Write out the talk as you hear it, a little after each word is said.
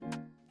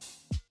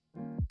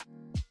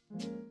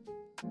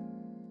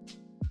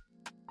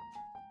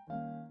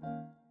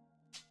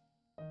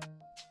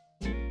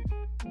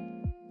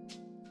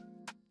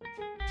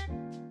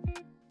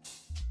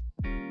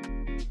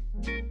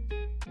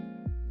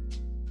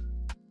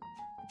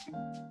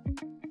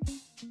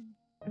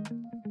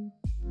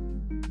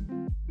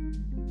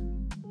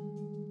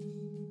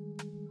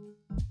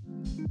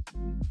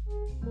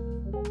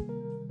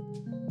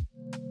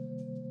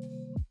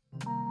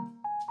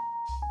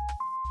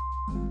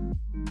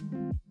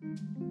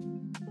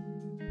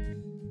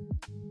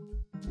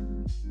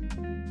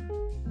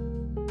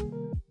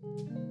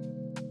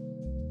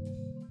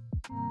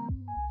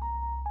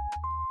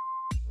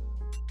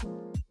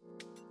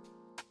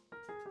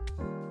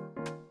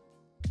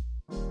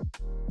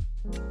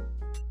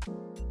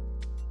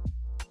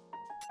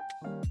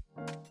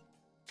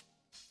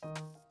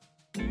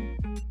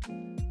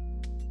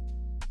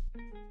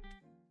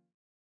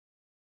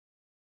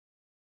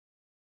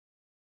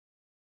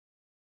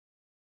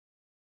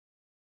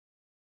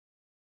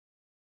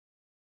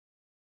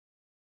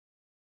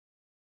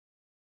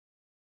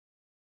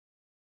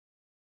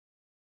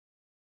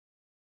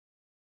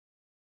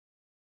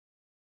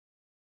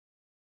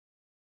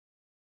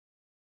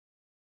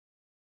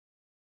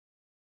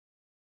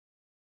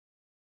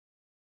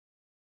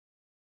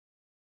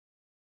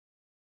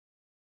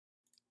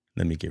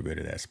Let me get rid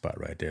of that spot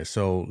right there.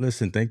 So,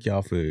 listen, thank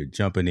y'all for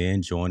jumping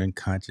in, joining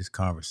Conscious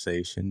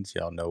Conversations.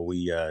 Y'all know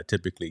we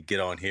typically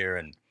get on here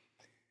and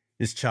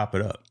just chop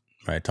it up,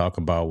 right? Talk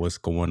about what's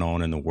going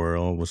on in the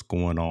world, what's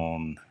going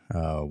on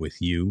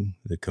with you,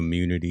 the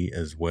community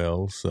as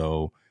well.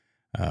 So,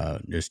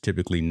 there's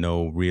typically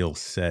no real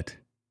set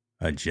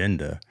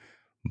agenda,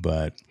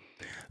 but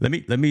let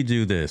me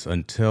do this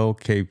until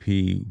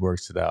KP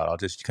works it out. I'll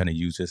just kind of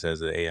use this as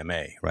an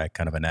AMA, right?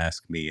 Kind of an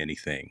ask me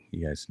anything.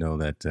 You guys know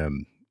that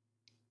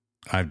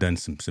I've done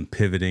some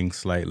pivoting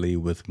slightly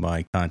with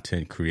my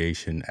content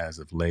creation as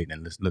of late.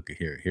 And let's look at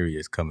here. Here he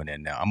is coming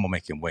in now. I'm gonna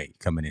make him wait.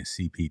 Coming in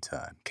CP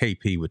time.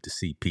 KP with the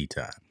CP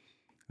time.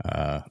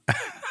 Uh,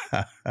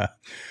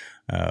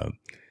 uh,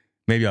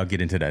 maybe I'll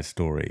get into that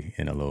story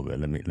in a little bit.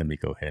 Let me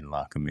go ahead and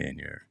lock him in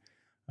here.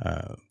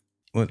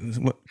 What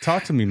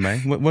talk to me, man.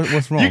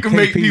 What's wrong? You can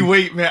make me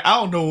wait, man. I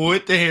don't know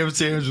what the ham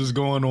sandwich was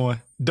going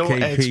on. Don't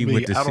KP ask me.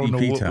 with the I don't know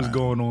CP what was time.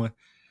 going on.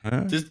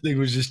 Huh? This thing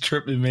was just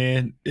tripping,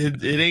 man.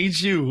 It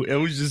ain't you. It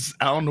was just,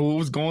 I don't know what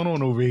was going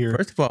on over here.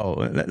 First of all,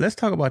 let's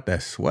talk about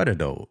that sweater,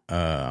 though.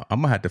 I'm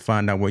gonna have to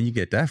find out where you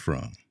get that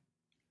from.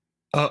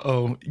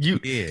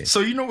 Yeah.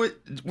 So you know what?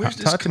 Where's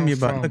this talk to me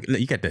about? from? Look,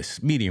 you got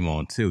this medium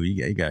on too.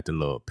 You got the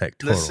little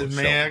pectoral. Listen,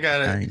 man,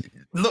 I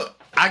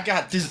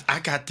got this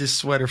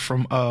sweater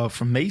from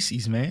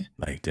Macy's, man.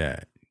 Like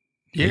that.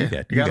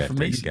 Yeah, you got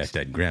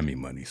that Grammy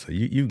money, so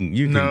you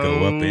can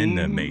go up in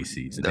the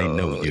Macy's and they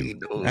know you.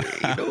 Ain't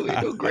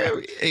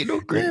no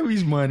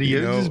Grammys money.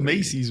 It was just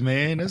Macy's,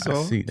 man. That's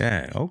all. See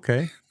that?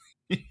 Okay.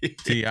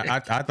 See, I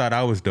thought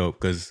I was dope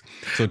because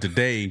so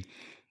today,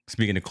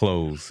 speaking of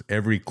clothes,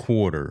 every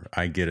quarter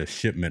I get a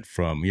shipment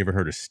from. You ever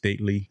heard of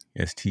Stately?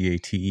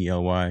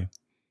 Stately?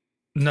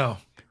 No.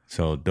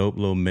 So dope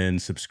little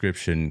men's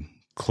subscription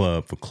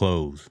club for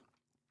clothes,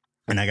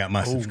 and I got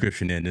my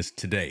subscription in this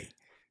today.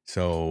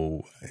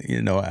 So,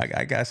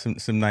 I got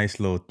some nice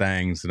little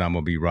things that I'm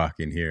going to be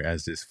rocking here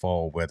as this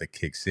fall weather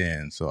kicks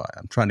in. So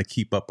I'm trying to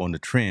keep up on the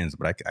trends,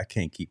 but I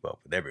can't keep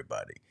up with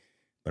everybody.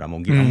 But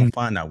I'm going to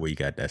find out where you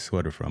got that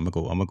sweater from. I'm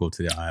going to go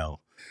to the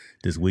aisle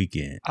this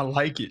weekend. I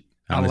like it.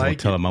 I'm just going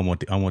to tell them I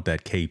want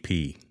that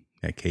KP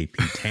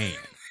tan.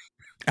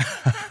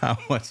 I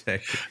want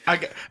that. I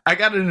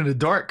got it in a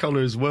dark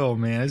color as well,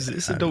 man.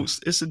 It's a dope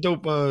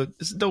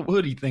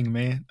hoodie thing,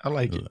 man. I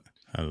like it.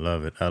 I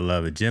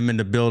love it. Jim in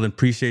the building.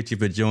 Appreciate you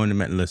for joining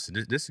me. Listen,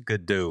 this is a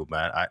good dude,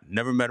 man. I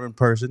never met him in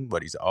person,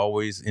 but he's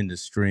always in the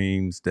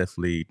streams.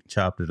 Definitely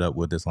chopped it up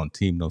with us on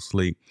Team No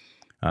Sleep.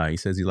 He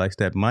says he likes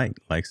that mic,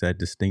 likes that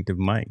distinctive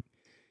mic.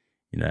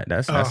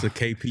 That's a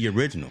KP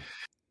original.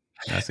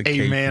 That's a hey,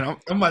 KP. Man,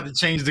 I'm about to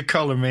change the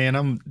color,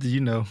 man.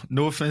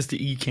 No offense to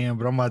Ecam,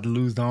 but I'm about to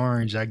lose the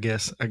orange, I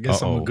guess. I'm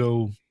gonna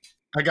go.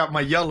 I got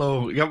my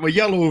yellow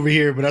over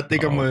here, but I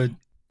think I'm gonna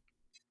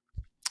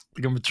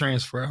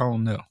transfer. I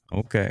don't know.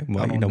 Okay,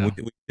 well, we're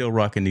still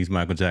rocking these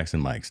Michael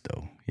Jackson mics,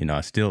 though.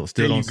 I still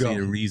don't see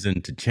a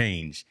reason to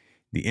change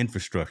the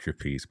infrastructure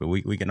piece, but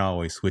we can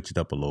always switch it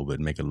up a little bit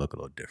and make it look a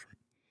little different.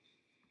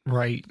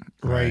 Right.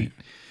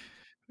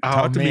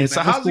 Oh man,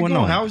 so how's it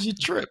going? How was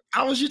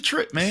your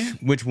trip, man?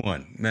 Which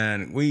one,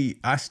 man?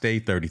 I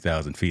stayed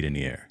 30,000 feet in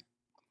the air.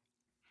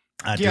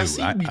 I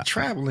see you be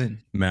traveling.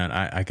 Man,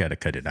 I got to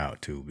cut it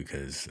out too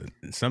because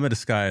some of the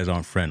skies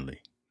aren't friendly.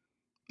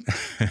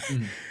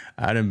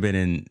 I done been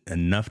in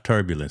enough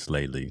turbulence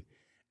lately.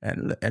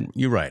 And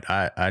you're right.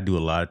 I do a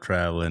lot of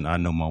traveling. I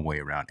know my way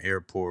around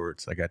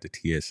airports. I got the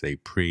TSA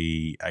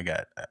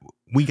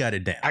we got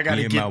it down. I got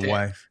to get my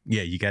wife.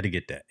 Yeah, you got to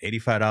get that.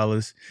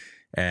 $85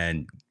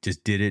 and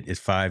just did it. It's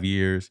 5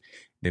 years.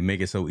 They make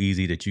it so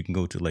easy that you can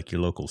go to like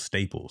your local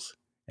Staples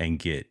and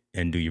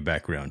do your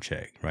background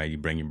check, right? You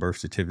bring your birth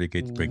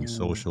certificate, you bring your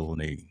social,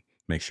 and they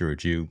make sure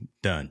it's you.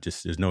 Done.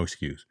 Just there's no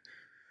excuse.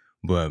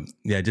 But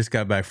yeah, I just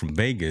got back from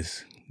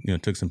Vegas.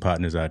 Took some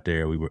partners out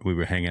there. We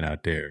were hanging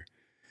out there.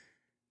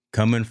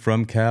 Coming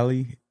from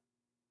Cali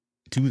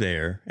to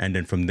there, and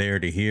then from there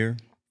to here,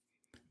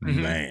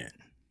 man,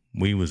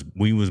 we was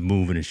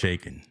moving and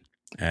shaking.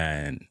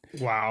 And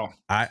wow,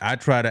 I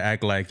try to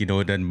act like it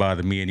doesn't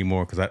bother me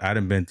anymore because I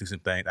done been through some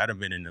things. I done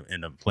been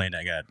in a plane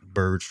that got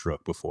bird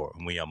struck before,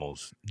 and we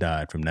almost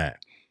died from that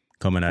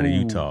coming out of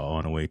Utah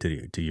on the way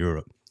to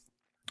Europe.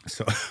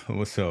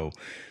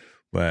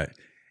 But.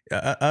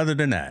 Other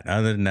than that,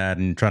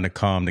 and trying to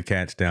calm the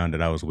cats down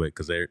that I was with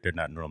because they're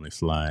not normally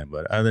flying.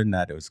 But other than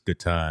that, it was good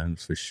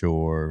times for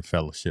sure.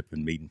 Fellowship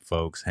and meeting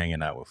folks,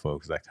 hanging out with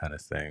folks, that kind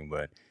of thing.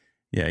 But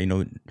yeah,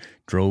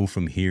 drove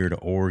from here to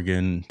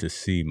Oregon to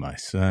see my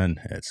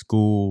son at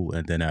school,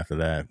 and then after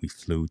that, we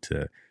flew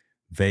to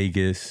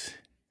Vegas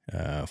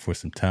for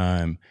some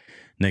time.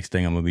 Next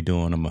thing I'm gonna be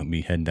doing, I'm gonna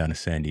be heading down to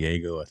San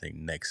Diego. I think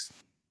next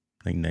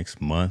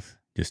month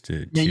just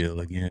to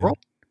chill again.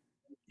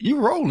 You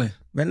rolling,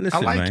 man?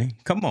 Listen, man.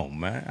 Come on,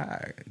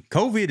 man.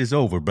 COVID is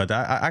over, but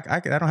I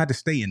don't have to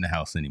stay in the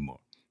house anymore.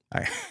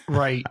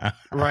 Right.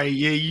 Yeah,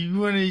 you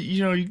want to,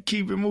 you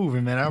keep it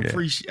moving, man. I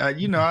appreciate. I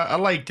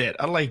like that.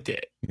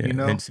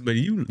 Yeah. But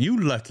you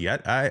lucky.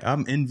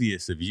 I'm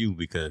envious of you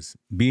because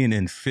being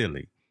in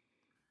Philly,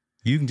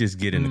 you can just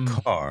get in the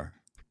car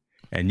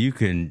and you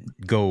can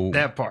go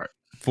that part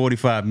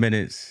 45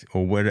 minutes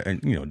or whatever,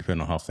 and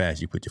depending on how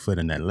fast you put your foot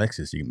in that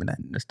Lexus.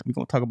 We're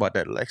gonna talk about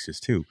that Lexus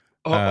too.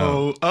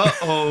 Look,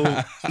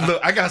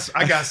 I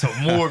got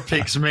some more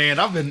picks, man.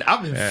 I've been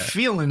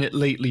feeling it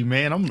lately,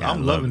 man.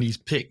 I'm loving these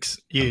picks.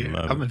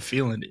 Yeah, I've been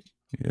feeling it.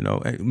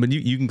 But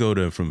you can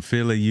go from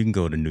Philly, you can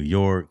go to New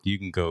York, you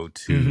can go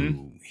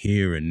to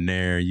here and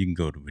there, you can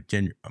go to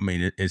Virginia. I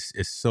mean,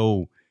 it's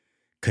so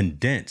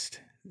condensed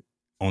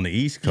on the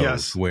East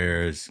Coast,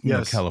 whereas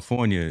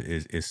California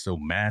is so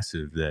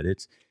massive that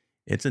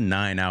it's a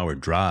 9-hour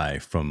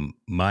drive from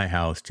my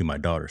house to my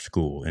daughter's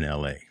school in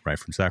LA, right?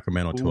 From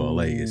Sacramento to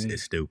LA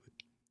is stupid,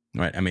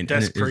 right? I mean,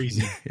 that's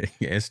crazy.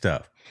 It's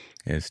tough.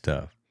 It's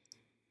tough.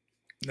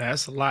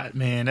 That's a lot,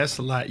 man. That's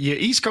a lot. Yeah,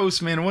 East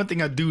Coast, man. One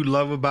thing I do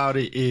love about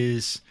it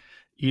is,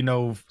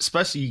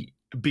 especially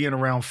being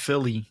around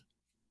Philly,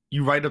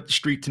 you right up the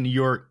street to New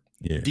York.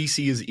 Yeah.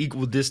 DC is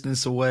equal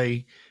distance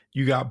away.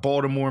 You got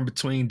Baltimore in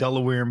between,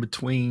 Delaware in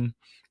between,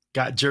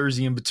 got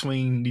Jersey in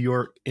between New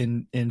York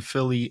and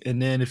Philly.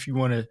 And then if you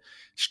want to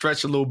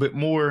stretch a little bit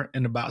more,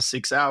 in about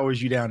 6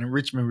 hours, you're down in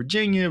Richmond,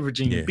 Virginia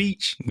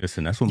Beach.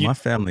 Listen, that's where my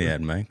family at,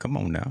 man. Come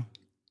on now.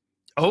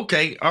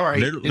 Okay, all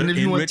right. And if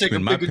you want to take a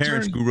my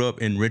parents grew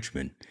up in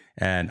Richmond,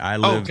 and I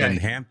lived in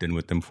Hampton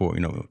with them for,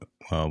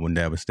 when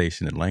Dad was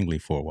stationed at Langley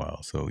for a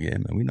while. So, yeah,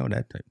 man, we know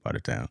that part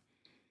of town.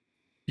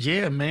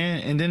 Yeah,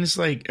 man. And then it's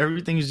like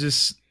everything is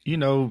just, you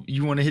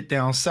want to hit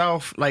down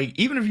south. Like,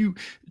 even if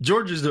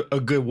Georgia's a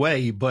good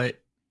way,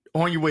 but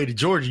on your way to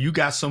Georgia, you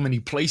got so many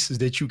places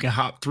that you can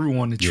hop through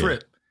on the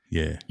trip.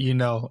 Yeah.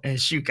 And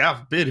shoot, God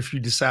forbid if you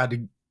decide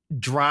to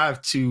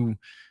drive to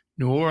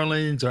New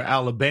Orleans or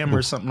Alabama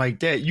or something like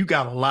that, you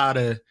got a lot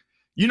of,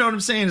 you know what I'm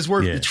saying? It's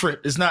worth the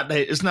trip. It's not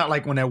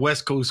like on that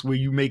West Coast where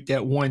you make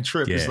that one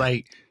trip. Yeah. It's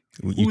like,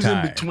 who's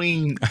in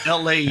between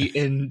LA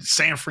and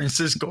San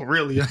Francisco,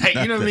 really? Like,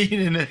 you know what I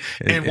mean?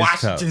 And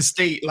Washington tough.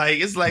 State. Like,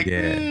 it's like,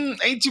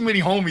 ain't too many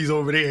homies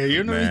over there.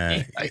 You know what I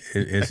mean? Like,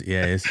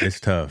 it's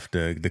tough.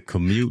 The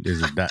commute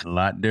is a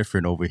lot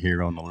different over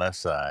here on the left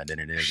side than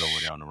it is over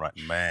there on the right,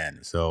 man.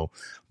 So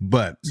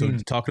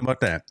talking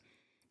about that,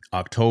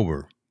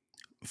 October,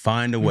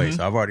 find a way.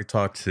 So I've already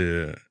talked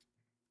to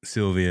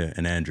Sylvia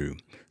and Andrew.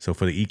 So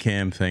for the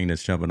ECAM thing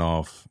that's jumping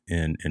off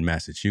in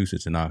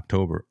Massachusetts in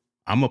October,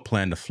 I'm going to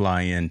plan to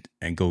fly in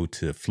and go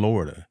to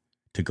Florida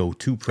to go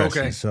to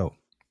Preston. So,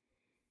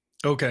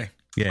 okay.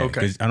 Yeah.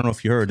 Because I don't know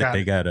if you heard that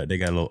they got a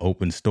little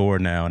open store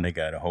now, and they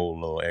got a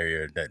whole little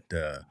area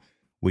that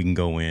we can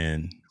go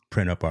in,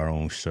 print up our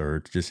own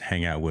shirts, just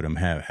hang out with them,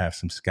 have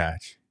some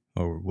scotch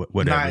or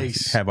whatever,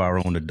 nice. Have our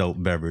own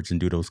adult beverage and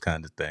do those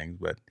kinds of things.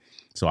 But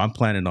so I'm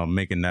planning on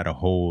making that a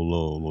whole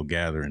little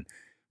gathering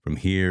from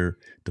here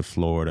to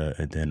Florida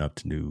and then up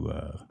to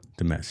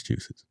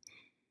Massachusetts.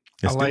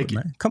 Let's do it,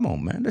 man. Come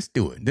on, man. Let's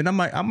do it. Then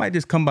I might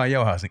just come by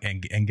your house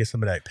and get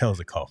some of that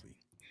Pelzer coffee.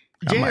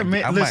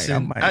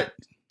 Listen. I'd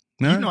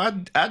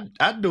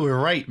do it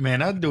right,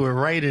 man. I'd do it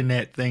right in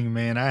that thing,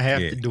 man. I have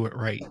to do it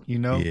right,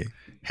 Yeah.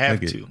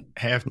 Have to.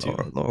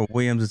 Laura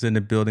Williams is in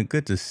the building.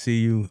 Good to see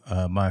you,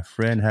 my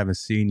friend. Haven't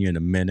seen you in a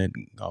minute.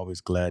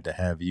 Always glad to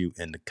have you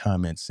in the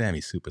comments.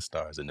 Sammy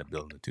Superstar's in the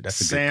building too.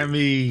 That's a good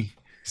thing.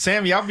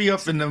 Sammy, I'll be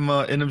up in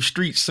them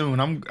streets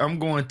soon. I'm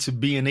going to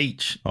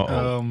B&H.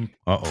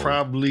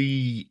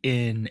 Probably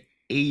in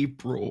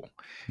April.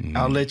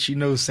 I'll let you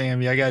know,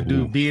 Sammy. I got to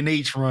do a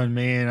B&H run,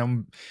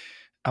 man.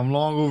 I'm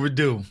long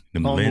overdue.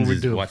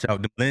 Watch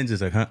out. The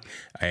lenses are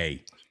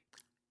Hey,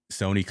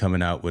 Sony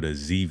coming out with a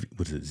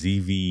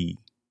ZV1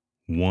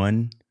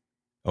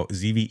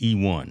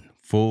 ZVE1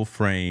 full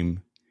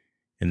frame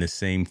in the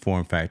same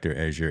form factor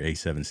as your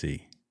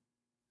A7C.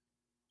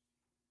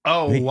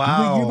 Oh,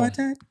 wow. You hear about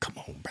that? Come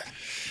on, brother.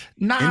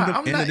 Nah,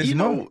 I'm not, You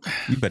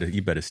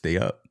better stay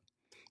up.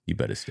 You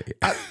better stay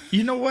up.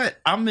 You know what?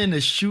 I'm in a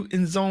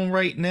shooting zone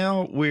right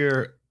now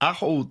where I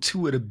hold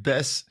two of the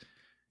best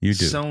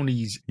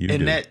Sonys.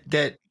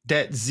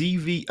 That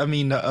ZV, I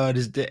mean,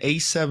 the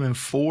A7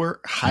 IV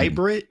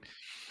hybrid.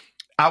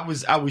 I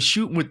was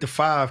shooting with the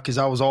 5 because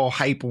I was all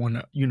hype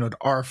on the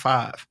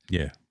R5.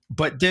 Yeah.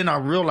 But then I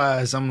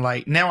realized, I'm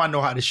like, now I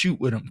know how to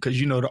shoot with them because,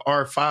 the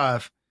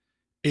R5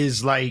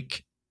 is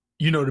like,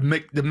 the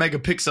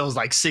megapixel is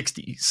like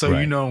 60. So,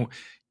 right.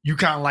 You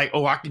kind of like,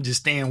 I can just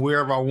stand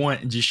wherever I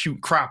want and just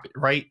shoot crop it,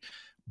 right?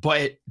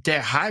 But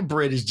that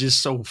hybrid is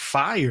just so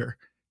fire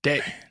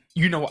that,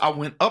 I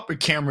went up a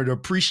camera to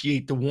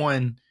appreciate the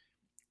one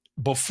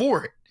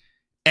before it.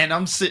 And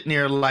I'm sitting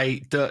there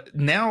like,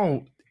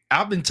 now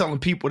I've been telling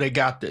people that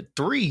got the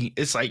 3,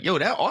 it's like,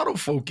 that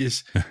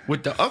autofocus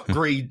with the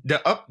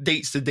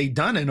updates that they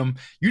done in them,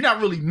 you're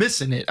not really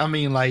missing it. I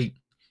mean, like,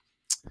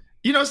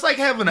 it's like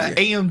having an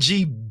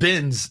AMG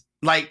Benz.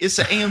 Like, it's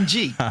an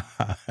AMG.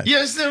 You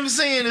understand what I'm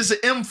saying? It's an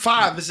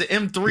M5. It's an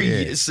M3. Yeah.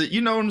 It's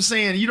you know what I'm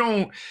saying?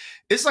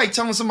 It's like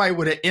telling somebody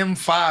with an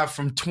M5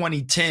 from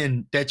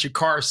 2010 that your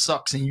car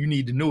sucks and you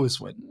need the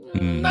newest one.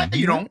 No,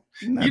 you don't.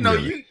 Not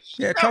really.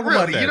 Yeah, talk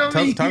about really, that. you know what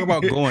I mean? Talk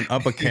about going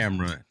up a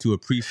camera to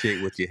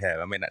appreciate what you have.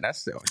 I mean,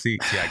 that's see,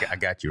 I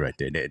got you right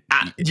there. It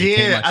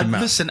came out your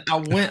mouth. Listen, I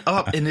went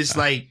up and it's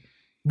like,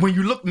 when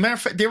you look, matter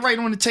of fact, they're right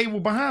on the table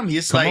behind me.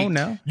 It's Come like, on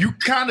now. you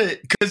kind of,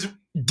 because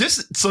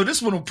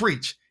this one will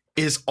preach.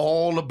 Is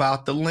all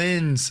about the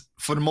lens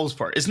for the most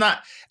part. It's not,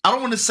 I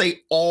don't want to say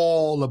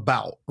all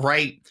about,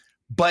 right?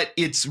 But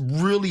it's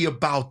really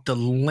about the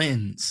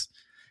lens.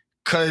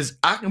 Because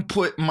I can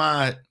put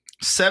my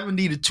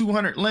 70 to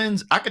 200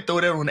 lens, I could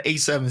throw that on the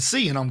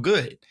A7C and I'm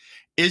good.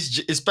 It's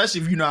just,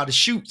 especially if you know how to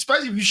shoot,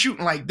 especially if you're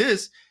shooting like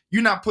this,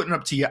 you're not putting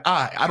up to your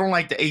eye. I don't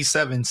like the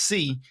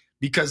A7C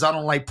because I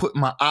don't like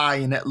putting my eye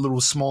in that little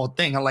small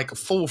thing. I like a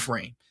full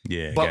frame.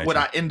 Yeah. But what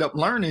I end up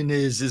learning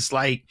is it's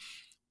like,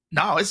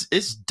 no,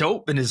 it's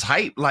dope and it's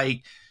hype.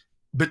 Like,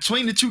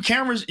 between the two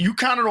cameras, you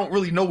kind of don't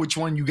really know which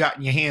one you got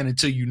in your hand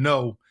until you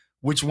know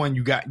which one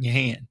you got in your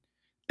hand,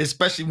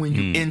 especially when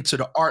you into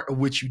the art of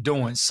what you're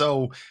doing.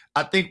 So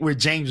I think where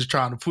James is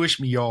trying to push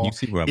me, y'all,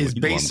 is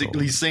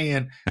basically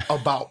saying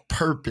about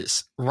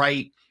purpose,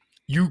 right?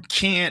 You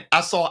can't,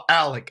 I saw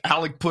Alec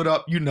put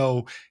up, you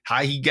know,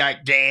 how he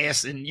got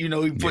gas and, you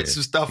know, he put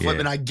some stuff up,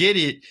 and I get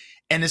it.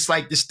 And it's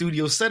like the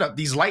studio setup,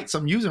 these lights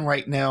I'm using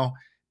right now,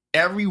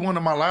 every one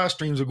of my live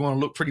streams are going to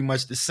look pretty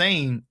much the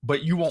same,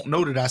 but you won't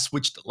know that I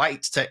switched the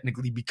lights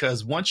technically,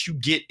 because once you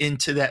get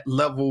into that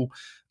level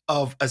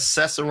of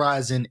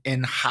accessorizing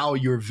and how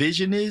your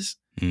vision is,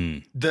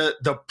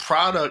 the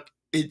product,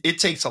 it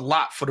takes a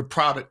lot for the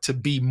product to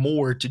be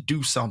more, to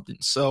do something.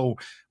 So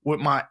with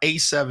my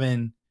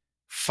A7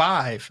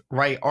 5,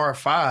 right,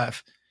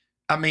 R5,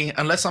 I mean,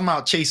 unless I'm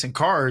out chasing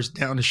cars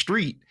down the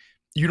street,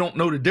 you don't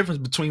know the difference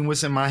between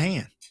what's in my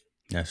hand.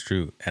 That's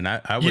true. And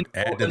I would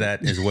add to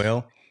that as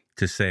well,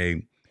 to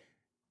say,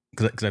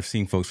 because I've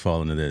seen folks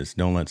fall into this,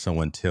 don't let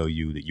someone tell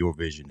you that your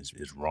vision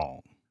is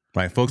wrong,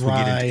 right? Folks will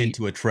get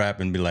into a trap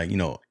and be like, you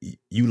know,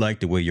 you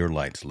like the way your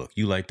lights look.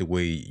 You like the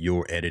way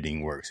your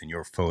editing works and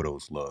your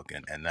photos look.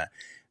 And that,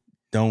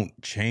 don't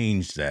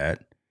change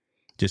that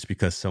just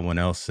because someone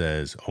else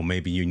says, oh,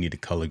 maybe you need to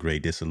color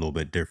grade this a little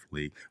bit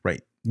differently,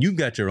 right? You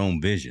got your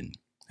own vision,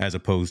 as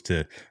opposed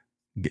to,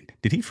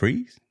 did he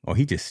freeze? Or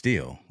he just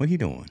still? What he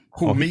doing?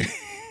 Who, me?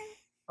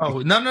 Oh,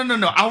 no.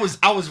 I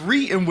was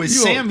reading what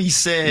Sammy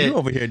said. You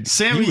over here,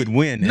 Sammy, you would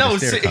win. No,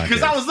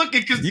 because I was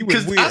looking, because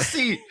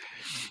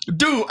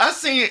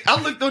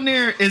I looked on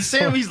there and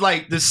Sammy's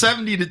like the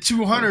 70 to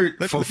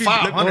 200 for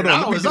 500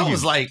 hours. I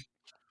was like,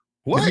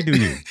 what? Let me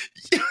do you.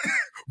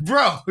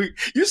 Bro,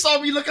 you saw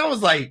me look, I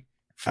was like,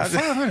 for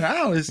 500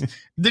 hours?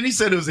 Then he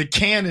said it was a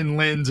Canon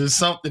lens or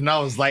something. I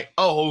was like,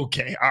 oh,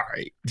 okay, all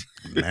right.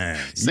 Man,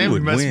 Sammy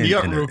messed me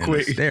up real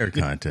quick. In a stare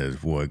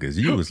contest, boy, because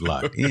you was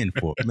locked in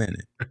for a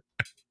minute.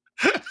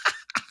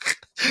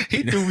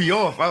 He threw me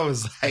off. I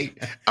was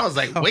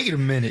like, wait a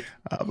minute.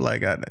 I'm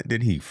like,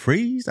 did he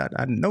freeze?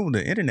 I know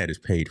the internet is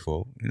paid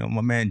for. You know,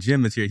 my man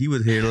Jim is here. He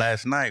was here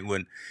last night.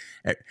 When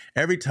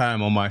every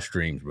time on my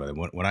streams, brother,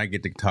 when I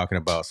get to talking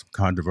about some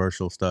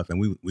controversial stuff, and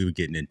we were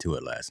getting into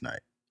it last night.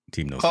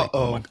 Team No Steak.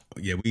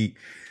 Yeah,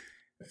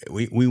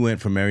 we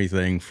went from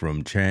everything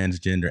from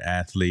transgender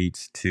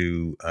athletes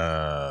to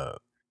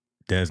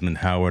Desmond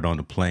Howard on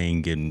the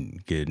plane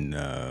getting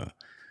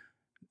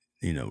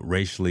you know,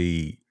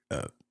 racially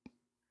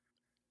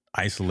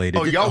isolated.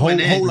 Oh, y'all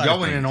went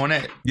in on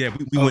that. Yeah,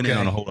 we went in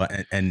on a whole lot.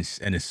 And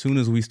as soon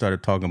as we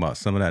started talking about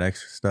some of that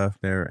extra stuff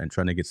there and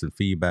trying to get some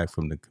feedback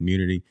from the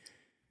community,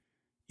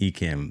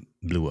 Ecamm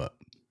blew up.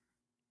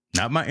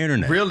 Not my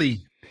internet.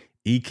 Really?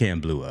 Ecamm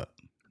blew up.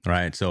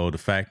 Right. So the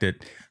fact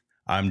that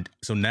I'm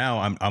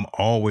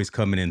always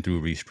coming in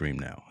through Restream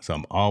now. So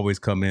I'm always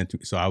coming in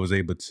through, so I was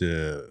able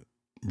to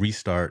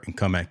restart and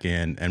come back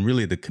in, and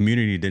really the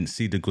community didn't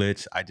see the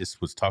glitch. I just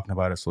was talking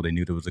about it, so they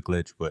knew there was a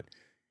glitch. But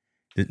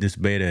this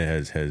beta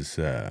has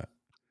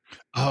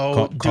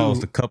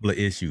caused a couple of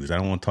issues. I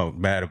don't want to talk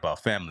bad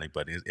about family,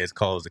 but it's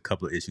caused a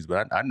couple of issues.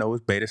 But I know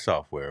it's beta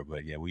software.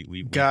 But yeah,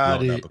 we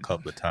blown up a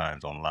couple of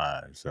times on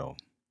live. So.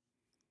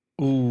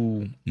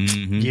 Ooh,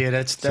 yeah,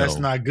 that's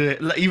not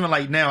good. Even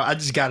like now, I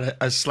just got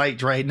a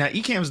slight right now.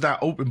 Ecamm's not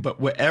open, but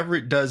whatever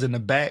it does in the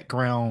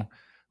background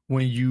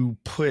when you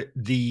put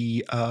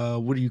the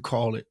what do you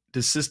call it?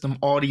 The system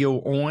audio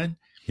on.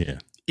 Yeah,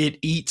 it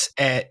eats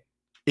at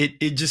it.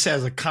 It just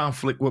has a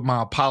conflict with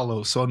my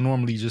Apollo, so I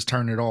normally just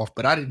turn it off.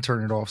 But I didn't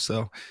turn it off,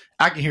 so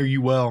I can hear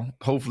you well.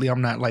 Hopefully,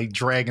 I'm not like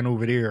dragging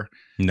over there.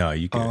 No,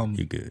 you good.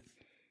 You good.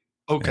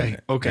 Okay,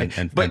 okay.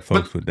 And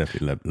folks would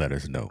definitely let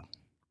us know.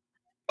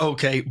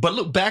 Okay, but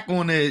look back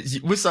on it.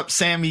 What's up,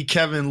 Sammy,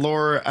 Kevin,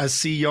 Laura? I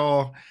see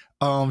y'all.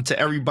 To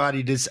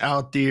everybody that's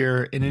out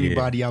there and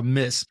anybody I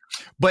miss.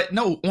 But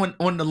no,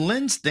 on the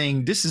lens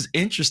thing, this is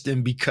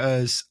interesting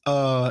because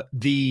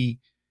the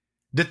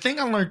thing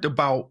I learned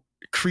about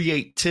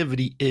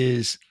creativity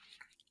is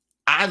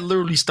I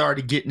literally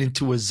started getting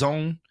into a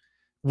zone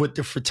with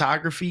the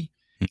photography.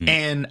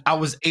 And I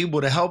was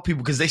able to help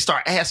people because they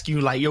start asking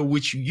you like, yo,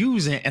 what you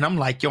using? And I'm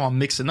like, yo, I'm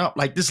mixing up.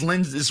 Like this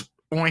lens is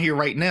on here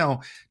right now.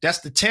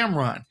 That's the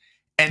Tamron.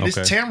 And this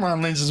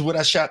Tamron lens is what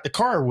I shot the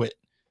car with.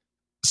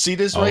 See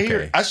this right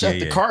here? I shot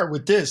the car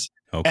with this.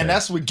 And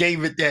that's what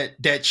gave it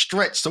that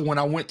stretch. So when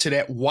I went to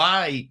that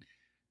wide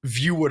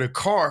view of the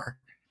car,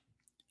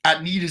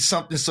 I needed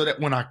something so that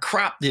when I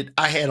cropped it,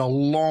 I had a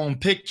long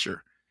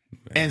picture.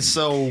 Man, and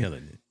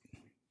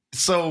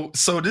so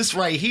this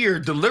right here,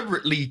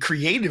 deliberately,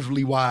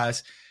 creatively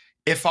wise,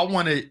 if I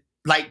want to,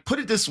 like, put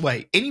it this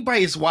way,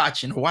 anybody is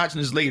watching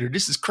this later,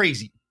 this is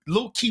crazy.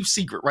 Little keep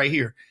secret right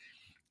here.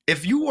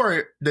 If you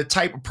are the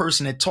type of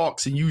person that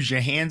talks and use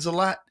your hands a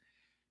lot,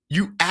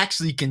 you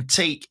actually can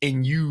take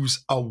and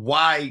use a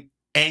wide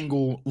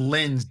angle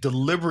lens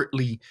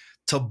deliberately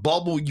to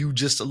bubble you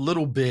just a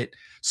little bit.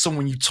 So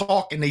when you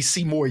talk and they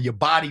see more of your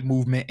body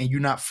movement and you're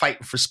not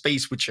fighting for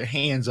space with your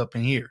hands up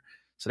in here.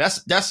 So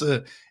that's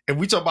if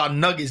we talk about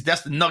nuggets,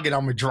 that's the nugget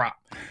I'm gonna drop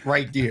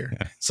right there.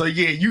 So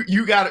yeah,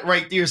 you got it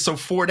right there. So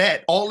for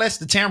that, all that's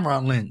the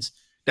Tamron lens.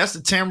 That's the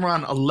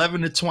Tamron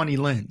 11-20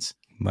 lens.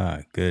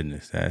 My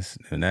goodness,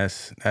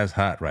 that's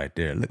hot right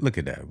there. Look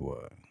at that,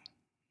 boy.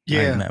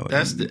 Yeah,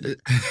 that's the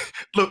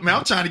look, man.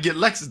 I'm trying to get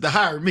Lexus to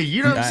hire me.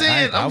 You know what I'm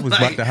saying? I was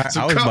about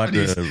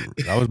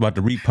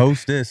to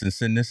repost this and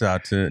send this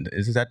out to.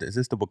 Is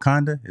this the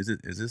Wakanda?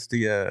 Is this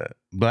the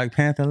Black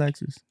Panther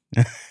Lexus?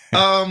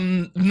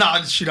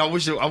 Nah, shit. I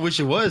wish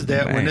it was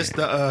that one. It's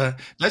the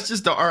that's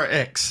just the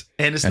RX,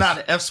 and it's not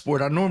an F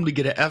Sport. I normally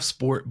get an F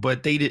Sport,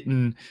 but they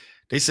didn't.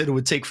 They said it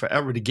would take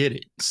forever to get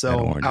it,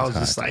 so I was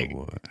just like,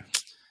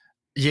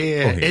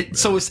 yeah.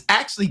 So it's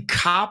actually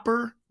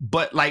copper.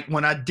 But like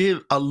when I did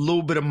a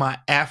little bit of my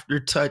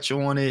aftertouch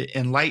on it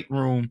in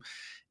Lightroom,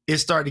 it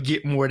started to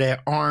get more of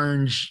that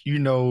orange,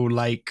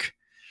 like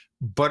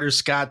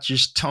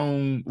butterscotchish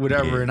tone,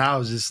 whatever. Yeah. And I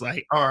was just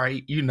like, all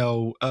right,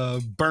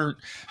 burnt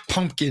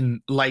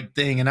pumpkin like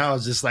thing. And I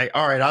was just like,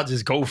 all right, I'll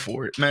just go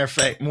for it. Matter of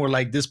fact, more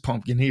like this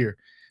pumpkin here.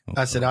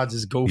 I said, I'll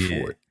just go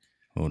for it.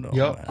 Hold on.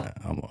 Yep.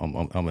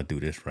 I'm gonna do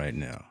this right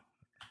now.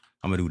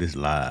 I'm gonna do this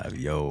live.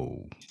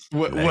 Yo.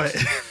 What?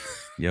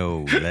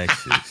 Yo,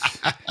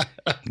 Lexus.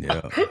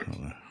 Yeah.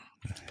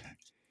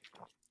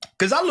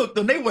 Because I looked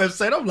on their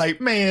website, I'm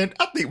like, man,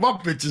 I think my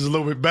picture's a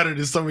little bit better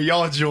than some of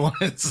y'all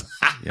joints.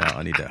 Y'all,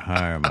 I need to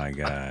hire my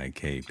guy,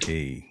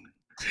 KP.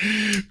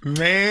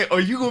 Man, or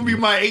you gonna be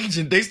my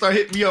agent. They start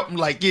hitting me up. I'm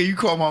like, yeah, you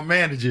call my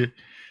manager.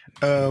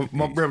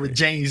 My brother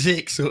James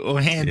Hicks will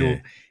handle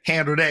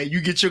that.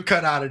 You get your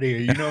cut out of there.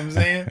 You know what I'm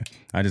saying?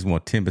 I just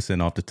want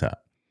 10% off the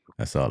top.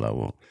 That's all I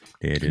want.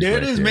 There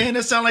it is, man.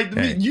 That sound like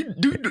you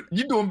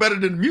doing better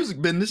than the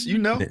music business,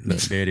 Look,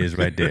 there it is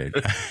right there.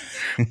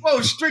 Oh,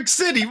 Strict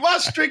City. My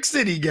Strict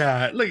City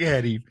guy. Look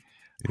at him.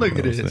 Look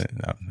at this.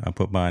 I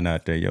put mine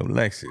out there. Yo,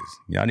 Lexus,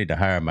 y'all need to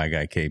hire my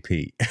guy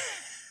KP.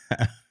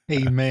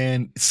 Hey,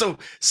 man. So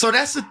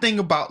that's the thing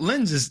about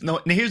lenses. No,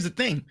 and here's the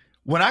thing.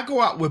 When I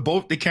go out with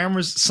both the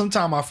cameras,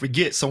 sometimes I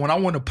forget. So when I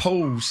want to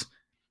pose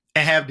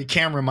and have the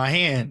camera in my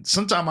hand,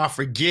 sometimes I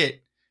forget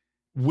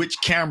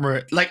which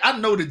camera. Like, I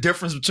know the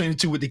difference between the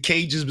two with the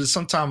cages, but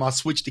sometimes I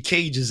switch the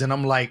cages and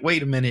I'm like,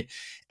 wait a minute.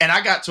 And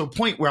I got to a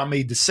point where I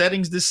made the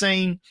settings the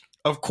same.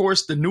 Of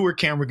course, the newer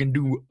camera can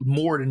do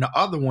more than the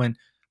other one,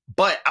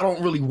 but I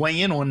don't really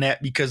weigh in on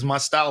that because my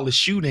style of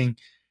shooting,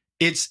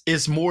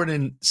 it's more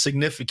than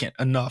significant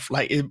enough.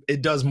 Like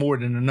it does more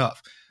than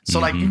enough. So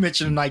like you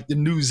mentioned, like the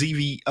new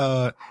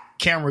ZV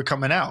camera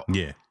coming out.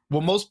 Yeah.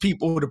 Well, most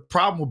people, the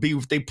problem will be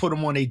if they put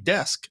them on a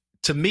desk.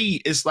 To me,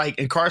 it's like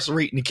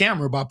incarcerating the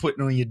camera by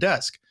putting it on your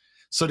desk.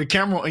 So the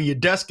camera on your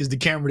desk is the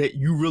camera that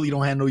you really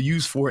don't have no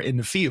use for in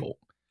the field.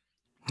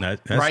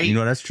 That's, right?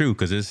 That's true,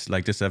 because it's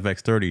like this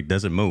FX30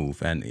 doesn't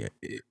move, and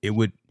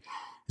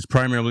it's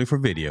primarily for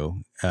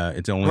video.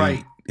 It's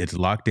only it's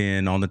locked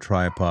in on the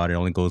tripod. It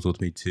only goes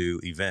with me to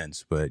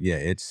events. But yeah,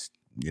 it's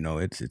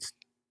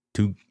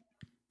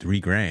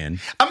 $2,000-3,000.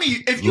 I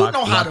mean, if you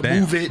know how to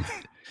move it.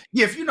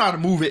 Yeah, if you know how to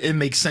move it, it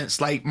makes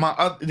sense. Like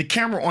the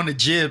camera on the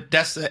jib,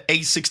 that's the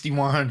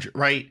A6100,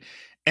 right?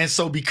 And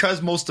so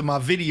because most of my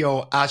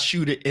video, I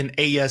shoot it in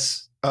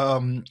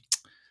ASPC,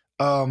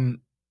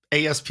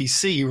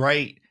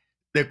 right?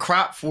 The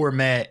crop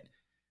format,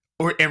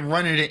 and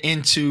running it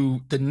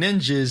into the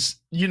ninjas,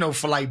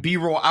 for like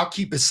B-roll, I'll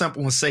keep it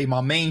simple and say my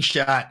main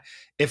shot,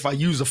 if I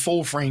use a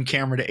full frame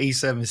camera, the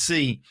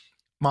A7C,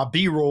 my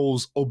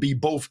B-rolls will be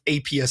both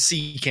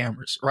APS-C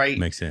cameras, right?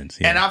 Makes sense.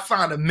 Yeah. And I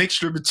found a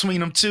mixture between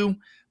them two.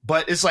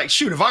 But it's like,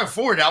 shoot, if I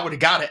afford it, I would have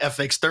got an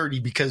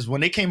FX30, because when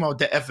they came out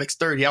with the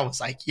FX30, I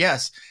was like,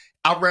 yes,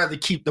 I'd rather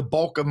keep the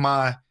bulk of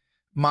my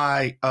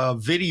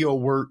video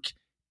work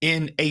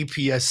in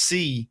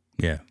APS-C.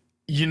 Yeah.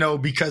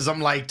 Because I'm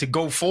like, to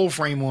go full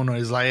frame on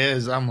it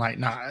I'm like,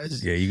 nah,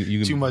 it's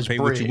you too much pay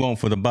bread. what you want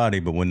for the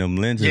body, but when them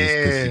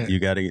lenses, you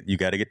gotta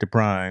get the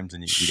primes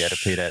and you gotta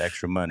pay that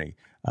extra money.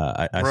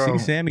 I see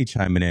Sammy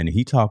chiming in.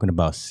 He talking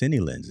about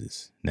cine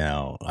lenses.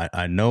 Now,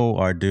 I know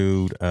our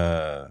dude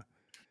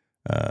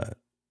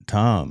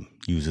Tom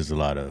uses a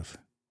lot of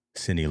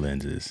cine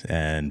lenses,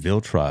 and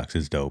Viltrox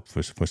is dope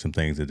for some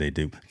things that they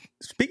do.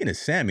 Speaking of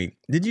Sammy,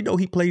 did you know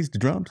he plays the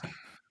drums?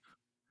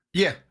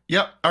 Yeah.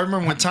 Yep. I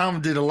remember when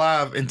Tom did a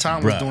live and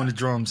Tom was doing the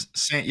drums.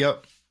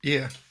 Yep.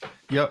 Yeah.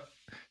 Yep.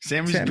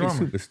 Sammy's a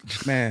drummer.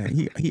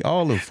 Man, he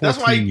all of 14 years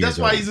old. That's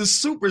why he's a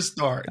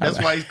superstar.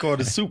 That's why he's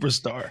called a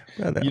superstar.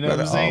 Brother, you know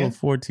what I'm saying? All of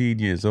 14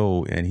 years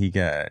old, and he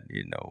got,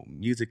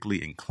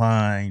 musically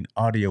inclined,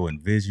 audio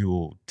and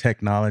visual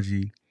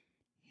technology.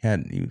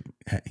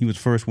 He was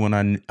the first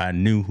one I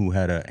knew who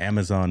had an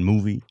Amazon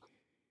movie.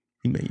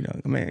 He made,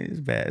 it's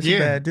bad. It's a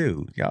bad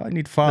dude. Y'all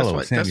need to follow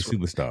Sammy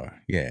Superstar.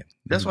 Yeah.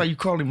 That's why you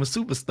call him a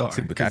superstar.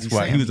 That's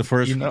why he was the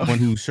first one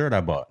whose shirt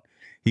I bought.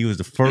 He was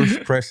the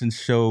first press and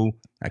show.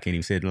 I can't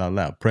even say it out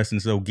loud. Press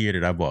and show gear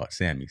that I bought.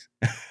 Sammy's.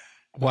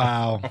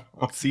 Wow.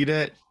 See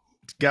that?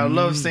 Gotta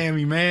love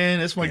Sammy, man.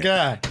 That's my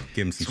guy.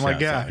 Give him some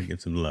shots. Give him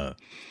some love.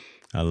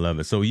 I love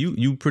it. So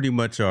you pretty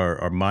much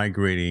are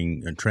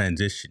migrating and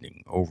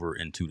transitioning over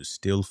into the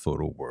still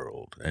photo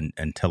world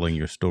and telling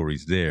your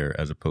stories there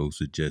as opposed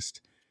to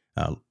just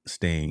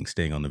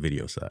staying on the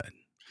video side.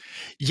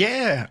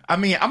 Yeah, I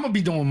mean, I'm gonna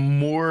be doing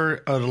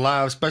more of the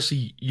live,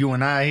 especially you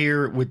and I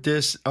here with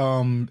this.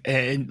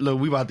 And look,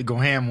 we about to go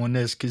ham on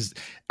this because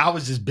I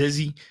was just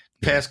busy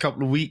past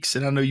couple of weeks,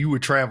 and I know you were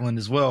traveling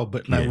as well.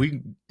 But like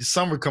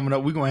summer coming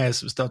up, we're gonna have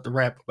some stuff to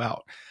rap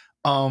about.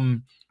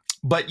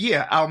 But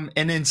yeah,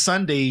 and then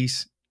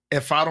Sundays,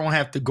 if I don't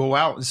have to go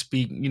out and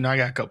speak, I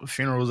got a couple of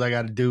funerals I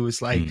got to do.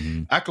 It's like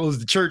I closed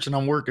the church and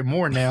I'm working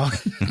more now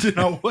than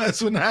I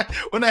was when I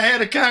had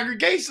a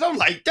congregation. I'm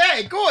like,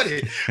 dang,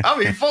 Gordon. I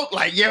mean, folk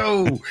like,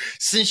 yo,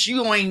 since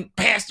you ain't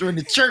pastoring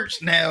the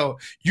church now,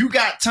 you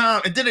got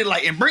time. And then they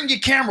like, and bring your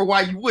camera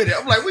while you with it.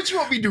 I'm like, what you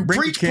want me to do?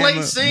 Preach,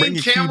 play, sing,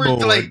 camera,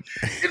 like,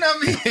 you know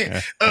what I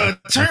mean?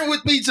 Turn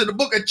with me to the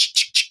book of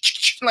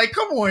like,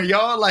 come on,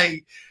 y'all.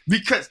 Like,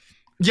 because,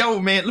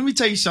 yo, man, let me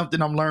tell you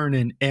something I'm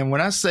learning. And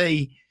when I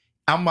say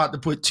I'm about to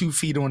put 2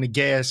 feet on the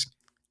gas,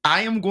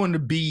 I am going to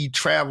be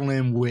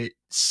traveling with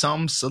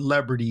some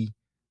celebrity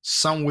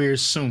somewhere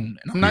soon.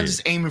 And I'm not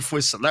just aiming for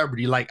a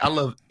celebrity. Like, I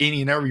love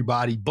any and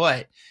everybody,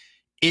 but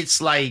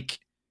it's like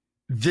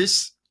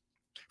this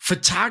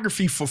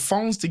photography for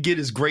phones to get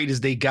as great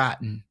as they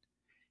gotten.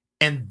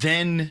 And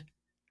then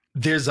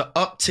there's an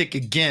uptick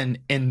again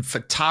in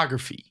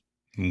photography.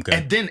 Okay.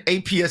 And then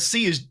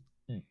APS-C is,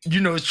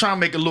 is trying to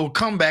make a little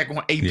comeback on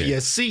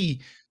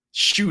APS-C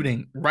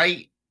shooting,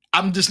 right?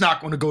 I'm just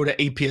not going to go to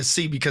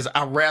APS-C because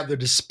I'd rather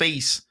the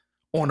space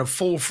on a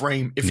full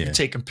frame if you're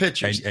taking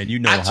pictures. And you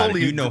know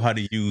how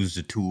to use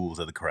the tools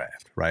of the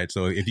craft, right?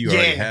 So if you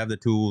already have the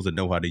tools and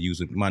know how to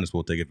use it, you might as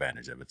well take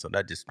advantage of it. So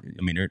that just, you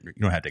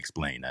don't have to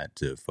explain that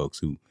to folks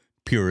who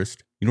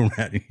purist. You don't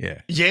have to,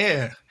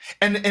 Yeah.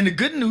 And the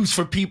good news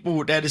for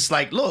people that it's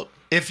like, look,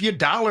 if your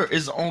dollar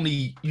is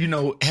only,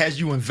 has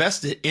you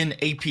invested in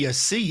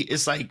APS-C,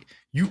 it's like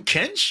you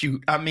can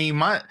shoot. I mean,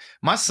 my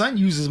son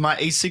uses my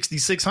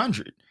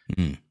A6600.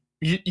 Mm.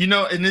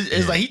 And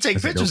it's like he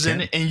takes pictures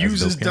in it and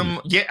uses them.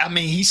 Yeah, I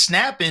mean, he's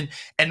snapping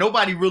and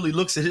nobody really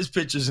looks at his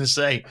pictures and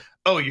say,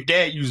 oh, your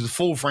dad uses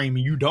full frame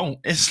and you don't.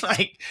 It's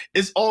like,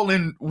 it's all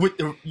in with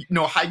the,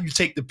 how you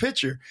take the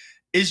picture.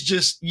 It's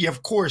just,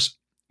 of course,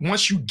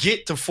 once you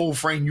get to full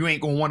frame, you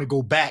ain't going to want to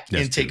go back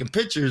taking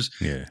pictures.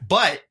 Yeah.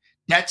 But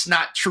that's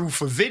not true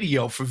for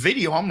video. For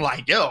video, I'm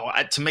like, yo,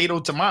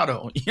 tomato.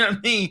 You know what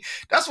I mean?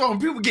 That's why when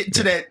people get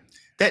into that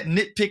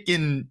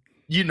nitpicking,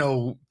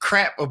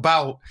 crap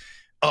about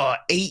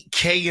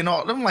 8K and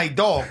all, I'm like,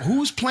 dog,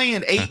 who's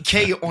playing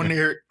 8K on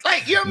there?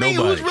 Like, you know what I mean?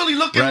 Who's really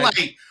looking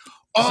like,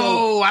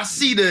 I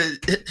see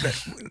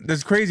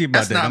that's crazy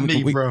about that. Not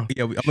me, bro.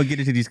 Yeah, I'm gonna get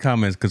into these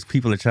comments because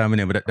people are chiming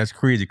in, but that's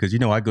crazy because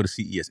I go to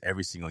CES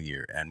every single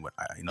year, and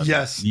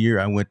this year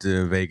I went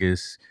to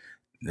Vegas.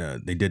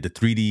 They did the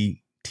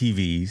 3D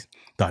TVs.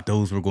 Thought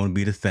those were going to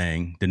be the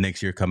thing. The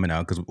next year coming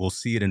out because we'll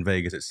see it in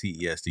Vegas at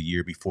CES the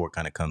year before it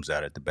kind of comes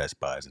out at the Best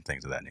Buys and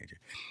things of that nature.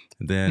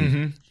 And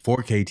then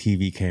 4K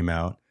TV came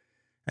out,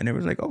 and it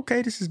was like,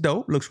 okay, this is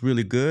dope. Looks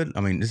really good.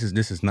 I mean, this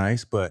is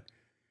nice, but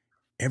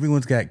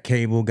everyone's got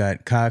cable,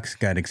 got Cox,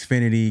 got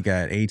Xfinity,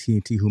 got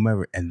AT&T,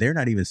 whomever, and they're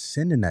not even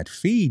sending that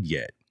feed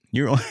yet.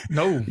 You're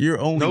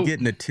only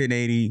getting a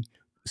 1080,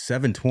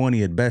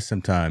 720 at best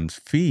sometimes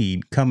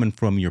feed coming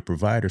from your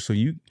provider. So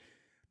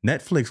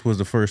Netflix was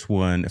the first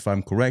one, if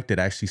I'm correct, that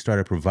actually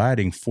started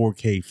providing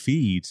 4K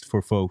feeds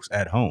for folks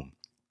at home.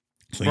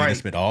 So you done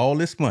spent all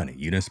this money.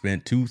 You done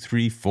spent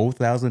 $2,000,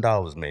 $3,000,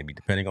 $4,000 maybe,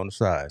 depending on the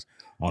size,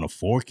 on a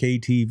 4K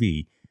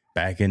TV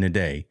back in the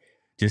day,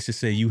 just to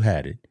say you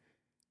had it.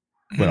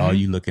 But all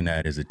you looking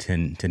at is a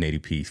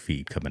 1080p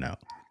feed coming out.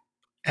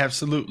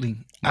 Absolutely.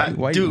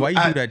 Why you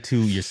do that to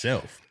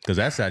yourself? Because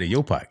that's out of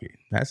your pocket.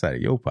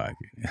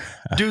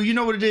 Dude, you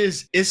know what it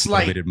is? It's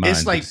like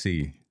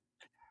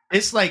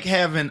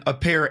having a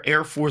pair of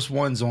Air Force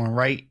Ones on,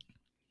 right?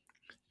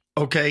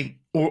 Okay.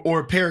 Or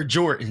a pair of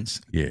Jordans.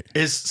 Yeah.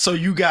 So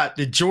you got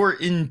the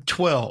Jordan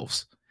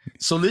 12s.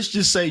 So let's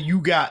just say you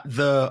got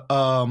the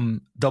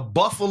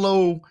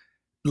buffalo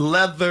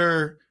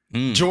leather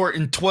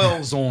Jordan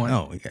 12s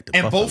on.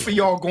 And both of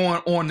y'all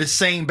going on the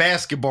same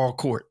basketball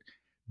court.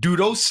 Do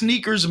those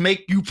sneakers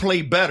make you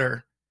play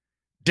better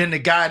than the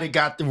guy that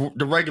got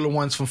the regular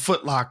ones from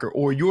Foot Locker,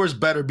 or yours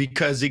better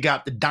because it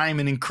got the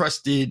diamond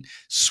encrusted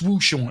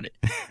swoosh on it.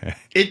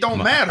 It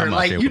don't matter. I'm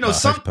like, you know,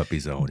 some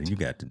puppies on, and you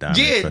got the diamond.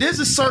 Yeah, there's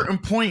a certain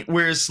point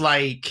where it's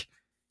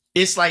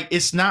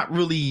not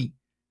really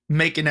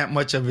making that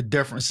much of a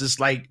difference. It's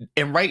like,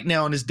 and right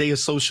now in this day of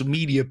social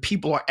media,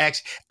 people are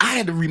actually, I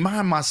had to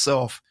remind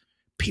myself,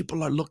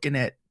 people are looking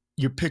at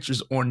your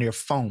pictures on their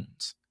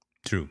phones.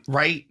 True.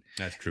 Right?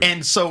 That's true.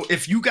 And so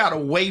if you got a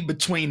way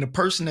between the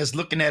person that's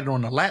looking at it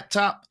on the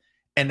laptop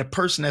and the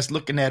person that's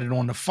looking at it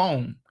on the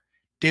phone,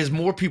 there's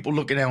more people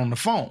looking at it on the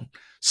phone.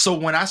 So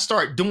when I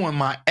start doing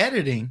my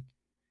editing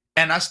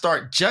and I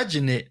start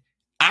judging it,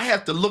 I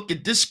have to look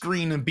at this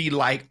screen and be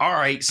like, all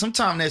right,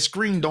 sometimes that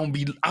screen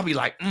I'll be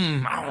like,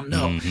 I don't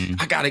know. Mm-hmm.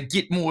 I got to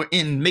get more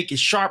in, make it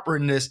sharper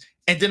in this.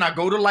 And then I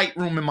go to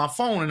Lightroom in my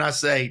phone and I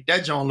say,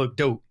 that joint look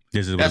dope.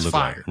 This is what it looks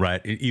like,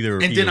 right? Either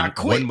then I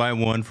quit.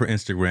 1x1 for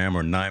Instagram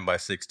or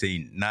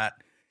 9x16, not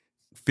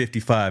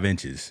 55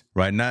 inches,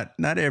 right? Not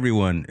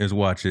everyone is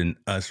watching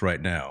us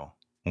right now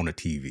on a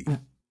TV.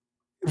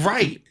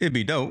 Right. It'd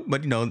be dope,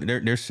 but you know,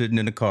 they're sitting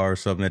in the car or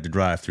something at the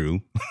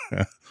drive-thru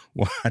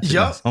watching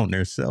us on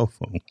their cell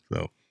phone.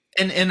 So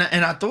and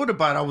I thought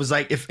about it, I was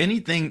like, if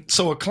anything,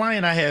 so a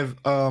client I have,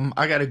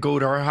 I got to go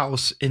to her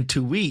house in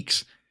 2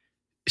 weeks.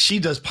 She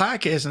does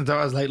podcasts, and so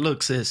I was like,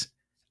 look, sis,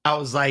 I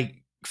was like,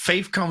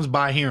 faith comes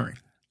by hearing.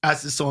 I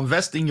said, so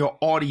invest in your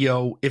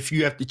audio. If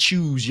you have to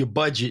choose your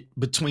budget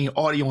between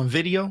audio and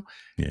video,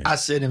 I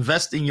said,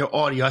 invest in your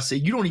audio. I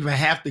said, you don't even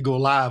have to go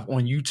live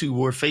on YouTube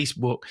or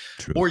Facebook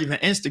or even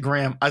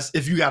Instagram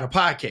if you got a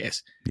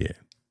podcast. Yeah.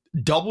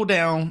 Double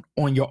down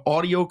on your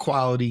audio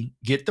quality.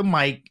 Get the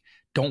mic.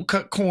 Don't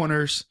cut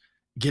corners.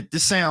 Get the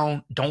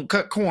sound. Don't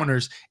cut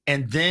corners.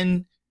 And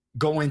then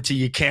go into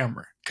your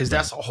camera. Because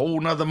that's a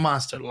whole nother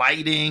monster.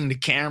 Lighting, the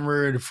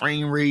camera, the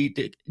frame rate,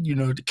 the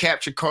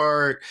capture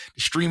card,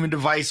 the streaming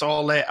device,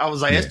 all that. I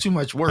was like, that's too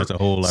much work. That's a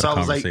whole lot of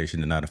conversation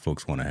that not the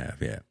folks want to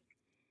have.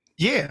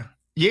 Yeah.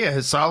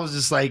 So I was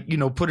just like,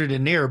 put it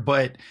in there.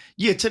 But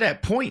yeah, to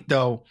that point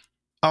though,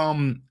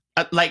 I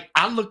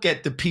look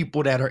at the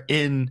people that are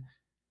in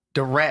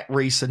the rat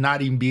race and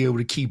not even be able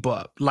to keep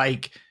up.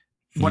 Like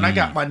when I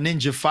got my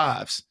Ninja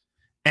 5s.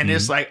 And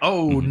it's like,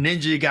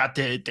 Ninja got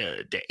the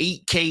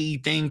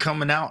 8K thing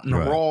coming out in the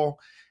RAW.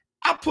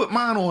 I put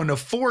mine on the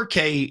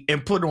 4K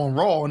and put on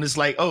RAW, and it's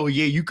like, oh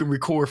yeah, you can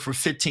record for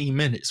 15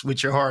 minutes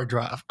with your hard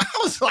drive. I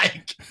was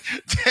like,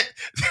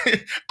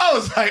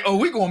 oh,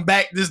 we're gonna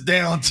back this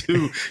down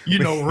to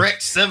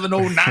Rec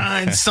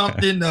 709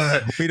 something.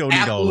 We don't need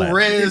Apple all that.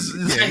 Res.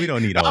 We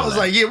don't need all that. I was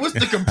like, yeah, what's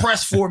the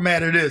compressed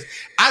format of this?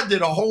 I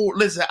did a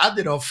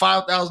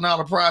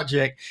 $5,000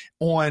 project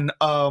on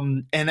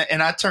and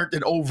I turned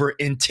it over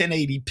in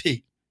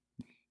 1080p,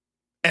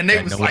 and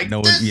they was like,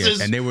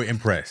 and they were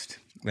impressed.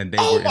 My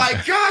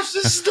gosh,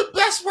 this is the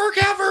best work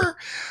ever.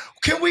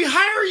 Can we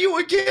hire you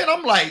again?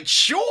 I'm like,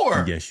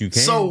 sure. Yes, you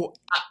can. So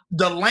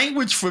the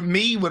language for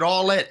me with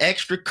all that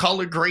extra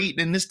color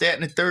grading and this, that,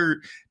 and the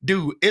third,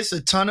 dude, it's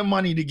a ton of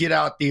money to get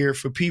out there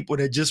for people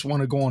that just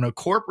want to go on a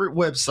corporate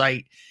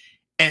website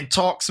and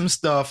talk some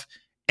stuff.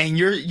 And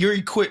your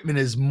equipment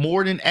is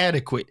more than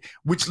adequate,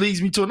 which leads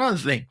me to another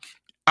thing.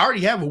 I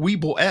already have a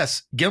Weeble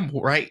S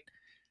gimbal, right?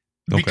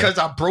 Because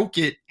I broke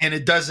it and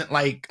it doesn't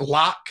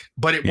lock,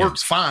 but it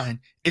works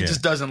fine. It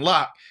just doesn't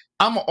lock.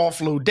 I'm gonna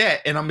offload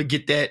that and I'm gonna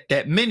get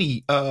that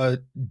mini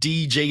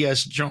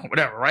DJS joint,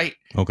 whatever, right?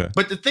 Okay.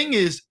 But the thing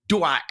is,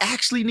 do I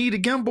actually need a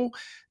gimbal?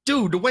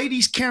 Dude, the way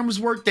these cameras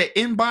work, that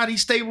in-body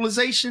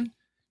stabilization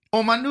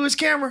on my newest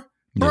camera,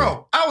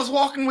 bro, I was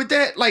walking with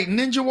that like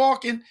ninja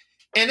walking,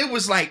 and it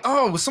was like,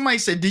 somebody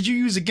said, did you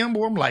use a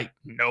gimbal? I'm like,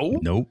 no.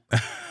 Nope.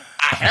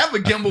 I have a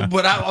gimbal,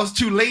 but I was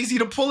too lazy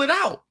to pull it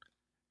out.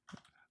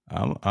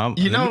 I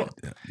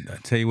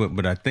tell you what,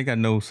 but I think I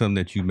know something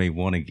that you may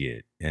want to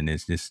get, and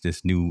it's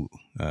this new.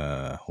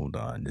 Hold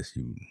on, this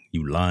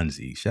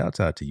Ulanzi. Shouts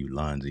out to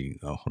Ulanzi.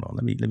 Oh, hold on,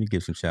 let me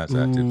give some shouts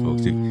out to the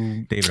folks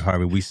too. David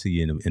Harvey, we see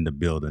you in the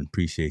building.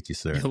 Appreciate you,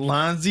 sir.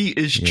 Ulanzi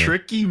is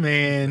tricky,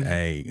 man.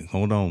 Hey,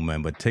 hold on,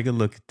 man. But take a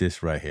look at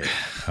this right here.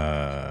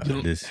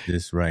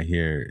 This right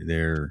here.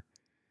 They're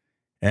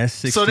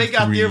S63. So they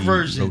got their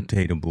version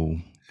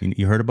rotatable.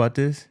 You heard about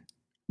this?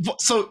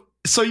 So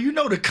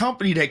the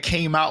company that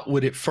came out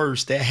with it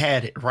first that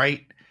had it,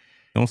 right?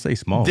 Don't say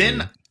small.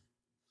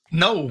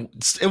 No,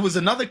 it was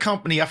another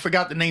company. I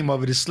forgot the name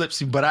of it. It slips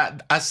me,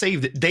 but I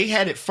saved it. They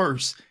had it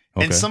first.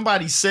 Okay. And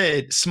somebody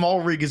said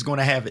Small Rig is going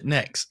to have it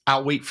next.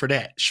 I'll wait for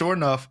that. Sure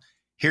enough,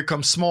 here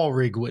comes Small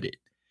Rig with it.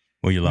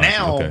 Well,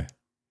 Ulanzi,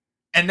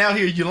 and now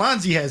here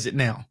Ulanzi has it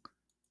now.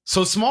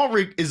 So Small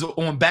Rig is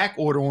on back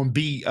order on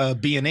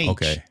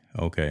B&H.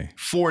 Okay.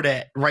 For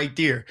that right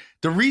there.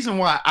 The reason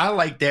why I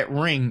like that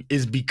ring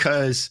is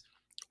because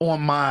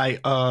on my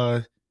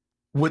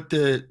with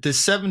the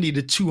 70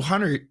 to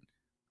 200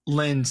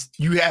 lens,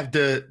 you have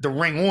the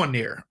ring on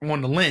there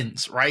on the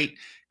lens, right?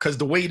 Because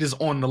the weight is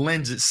on the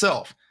lens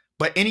itself.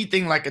 But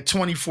anything like a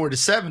 24 to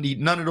 70,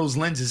 none of those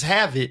lenses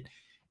have it,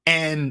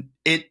 and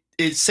it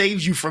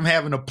saves you from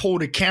having to pull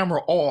the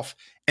camera off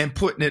and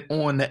putting it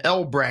on the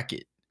L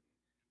bracket.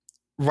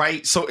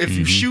 Right. So if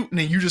you're shooting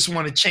and you just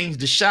want to change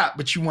the shot,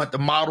 but you want the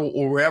model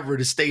or wherever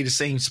to stay the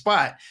same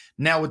spot,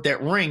 now with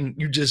that ring,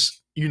 you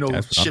just,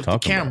 shift the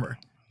camera.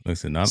 About.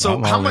 Listen, I'm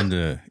all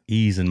into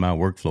easing my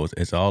workflows.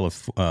 It's all of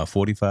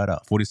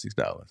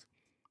 $46.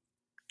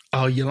 Oh,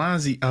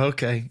 Yolanzi.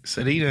 Okay.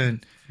 So they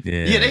done.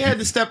 Yeah, they had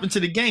to step into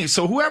the game.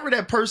 So whoever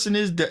that person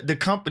is, the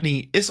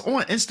company, it's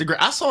on Instagram.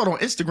 I saw it on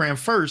Instagram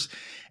first,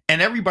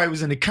 and everybody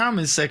was in the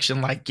comments section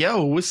like,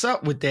 yo, what's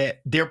up with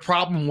that? Their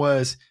problem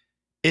was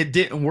it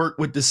didn't work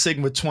with the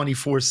Sigma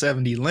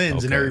 2470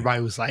 lens. And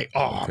everybody was like,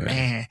 oh,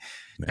 man,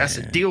 that's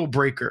a deal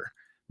breaker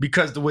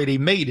because the way they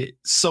made it.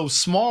 So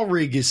Small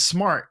Rig is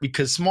smart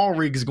because Small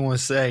Rig is going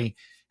to say,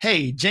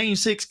 hey,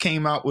 James Hicks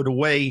came out with a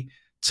way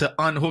to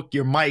unhook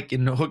your mic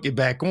and hook it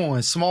back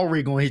on. Small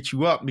Rig going to hit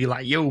you up and be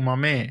like, yo, my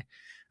man,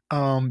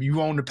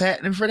 you own the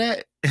patent for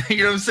that? You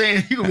know what I'm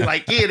saying? You gonna be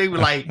like, yeah, they were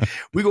like,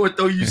 we're going to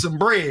throw you some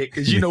bread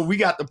because, we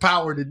got the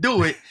power to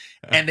do it.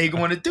 And they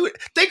going to do it.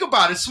 Think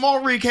about it.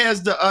 Small Rig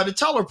has the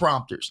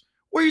teleprompters.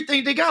 Where do you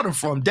think they got them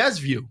from?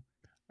 Desview.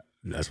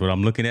 That's what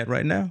I'm looking at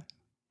right now.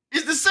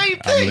 It's the same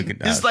thing.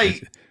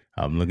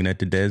 I'm looking at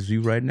the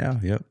Desview right now.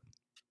 Yep.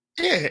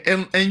 Yeah,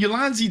 and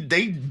Yolanzi,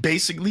 they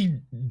basically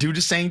do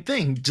the same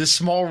thing. Just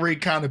Small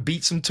Rig kind of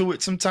beats them to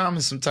it sometimes,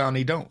 and sometimes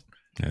they don't.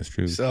 That's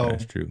true. So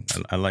that's true.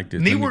 I like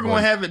this. We're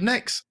going to have it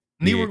next.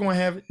 We're going to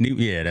have it.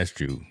 Yeah, that's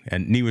true.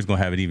 And Newer's going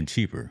to have it even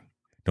cheaper.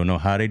 Don't know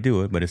how they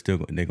do it, but it's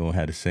still they're going to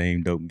have the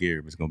same dope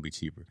gear, but it's going to be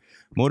cheaper.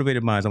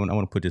 Motivated Minds, I want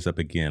to put this up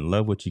again.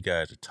 Love what you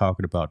guys are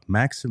talking about.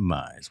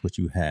 Maximize what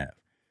you have.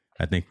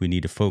 I think we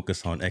need to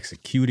focus on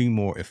executing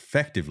more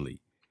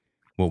effectively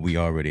what we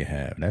already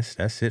have.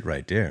 That's it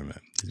right there, man.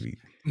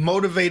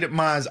 Motivated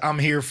Minds, I'm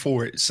here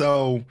for it.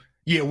 So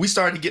yeah, we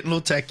started getting a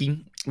little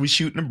techie. We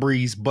shooting a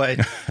breeze, but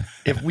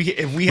if we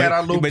had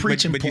our little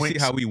preaching points, you see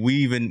how we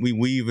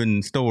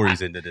weaving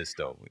stories into this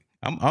though.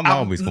 I'm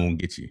always gonna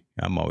get you.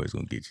 I'm always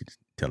gonna get you to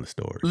tell a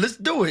story. Let's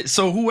do it.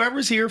 So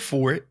whoever's here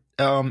for it,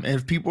 and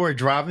if people are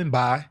driving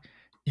by,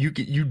 you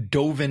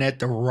dove in at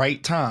the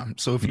right time.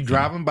 So if you're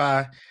driving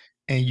by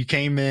and you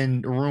came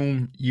in the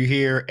room, you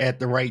here at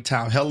the right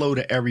time. Hello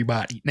to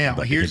everybody. Now,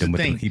 here's the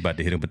thing. He about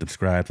to hit him with the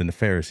scribes and the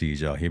Pharisees,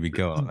 y'all. Here we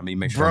go. I mean,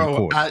 make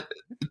sure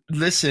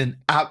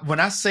when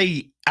I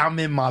say I'm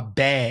in my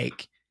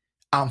bag,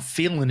 I'm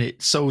feeling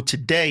it. So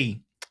today,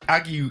 I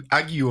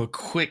give you a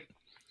quick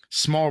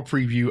small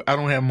preview. I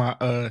don't have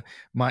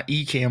my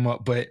eCam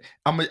up, but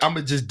I'm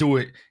gonna just do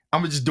it.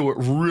 I'm gonna just do it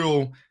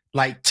real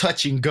like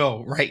touch and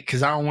go, right?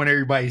 Because I don't want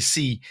everybody to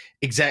see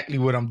exactly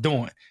what I'm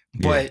doing.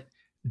 Yeah. But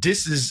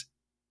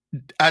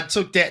I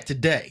took that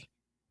today.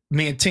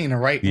 Me and Tina,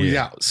 right? Yeah. We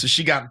out. So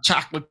she got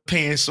chocolate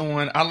pants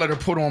on. I let her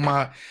put on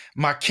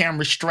my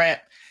camera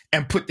strap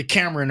and put the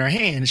camera in her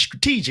hand. It's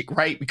strategic,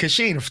 right? Because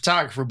she ain't a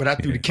photographer, but I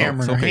threw the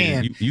camera in her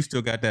hand. You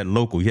still got that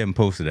local. You haven't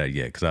posted that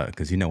yet,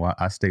 because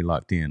I stay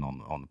locked in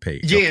on the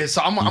page. Yeah,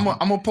 so I'm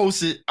gonna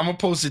post it. I'm gonna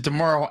post it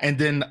tomorrow, and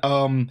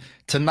then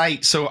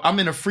tonight. So I'm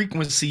in a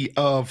frequency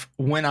of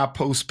when I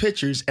post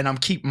pictures, and I'm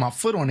keeping my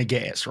foot on the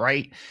gas,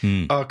 right?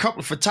 A couple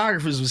of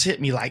photographers was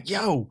hitting me like,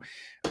 "Yo."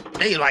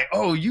 They like,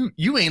 oh,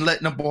 you ain't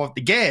letting up off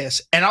the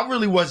gas. And I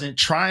really wasn't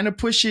trying to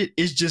push it.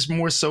 It's just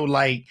more so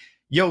like,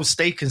 yo,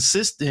 stay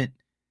consistent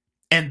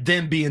and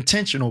then be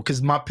intentional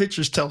because my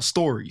pictures tell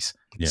stories.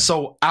 Yeah.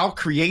 So I'll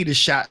create a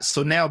shot.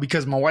 So now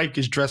because my wife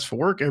gets dressed for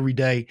work every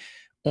day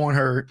on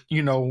her,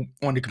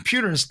 on the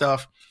computer and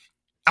stuff,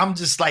 I'm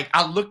just like,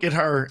 I look at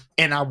her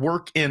and I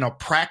work in a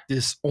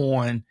practice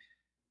on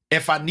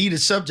if I need a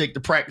subject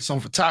to practice on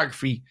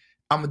photography,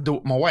 I'm going to do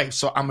it with my wife.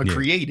 So I'm going to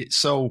create it.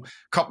 So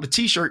a couple of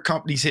t-shirt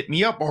companies hit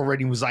me up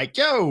already and was like,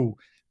 yo,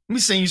 let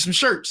me send you some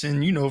shirts.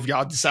 And, if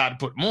y'all decide to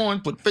put them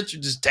on, put the picture,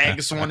 just tag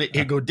us on it.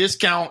 Here go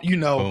discount,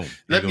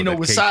 let me know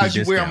what size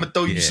you wear. I'm going to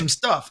throw you some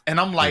stuff.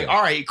 And I'm like,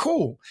 all right,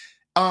 cool.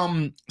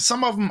 Some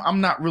of them, I'm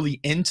not really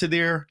into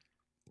their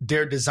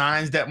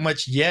designs that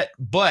much yet,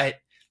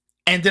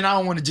 and then I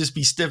don't want to just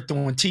be stiff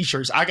doing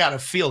t-shirts. I got to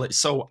feel it.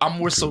 So I'm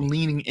more so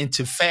leaning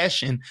into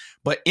fashion,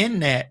 but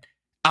in that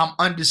I'm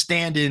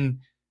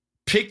understanding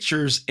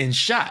pictures and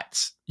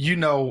shots.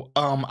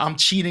 I'm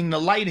cheating the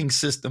lighting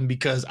system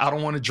because I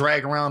don't want to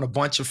drag around a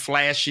bunch of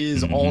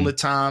flashes all the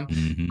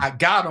time. I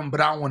got them, but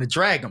I don't want to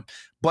drag them.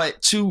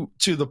 But to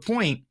the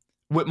point,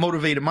 what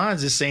Motivated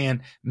Minds is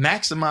saying,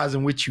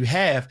 maximizing what you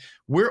have.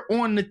 We're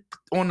on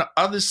the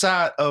other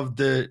side of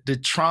the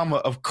trauma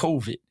of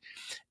COVID.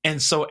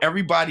 And so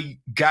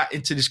everybody got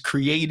into this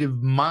creative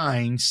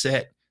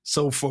mindset.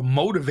 So for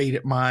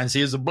Motivated Minds,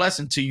 here's a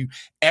blessing to you.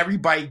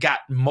 Everybody got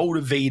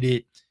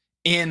motivated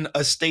in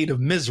a state of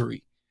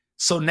misery.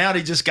 So now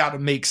they just got to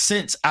make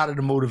sense out of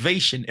the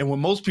motivation. And what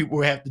most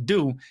people have to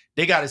do,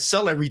 they got to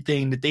sell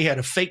everything that they had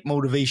a fake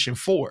motivation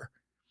for.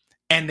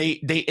 And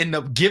they end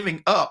up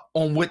giving up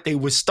on what they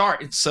were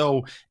starting.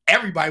 So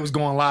everybody was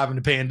going live in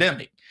the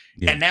pandemic.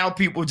 Yeah. And now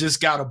people just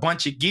got a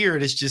bunch of gear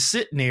that's just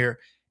sitting there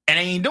and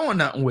they ain't doing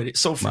nothing with it.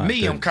 So for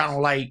me, I'm kind of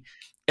like,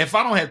 if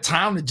I don't have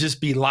time to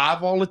just be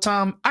live all the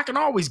time, I can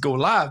always go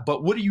live.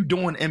 But what are you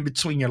doing in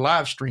between your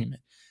live streaming?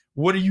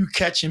 What are you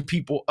catching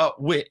people up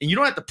with? And you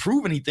don't have to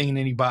prove anything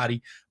to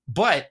anybody,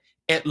 but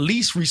at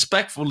least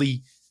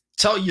respectfully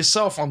tell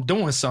yourself I'm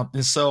doing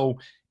something. So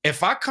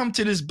if I come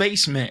to this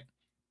basement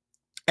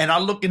and I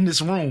look in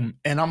this room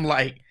and I'm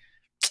like,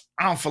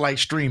 I don't feel like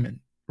streaming,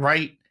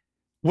 right?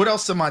 What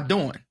else am I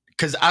doing?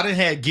 Because I done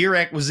had gear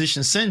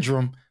acquisition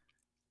syndrome.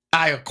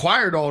 I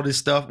acquired all this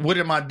stuff. What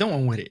am I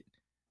doing with it?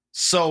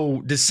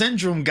 So the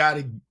syndrome got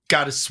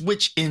to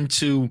switch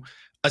into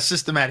a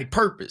systematic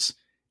purpose.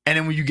 And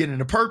then when you get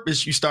into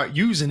purpose, you start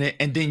using it.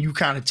 And then you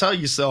kind of tell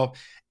yourself,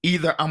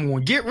 either I'm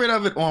going to get rid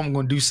of it or I'm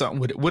going to do something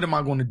with it. What am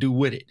I going to do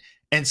with it?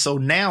 And so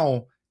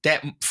now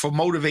that for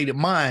motivated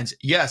minds,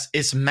 yes,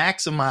 it's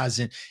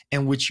maximizing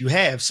in which you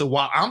have. So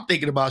while I'm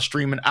thinking about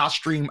streaming,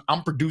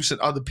 I'm producing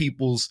other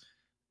people's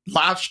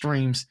live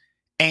streams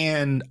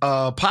and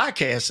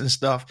podcasts and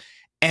stuff.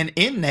 And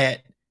in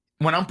that,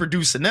 when I'm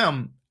producing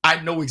them, I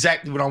know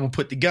exactly what I'm going to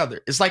put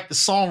together. It's like the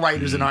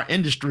songwriters in our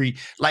industry,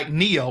 like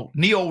Neo.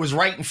 Neo was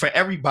writing for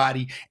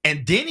everybody,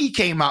 and then he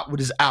came out with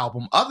his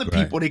album. Other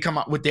people, they come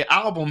out with their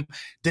album,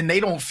 then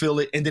they don't feel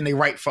it, and then they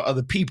write for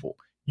other people.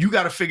 You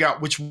got to figure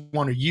out which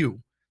one are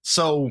you.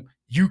 So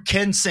you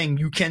can sing,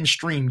 you can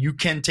stream, you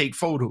can take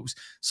photos.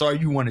 So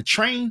you want to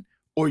train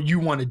or you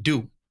want to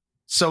do?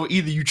 So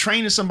either you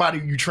training somebody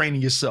or you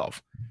training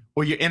yourself,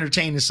 or you're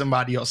entertaining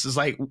somebody else. It's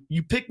like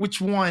you pick which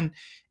one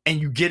and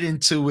you get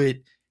into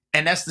it.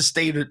 And that's the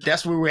state of,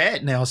 that's where we're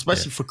at now,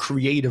 especially for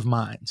creative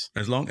minds.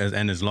 As long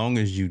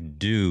as you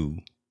do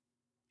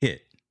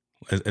it,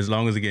 as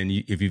long as, again,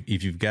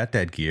 if you've got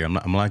that gear,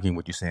 I'm liking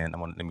what you're saying.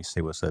 Let me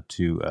say what's up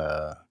to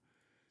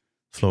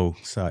Flo.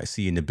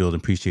 See you in the building.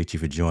 Appreciate you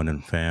for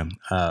joining, fam.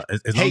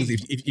 As long as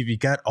if you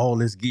got all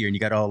this gear and you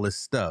got all this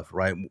stuff,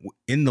 right?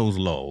 In those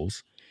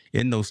lulls,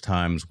 in those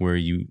times where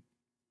you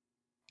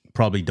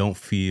probably don't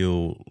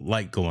feel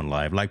like going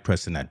live, like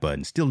pressing that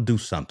button, still do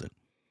something.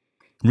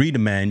 Read the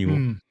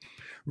manual.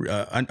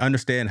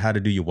 Understand how to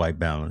do your white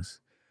balance.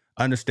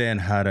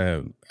 Understand how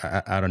to,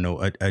 I don't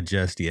know,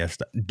 adjust the F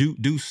stop.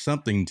 Do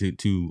something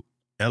to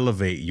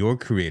elevate your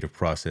creative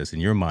process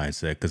and your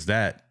mindset, because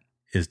that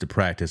is the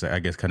practice, I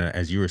guess, kind of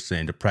as you were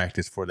saying, the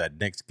practice for that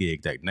next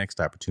gig, that next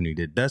opportunity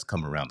that does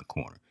come around the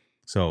corner.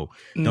 So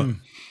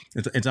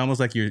it's almost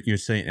like you're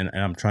saying, and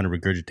I'm trying to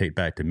regurgitate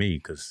back to me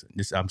because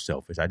I'm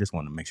selfish. I just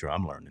want to make sure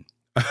I'm learning.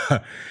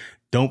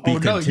 Don't be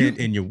content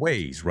in your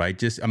ways, right?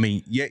 Just, I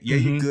mean, you're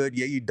good.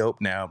 Yeah, you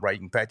dope now, right? You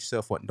can pat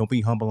yourself on. Don't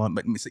be humble on,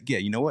 but yeah,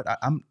 you know what?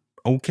 I'm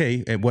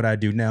okay at what I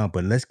do now,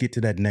 but let's get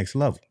to that next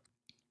level.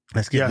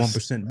 Let's get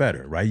 1%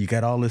 better, right? You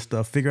got all this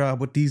stuff. Figure out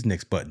what these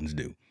next buttons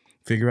do.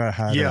 Figure out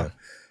how to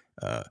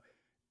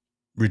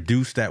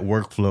reduce that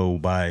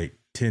workflow by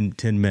 10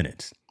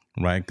 minutes,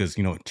 right? Because,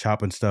 you know,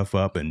 chopping stuff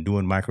up and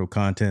doing micro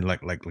content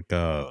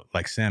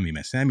like Sammy,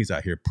 man. Sammy's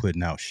out here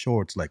putting out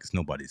shorts like it's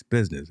nobody's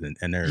business,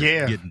 and they're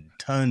getting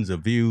tons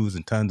of views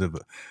and tons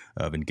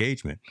of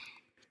engagement.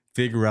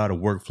 Figure out a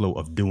workflow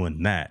of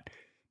doing that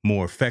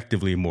more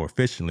effectively, more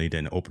efficiently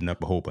than opening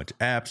up a whole bunch of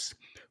apps,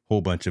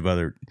 whole bunch of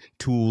other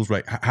tools,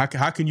 right? How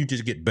can you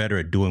just get better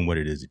at doing what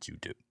it is that you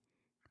do,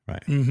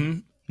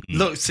 right?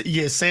 Look,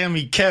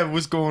 Sammy, Kev,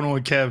 what's going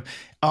on, Kev?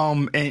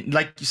 And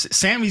like you said,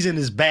 Sammy's in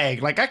his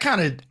bag. Like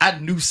I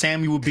knew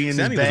Sammy would be in his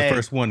bag. Sammy was the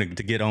first one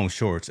to get on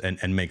shorts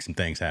and make some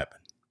things happen.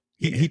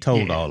 He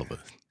told all of us.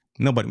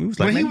 Nobody, we was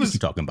like, man, what are you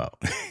talking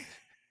about?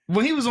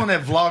 When he was on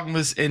that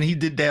Vlogmas and he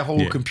did that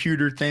whole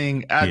computer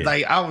thing,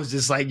 I was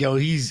just like, yo,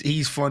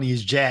 he's funny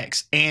as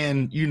Jax.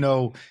 And, you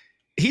know,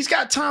 he's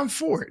got time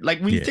for it. Like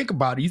when you think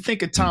about it, you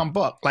think of Tom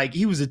Buck, like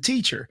he was a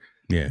teacher.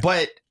 Yeah.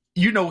 But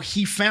you know,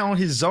 he found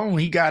his zone,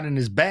 he got in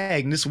his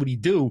bag, and this is what he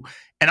do.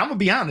 And I'm gonna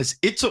be honest,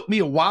 it took me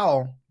a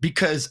while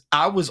because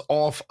I was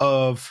off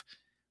of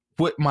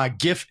what my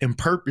gift and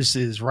purpose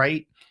is,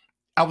 right?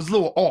 I was a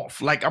little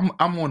off. Like I'm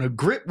on a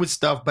grip with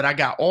stuff, but I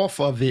got off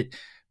of it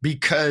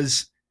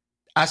because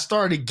I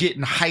started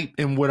getting hype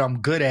in what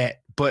I'm good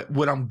at, but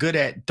what I'm good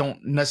at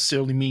don't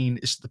necessarily mean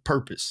it's the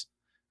purpose,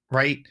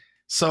 right?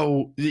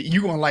 So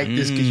you're going to like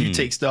this because you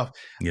take stuff.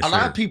 Yes, a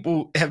lot of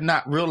people have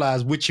not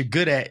realized what you're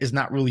good at is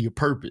not really your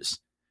purpose.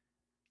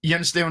 You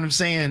understand what I'm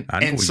saying? I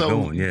know and where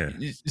so you're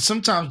going,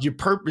 sometimes your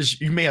purpose,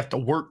 you may have to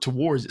work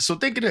towards it. So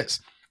think of this.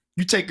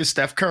 You take a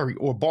Steph Curry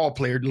or a ball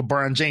player,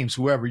 LeBron James,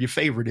 whoever your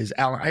favorite is,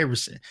 Allen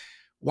Iverson.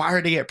 Why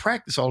are they at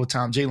practice all the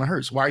time? Jalen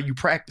Hurts. Why are you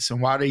practicing?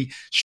 Why are they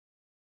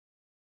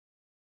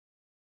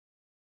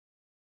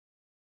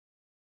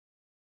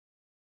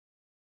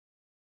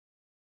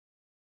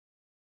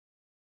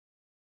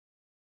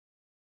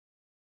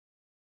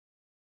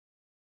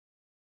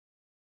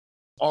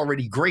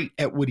already great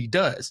at what he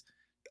does?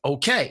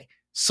 Okay,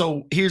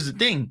 so here's the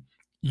thing: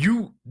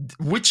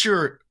 what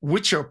your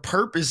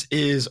purpose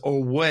is,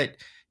 or what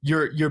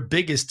your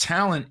biggest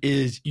talent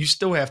is, you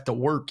still have to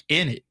work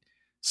in it.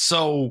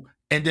 So,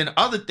 and then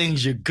other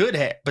things you're good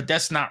at, but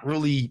that's not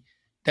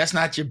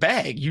your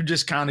bag. You're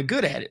just kind of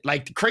good at it.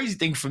 Like the crazy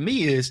thing for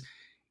me is,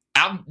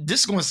 this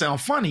is going to sound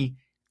funny,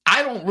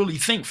 I don't really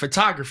think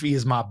photography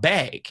is my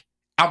bag.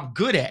 I'm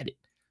good at it.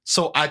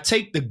 So I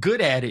take the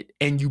good at it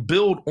and you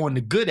build on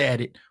the good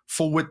at it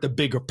for what the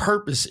bigger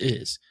purpose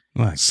is.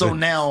 So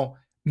now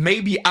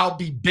maybe I'll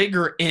be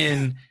bigger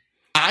in,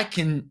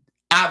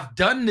 I've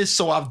done this,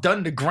 so I've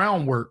done the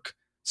groundwork,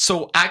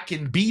 so I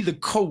can be the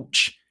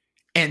coach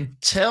and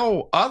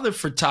tell other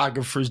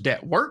photographers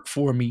that work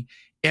for me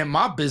in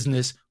my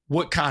business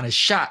what kind of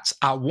shots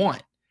I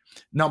want.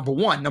 Number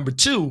one. Number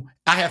two,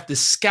 I have to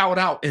scout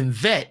out and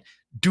vet,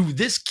 do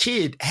this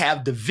kid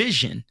have the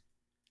vision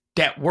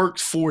that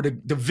works for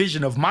the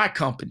vision of my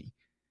company?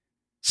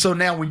 So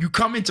now when you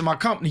come into my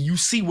company, you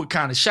see what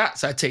kind of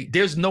shots I take.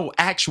 There's no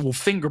actual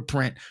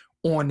fingerprint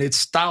on the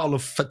style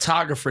of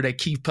photographer that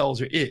Keith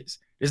Pelzer is.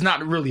 It's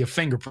not really a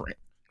fingerprint.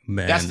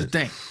 Man, that's the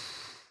thing.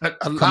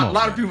 A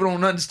lot of people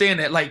don't understand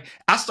that. Like,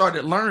 I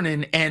started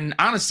learning, and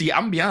honestly,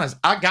 I'm gonna be honest,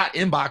 I got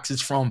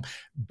inboxes from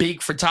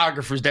big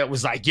photographers that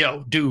was like,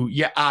 yo, dude,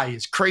 your eye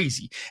is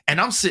crazy. And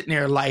I'm sitting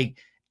there like,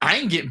 I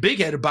ain't getting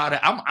big-headed about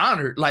it. I'm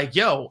honored. Like,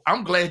 yo,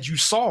 I'm glad you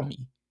saw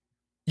me.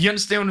 You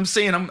understand what I'm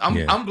saying?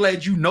 I'm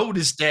glad you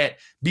noticed that,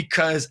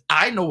 because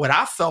I know what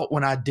I felt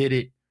when I did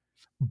it,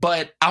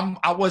 but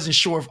I wasn't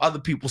sure if other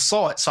people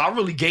saw it. So I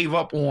really gave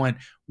up on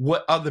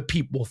what other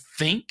people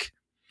think.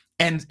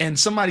 And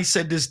somebody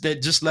said this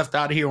that just left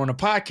out of here on a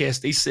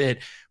podcast. They said,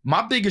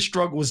 my biggest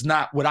struggle was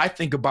not what I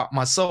think about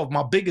myself.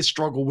 My biggest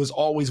struggle was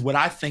always what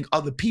I think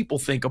other people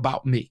think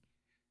about me.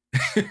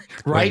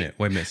 Right?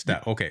 Wait a minute.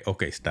 Stop. Okay,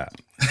 stop.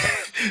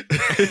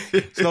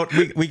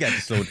 We got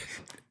to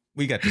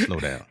slow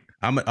down.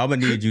 I'm gonna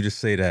need you to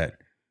say that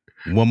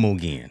one more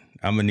again.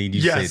 I'm gonna need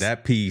you to say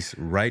that piece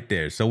right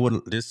there.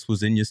 So this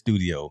was in your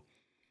studio.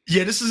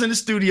 Yeah, this is in the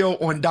studio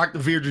on Dr.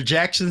 Virdra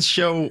Jackson's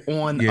show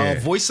on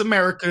Voice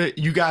America.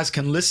 You guys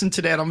can listen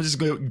to that. I'm just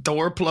going to throw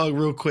her plug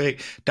real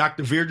quick.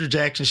 Dr. Virdra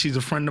Jackson, she's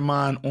a friend of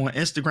mine on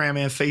Instagram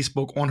and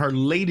Facebook. On her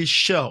latest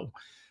show,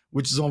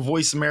 which is on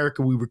Voice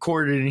America, we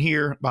recorded it in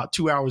here about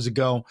 2 hours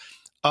ago.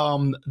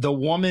 The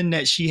woman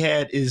that she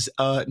had is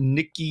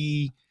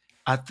Nikki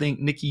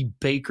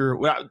Baker.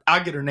 Well,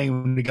 I'll get her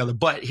name together.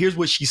 But here's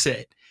what she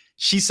said.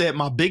 She said,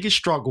 my biggest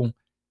struggle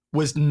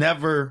was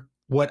never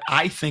what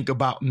I think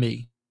about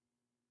me.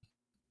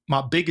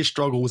 My biggest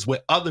struggle was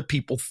what other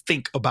people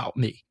think about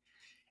me.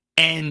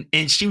 And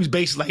she was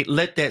basically like,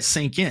 let that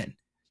sink in.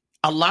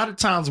 A lot of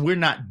times we're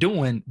not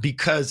doing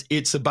because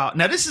it's about,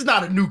 now this is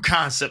not a new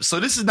concept. So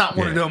this is not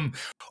one of them,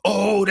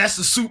 oh, that's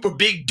a super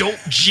big dope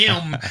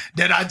gem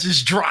that I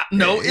just dropped.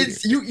 No,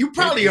 it's you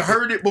probably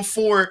heard it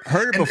before.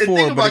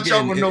 But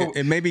again,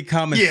 it may be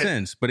common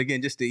sense, but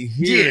again, just to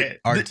hear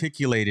it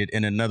articulated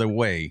in another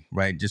way,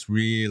 right? Just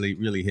really,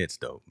 really hits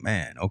though,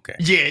 man. Okay.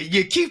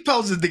 Yeah. Keith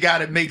Pelzer is the guy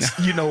that makes,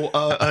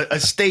 a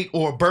steak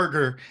or a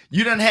burger.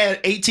 You done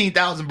had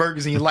 18,000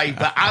 burgers in your life,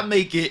 but I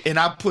make it and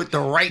I put the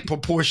right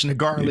proportion of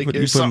garlic.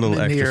 You put a little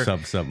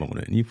extra something on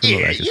it. You put a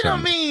little extra what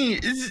I mean?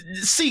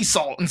 It's sea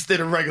salt instead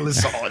of regular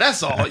salt.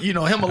 That's all.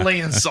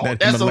 Himalayan salt.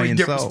 That's the only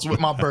difference with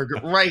my burger,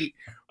 right?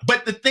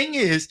 But the thing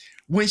is,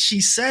 when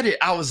she said it,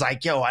 I was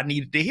like, yo, I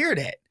needed to hear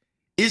that.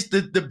 It's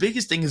the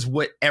biggest thing is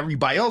what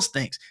everybody else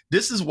thinks.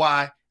 This is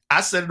why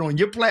I said it on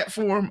your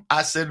platform.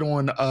 I said it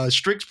on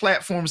Strick's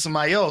platform,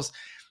 somebody else.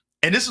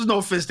 And this was no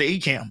offense to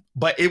Ecamm,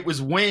 but it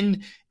was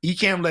when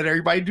Ecamm let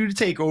everybody do the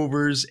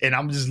takeovers, and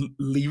I'm just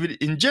leave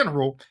it in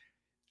general.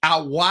 I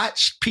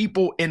watched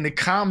people in the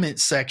comment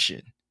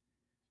section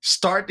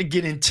start to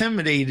get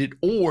intimidated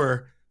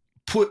or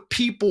put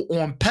people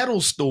on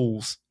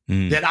pedestals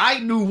that I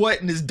knew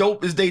wasn't as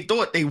dope as they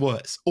thought they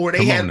was, or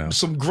they had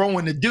some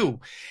growing to do.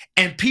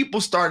 And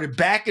people started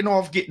backing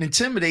off, getting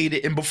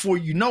intimidated. And before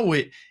you know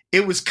it,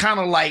 it was kind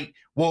of like,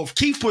 well, if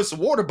Keith puts a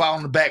water bottle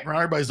in the background,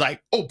 everybody's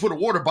like, oh, put a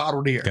water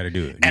bottle there. Gotta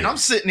do it. And I'm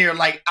sitting there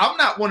like, I'm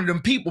not one of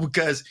them people,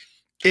 because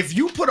if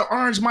you put an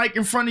orange mic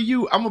in front of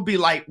you, I'm going to be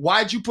like,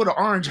 why'd you put an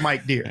orange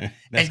mic there?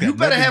 And you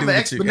better have an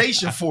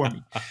explanation for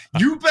me.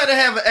 You better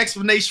have an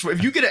explanation for,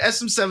 if you get an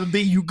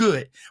SM7B, you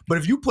good. But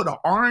if you put an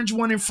orange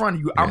one in front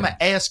of you, I'm going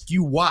to ask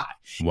you why.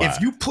 If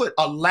you put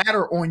a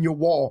ladder on your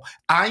wall,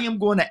 I am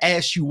going to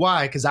ask you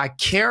why, because I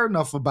care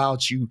enough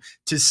about you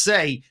to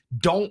say,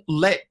 don't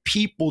let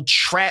people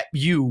trap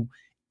you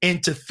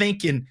into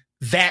thinking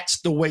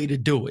that's the way to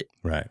do it.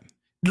 Right.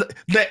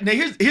 Now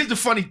here's the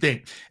funny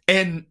thing,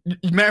 and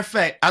matter of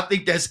fact, I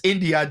think that's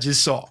Indy I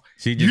just saw.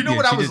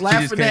 What I was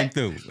laughing at?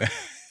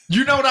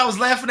 You know what I was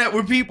laughing at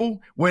with people?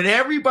 When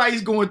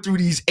everybody's going through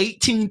these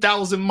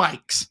 18,000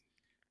 mics,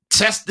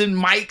 testing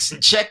mics,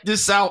 and check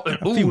this out, and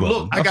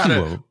look, I got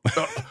a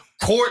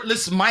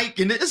cordless mic,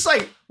 and it's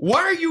like, why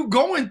are you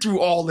going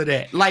through all of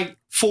that? Like,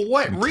 for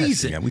what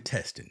reason? We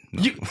testing.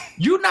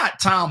 You're not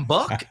Tom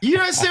Buck. You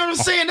understand what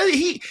I'm saying?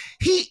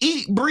 He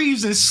eat,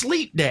 breathes, and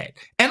sleep that.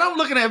 And I'm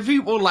looking at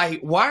people like,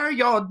 why are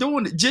y'all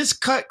doing it?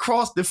 Just cut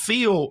across the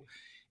field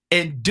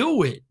and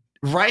do it,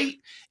 right?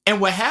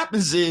 And what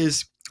happens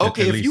is,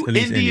 okay, at least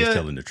India's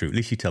telling the truth. At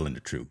least she's telling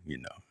the truth,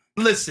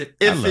 Listen,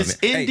 if it's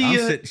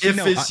India, if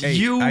it's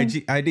you.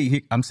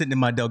 I'm sitting in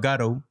my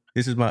Delgado.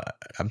 This is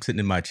I'm sitting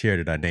in my chair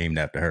that I named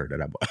after her.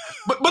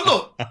 But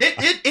look,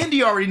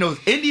 India already knows.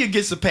 India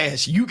gets a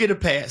pass. You get a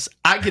pass.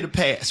 I get a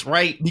pass,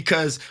 right?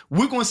 Because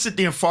we're going to sit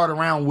there and fart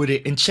around with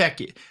it and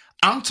check it.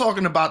 I'm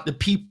talking about the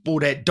people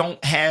that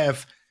don't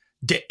have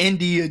the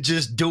India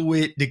just do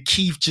it, the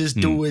Keith just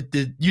do it,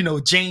 the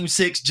James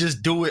Hicks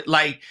just do it.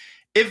 Like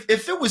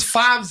if it was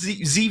 5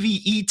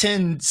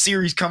 ZVE10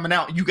 series coming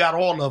out, you got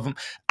all of them.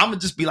 I'm gonna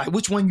just be like,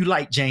 which one you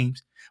like,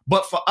 James?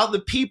 But for other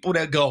people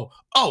that go,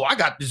 oh, I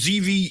got the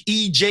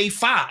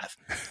ZVEJ5,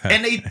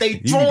 and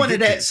they throwing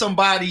it at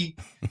somebody,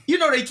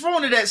 they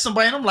throwing it at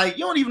somebody, and I'm like,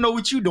 you don't even know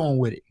what you're doing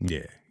with it.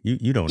 Yeah.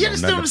 You don't know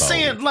nothing about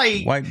saying?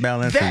 Like white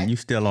balance, and you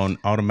still on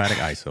automatic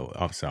ISO.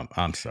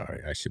 I'm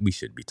sorry. We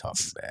should be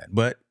talking bad,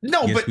 but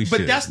no, yes,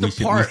 but that's the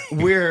part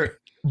where.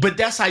 But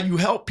that's how you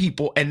help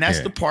people, and that's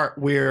the part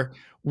where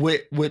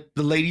what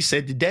the lady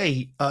said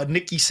today.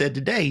 Nikki said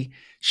today.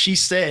 She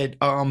said,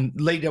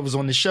 lady that was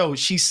on the show.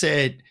 She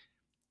said,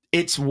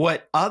 it's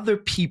what other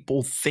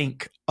people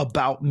think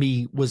about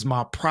me was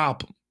my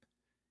problem.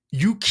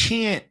 You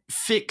can't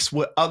fix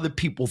what other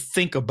people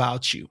think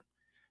about you.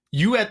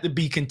 You have to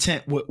be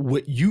content with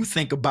what you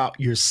think about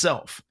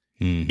yourself.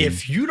 Mm-hmm.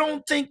 If you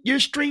don't think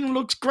your stream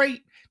looks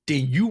great,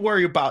 then you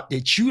worry about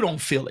that you don't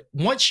feel it.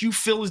 Once you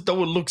feel as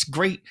though it looks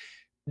great,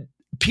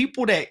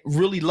 people that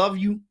really love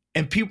you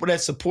and people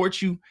that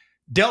support you,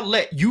 they'll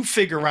let you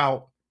figure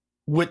out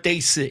what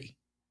they see.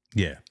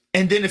 Yeah.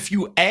 And then if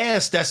you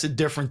ask, that's a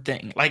different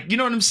thing. Like, you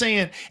know what I'm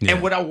saying? Yeah.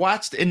 And what I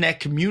watched in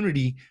that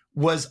community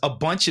was a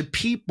bunch of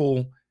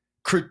people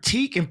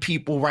critiquing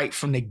people right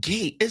from the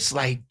gate. It's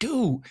like,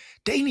 dude,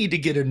 they need to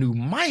get a new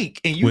mic,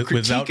 and you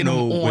critiquing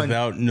them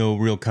without no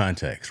real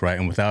context, right?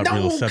 And without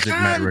real subject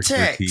matter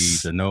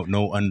expertise and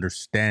no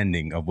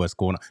understanding of what's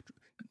going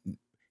on.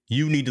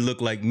 You need to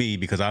look like me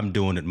because I'm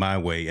doing it my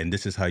way, and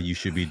this is how you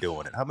should be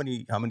doing it. How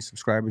many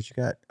subscribers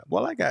you got?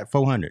 Well, I got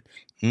 400.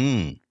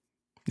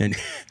 And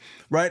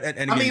right,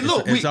 and again,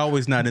 it's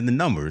always not in the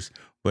numbers,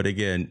 but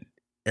again,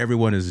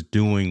 everyone is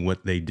doing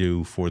what they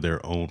do for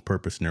their own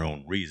purpose and their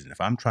own reason. If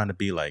I'm trying to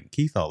be like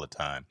Keith all the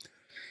time,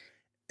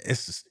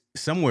 it's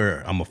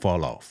somewhere I'm gonna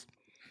fall off,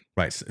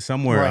 right?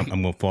 Somewhere I'm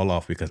gonna fall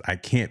off because I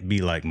can't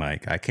be like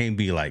Mike. I can't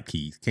be like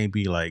Keith. Can't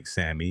be like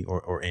Sammy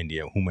or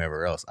India,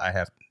 whomever else. I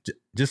have,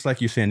 just like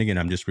you're saying again,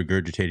 I'm just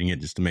regurgitating it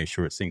just to make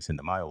sure it sinks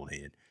into my old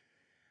head.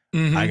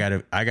 Mm-hmm.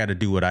 I gotta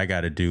do what I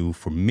gotta do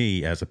for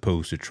me as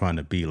opposed to trying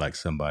to be like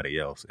somebody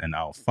else. And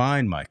I'll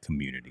find my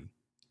community.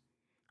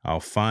 I'll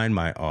find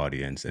my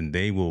audience, and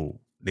they will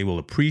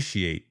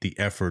appreciate the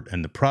effort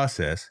and the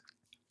process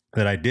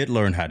that I did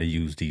learn how to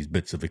use these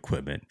bits of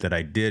equipment, that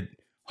I did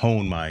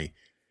hone my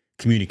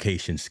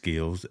communication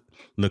skills,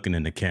 looking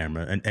in the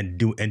camera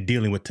and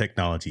dealing with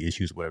technology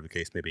issues, whatever the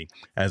case may be,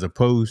 as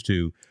opposed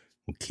to,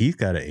 well, Keith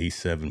got an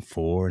A7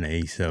 IV and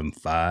an A7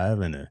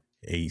 V and an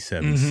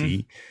A7C. Mm-hmm.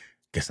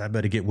 Guess I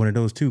better get one of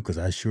those too, because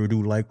I sure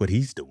do like what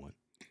he's doing.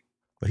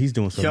 But he's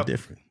doing something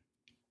different.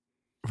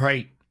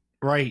 Right.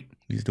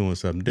 He's doing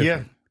something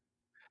different.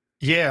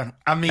 Yeah.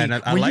 I mean, and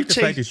I like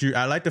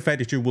the fact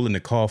that you're willing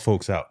to call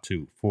folks out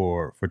too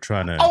for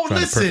trying to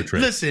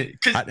perpetrate. Listen.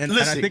 And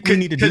I think we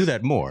need to do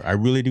that more. I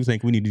really do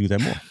think we need to do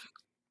that more,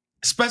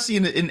 especially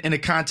in a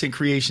content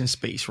creation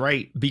space,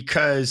 right?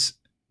 Because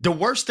the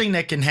worst thing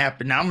that can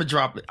happen. Now I'm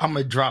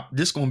gonna drop.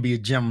 This is gonna be a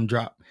gem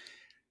drop.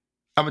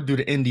 I'm gonna do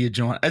the India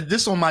joint.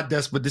 This on my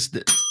desk, but that's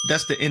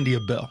the India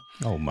bell.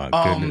 Oh my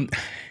goodness.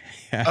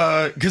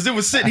 Because it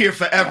was sitting here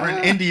forever,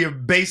 and India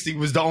basically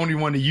was the only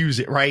one to use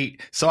it,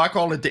 right? So I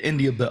call it the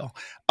India bell.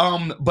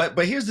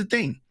 But here's the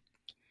thing: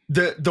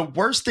 the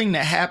worst thing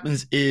that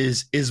happens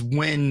is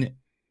when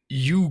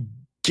you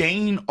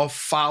gain a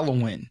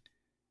following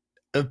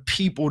of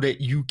people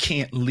that you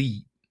can't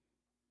lead.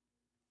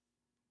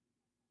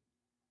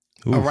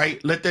 Oof. All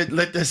right, let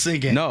that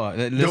sink in. No,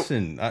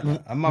 listen,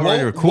 I'm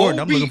already recording.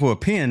 I'm looking for a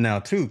pen now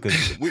too,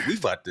 because we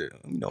about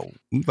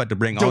to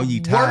bring all ye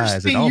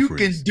ties and offerings. The worst thing you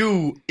can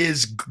do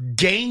is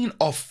gain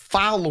a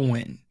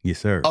following, yes,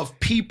 sir, of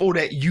people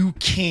that you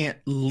can't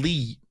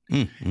lead.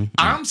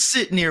 I'm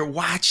sitting there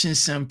watching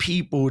some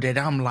people that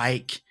I'm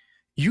like,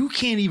 you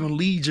can't even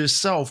lead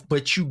yourself,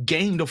 but you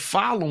gained a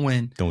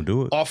following. Don't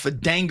do it off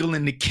of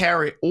dangling the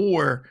carrot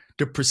or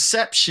the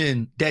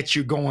perception that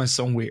you're going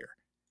somewhere.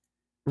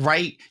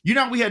 Right? You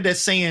know, we had that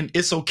saying,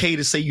 it's okay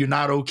to say you're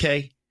not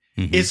okay.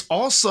 Mm-hmm. It's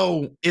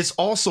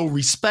also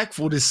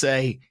respectful to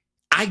say,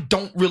 I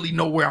don't really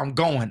know where I'm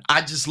going. I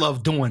just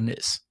love doing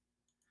this.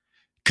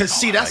 Because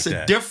that's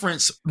a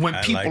difference when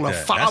people are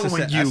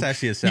following you. That's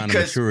actually a sign of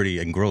maturity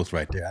and growth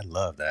right there. I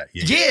love that.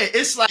 Yeah,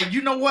 it's like,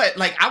 you know what?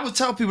 Like I would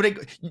tell people,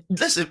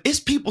 listen, it's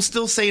people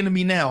still saying to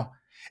me now,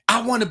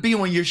 I want to be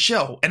on your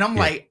show. And I'm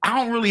like, I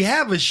don't really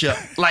have a show.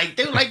 Like,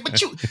 they're like, but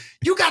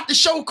you got the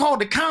show called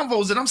The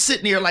Convos. And I'm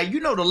sitting there like,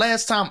 the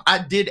last time I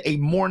did a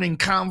morning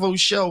convo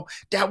show,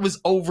 that was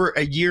over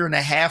a year and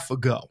a half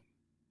ago.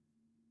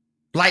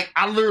 Like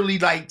I literally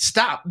like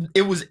stopped.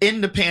 It was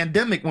in the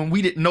pandemic when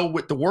we didn't know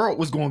what the world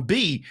was going to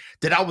be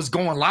that I was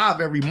going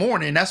live every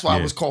morning. That's why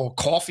I was called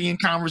Coffee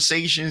and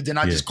Conversations. Then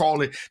I just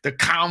called it the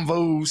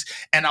Convos,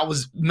 and I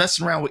was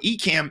messing around with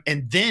Ecamm.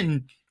 And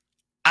then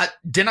I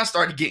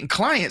started getting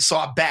clients, so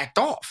I backed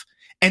off.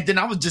 And then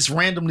I was just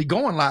randomly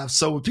going live.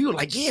 So people were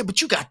like, yeah,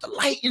 but you got the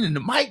lighting and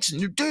the mics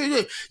and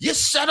your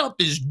setup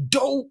is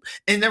dope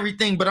and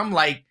everything. But I'm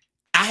like,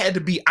 I had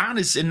to be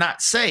honest and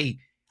not say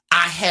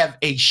I have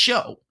a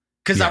show.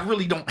 Because I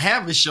really don't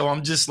have a show.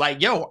 I'm just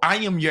like, yo, I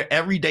am your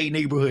everyday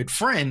neighborhood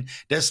friend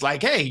that's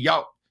like, hey,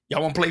 y'all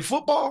want to play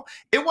football?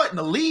 It wasn't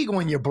a league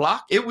on your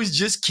block. It was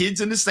just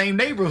kids in the same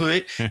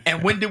neighborhood.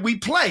 And when did we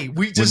play?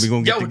 We just,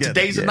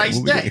 today's a nice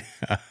day.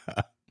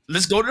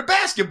 Let's go to the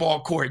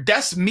basketball court.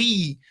 That's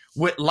me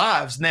with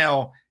lives.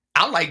 Now,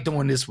 I like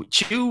doing this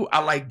with you. I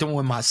like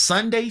doing my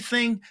Sunday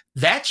thing.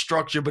 That's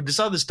structure, but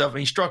this other stuff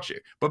ain't structure.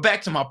 But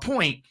back to my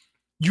point,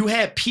 you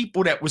had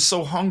people that were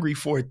so hungry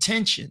for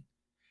attention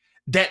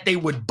that they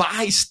would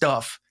buy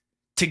stuff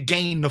to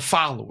gain the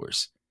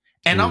followers.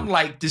 And I'm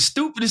like, the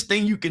stupidest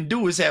thing you can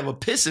do is have a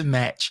pissing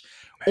match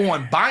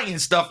on buying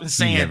stuff and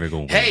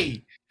saying,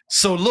 hey,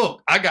 so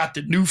look, I got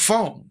the new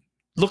phone.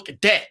 Look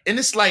at that. And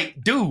it's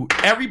like, dude,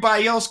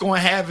 everybody else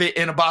going to have it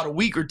in about a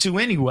week or two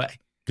anyway.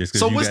 Just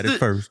because you got it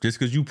first, just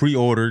because you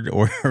pre-ordered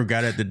or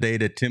got it the day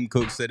that Tim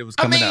Cook said it was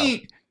coming out.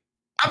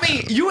 I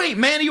mean, you ain't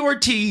Manny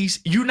Ortiz.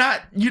 You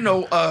not,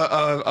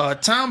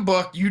 Tom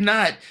Buck. You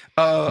not.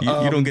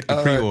 You don't get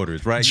the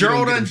pre-orders, right?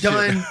 Gerald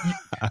Undone.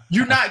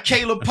 You're not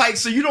Caleb Pike,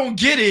 so you don't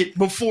get it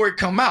before it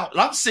come out.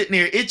 I'm sitting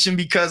there itching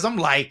because I'm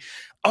like,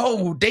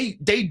 oh, they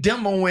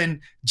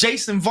demoing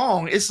Jason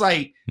Vaughn. It's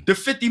like the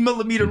 50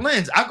 millimeter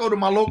lens. I go to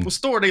my local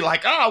store. They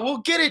like, we'll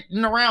get it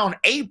in around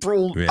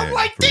April. Yeah, I'm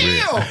like,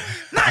 damn,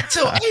 not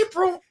till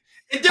April.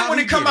 And then when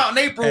it come out in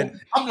April,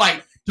 I'm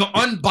like, the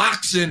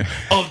unboxing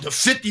of the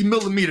 50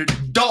 millimeter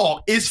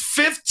dog is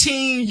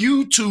 15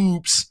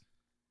 YouTubes,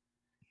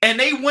 and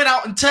they went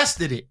out and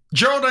tested it.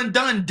 Gerald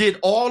Undone did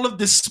all of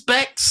the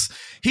specs.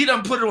 He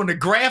done put it on the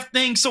graph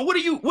thing. So what are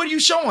you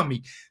showing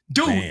me?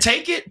 Dude,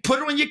 take it, put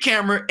it on your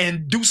camera,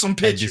 and do some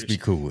pictures. And just be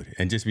cool with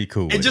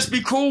it.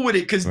 Be cool with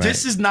it, because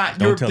this is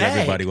not your bag. Don't tell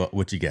everybody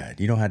what you got.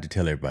 You don't have to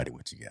tell everybody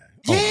what you got.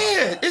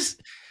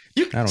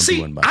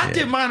 I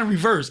did mine in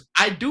reverse.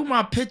 I do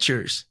my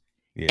pictures.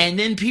 Yeah. And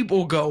then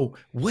people go,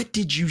 what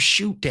did you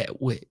shoot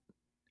that with?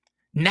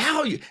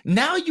 Now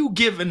you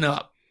giving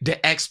up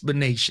the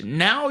explanation.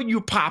 Now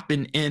you're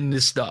popping in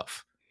this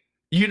stuff.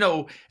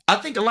 I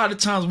think a lot of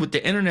times what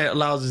the internet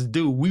allows us to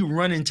do, we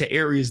run into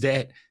areas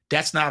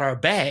that's not our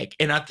bag.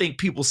 And I think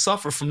people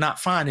suffer from not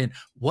finding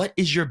what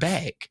is your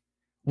bag?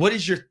 What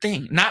is your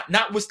thing?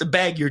 Not what's the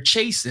bag you're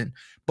chasing,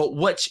 but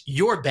what's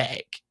your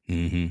bag?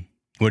 Mm-hmm.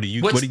 What are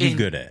you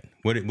good at?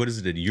 What is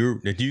it that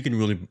you can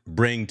really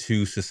bring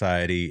to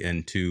society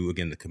and to,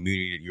 again, the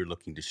community that you're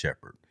looking to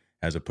shepherd,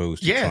 as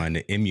opposed to trying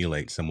to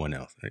emulate someone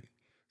else?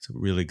 It's a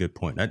really good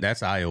point.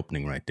 That's eye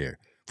opening right there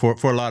for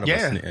a lot of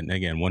us. And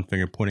again, one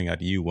finger pointing out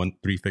to you,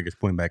 three fingers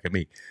pointing back at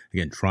me.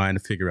 Again, trying to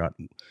figure out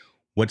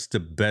what's the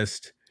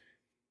best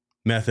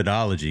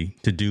methodology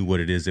to do what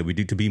it is that we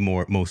do to be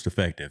most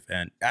effective.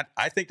 And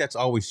I think that's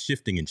always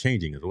shifting and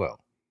changing as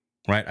well.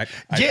 Right.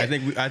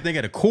 I think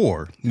at a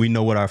core, we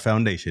know what our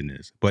foundation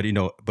is, but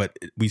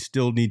we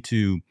still need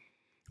to,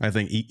 I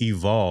think,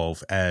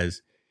 evolve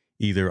as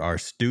either our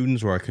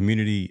students or our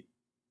community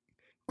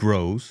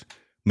grows,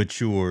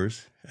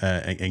 matures,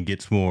 and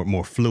gets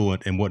more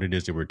fluent in what it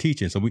is that we're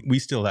teaching. So we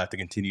still have to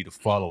continue to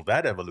follow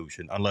that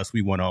evolution, unless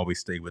we want to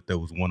always stay with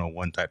those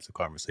one-on-one types of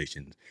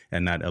conversations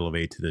and not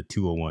elevate to the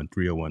 201,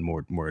 301,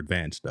 more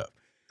advanced stuff.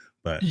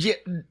 But yeah,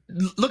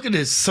 look at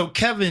this. So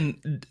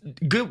Kevin,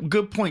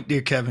 good point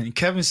there, Kevin.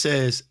 Kevin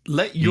says,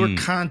 let your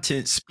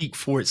content speak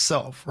for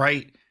itself,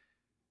 right?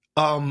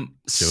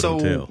 Show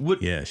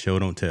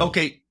don't tell.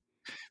 Okay,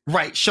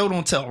 right. Show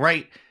don't tell,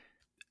 right?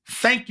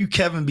 Thank you,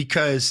 Kevin,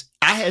 because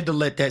I had to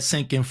let that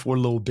sink in for a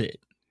little bit.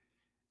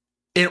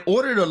 In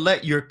order to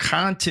let your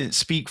content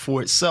speak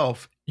for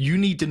itself, you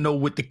need to know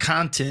what the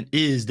content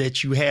is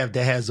that you have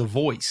that has a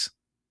voice,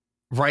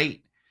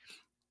 right?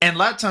 And a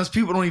lot of times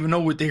people don't even know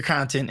what their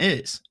content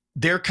is.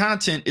 Their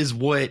content is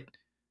what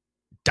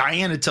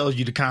Diana tells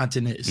you the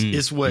content is.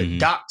 It's what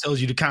Doc tells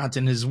you the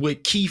content is.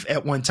 What Keith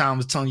at one time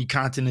was telling you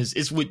content is.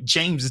 It's what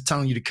James is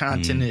telling you the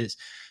content is.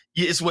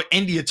 It's what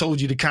India told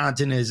you the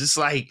content is. It's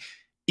like,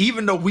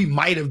 even though we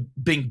might have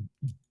done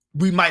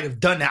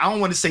that. I don't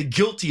want to say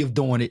guilty of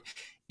doing it.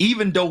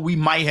 Even though we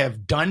might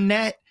have done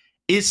that,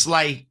 it's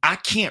like, I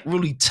can't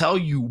really tell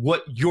you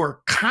what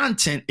your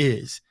content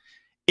is.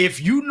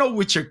 If you know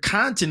what your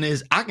content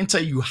is, I can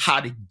tell you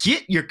how to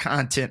get your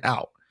content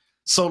out.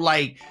 So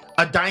like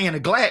a Diana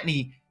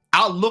Gladney,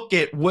 I'll look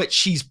at what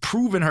she's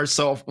proven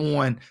herself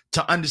on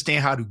to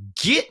understand how to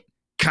get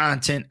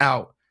content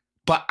out,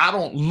 but I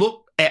don't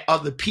look at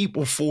other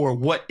people for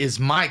what is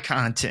my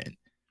content.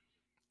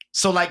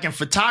 So like in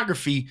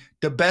photography,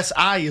 the best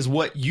eye is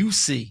what you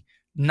see,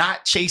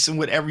 not chasing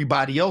what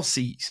everybody else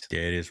sees.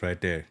 There it is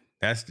right there.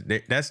 That's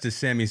the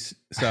Sammy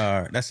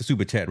Star. That's the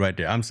super chat right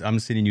there. I'm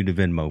sending you the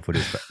Venmo for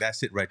this.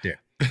 That's it right there.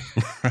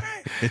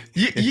 Right?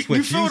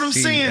 You feel what I'm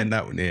saying? And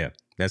that one, yeah,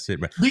 that's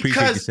it. Right.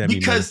 Because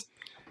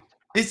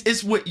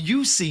it's what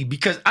you see.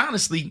 Because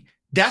honestly,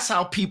 that's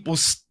how people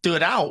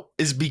stood out.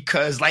 Is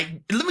because, like,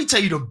 let me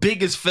tell you, the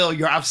biggest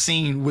failure I've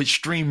seen with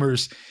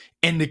streamers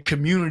in the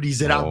communities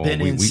that I've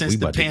been in since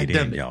the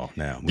pandemic. Y'all,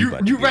 now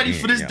you ready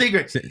for this,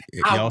 digger?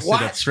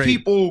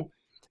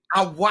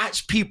 I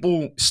watch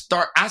people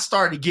start. I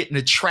started getting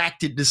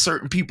attracted to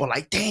certain people.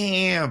 Like,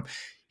 damn,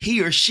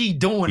 he or she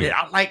doing it.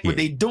 I like what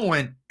they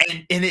doing.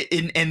 And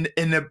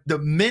the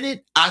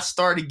minute I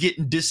started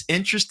getting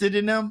disinterested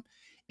in them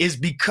is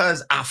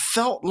because I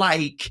felt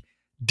like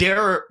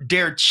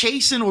they're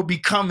chasing or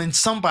becoming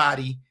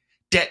somebody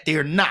that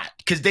they're not.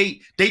 Because they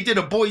did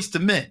a Boys to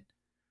Men.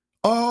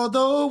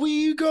 Although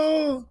we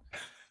go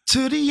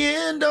to the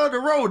end of the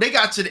road. They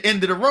got to the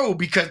end of the road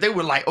because they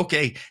were like,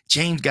 okay,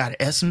 James got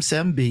an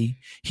SM7B.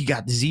 He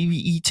got the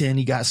ZVE10.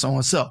 He got so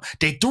and so.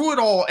 They threw it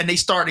all and they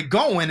started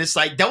going. It's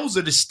like, those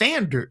are the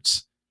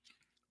standards.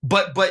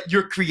 But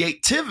your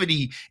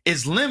creativity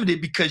is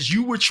limited because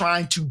you were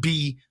trying to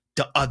be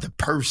the other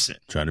person.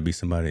 Trying to be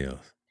somebody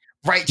else.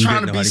 Right.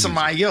 Trying to be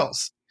somebody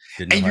else.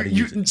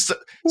 And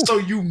so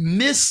you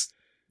miss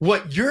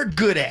what you're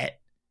good at.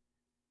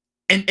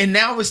 And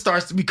now it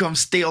starts to become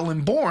stale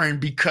and boring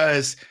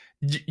because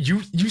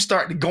you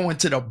start to go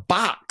into the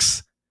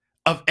box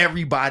of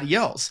everybody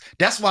else.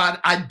 That's why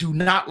I do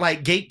not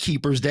like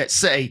gatekeepers that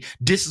say,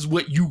 this is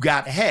what you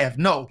got to have.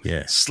 No,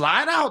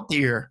 slide out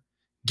there,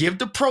 give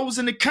the pros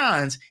and the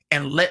cons,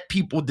 and let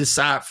people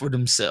decide for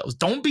themselves.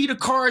 Don't be the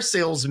car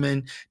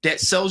salesman that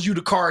sells you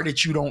the car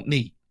that you don't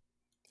need.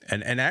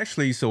 And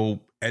actually,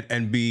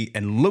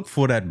 and look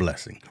for that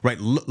blessing, right?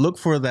 Look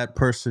for that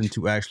person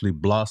to actually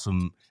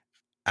blossom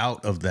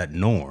out of that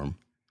norm,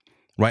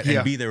 right?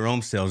 And be their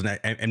own selves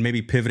and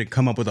maybe pivot and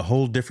come up with a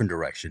whole different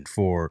direction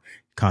for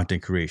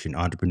content creation,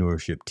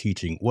 entrepreneurship,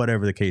 teaching,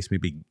 whatever the case may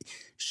be.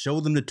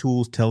 Show them the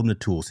tools, tell them the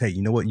tools. Hey,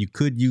 you know what? You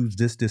could use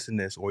this, this, and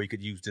this, or you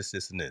could use this,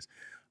 this, and this.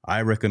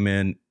 I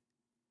recommend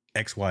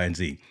X, Y, and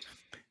Z.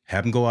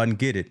 Have them go out and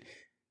get it.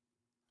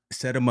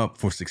 Set them up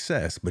for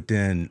success, but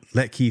then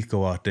let Keith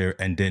go out there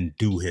and then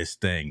do his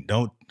thing.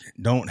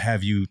 Don't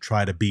have you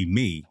try to be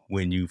me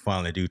when you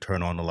finally do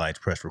turn on the lights,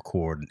 press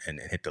record, and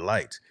hit the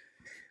lights.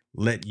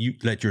 Let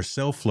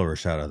yourself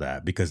flourish out of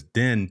that, because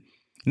then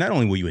not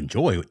only will you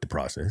enjoy the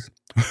process,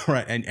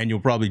 right, and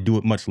you'll probably do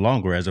it much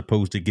longer as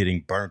opposed to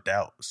getting burnt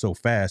out so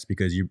fast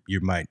because you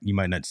might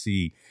not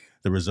see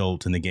the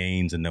results and the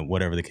gains and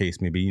whatever the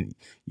case may be.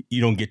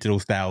 You don't get to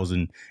those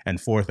 1,000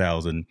 and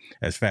 4,000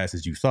 as fast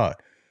as you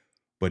thought.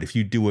 But if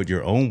you do it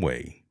your own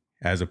way,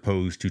 as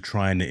opposed to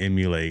trying to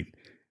emulate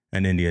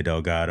an India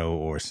Delgado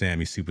or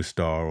Sammy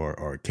Superstar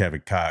or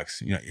Kevin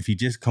Cox, if you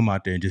just come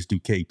out there and just do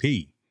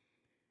KP,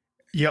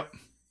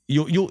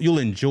 you'll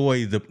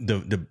enjoy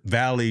the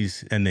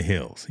valleys and the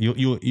hills.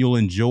 You'll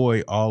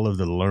enjoy all of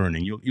the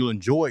learning. You'll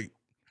enjoy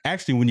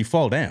actually when you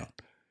fall down,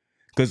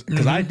 because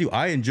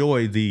I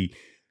enjoy the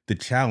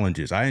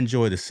challenges. I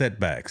enjoy the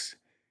setbacks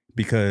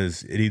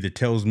because it either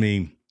tells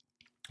me,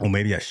 or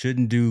maybe I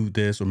shouldn't do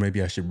this, or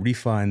maybe I should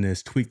refine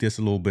this, tweak this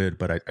a little bit,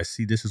 but I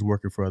see this is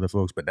working for other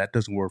folks, but that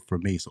doesn't work for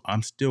me. So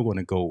I'm still going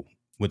to go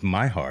with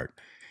my heart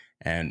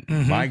and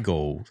my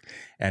goals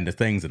and the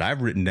things that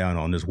I've written down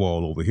on this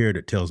wall over here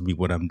that tells me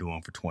what I'm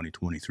doing for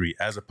 2023,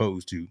 as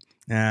opposed to,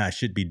 I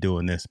should be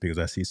doing this because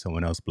I see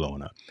someone else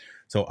blowing up.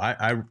 So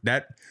I'm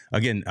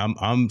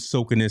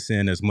soaking this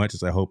in as much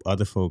as I hope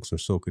other folks are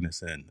soaking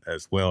this in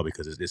as well,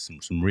 because it's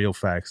some real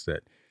facts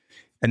that.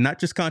 And not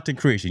just content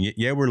creation.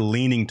 Yeah, we're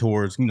leaning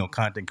towards,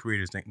 content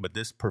creators, but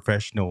this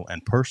professional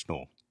and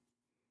personal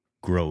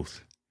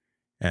growth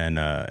and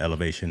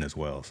elevation as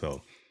well.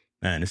 So,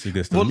 man, this is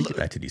good stuff. Let me get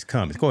back to these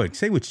comments. Go ahead.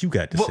 Say what you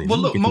got to say. Well,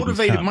 look,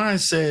 Motivated Mind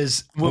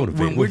says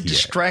when we're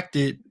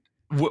distracted,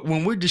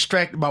 when we're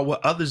distracted by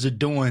what others are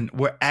doing,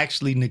 we're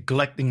actually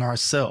neglecting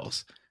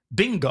ourselves.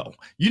 Bingo.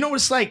 You know what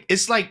it's like?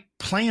 It's like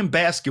playing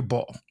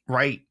basketball,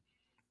 right?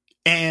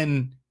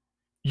 And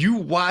you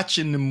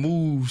watching the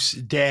moves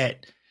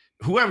that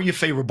whoever your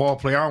favorite ball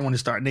player, I don't want to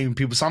start naming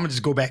people, so I'm going to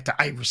just go back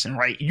to Iverson,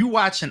 right? You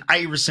watching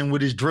Iverson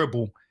with his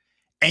dribble,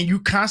 and you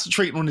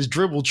concentrate on his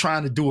dribble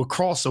trying to do a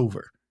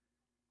crossover.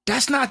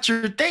 That's not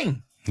your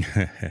thing.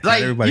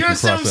 Like, you know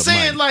what I'm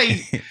saying?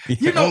 Like,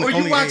 or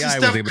you watching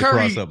Steph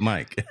Curry.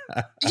 Mike.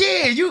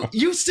 Yeah,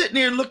 you sitting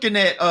there looking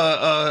at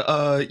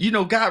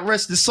God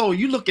rest his soul.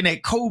 You looking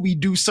at Kobe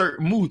do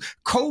certain moves.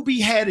 Kobe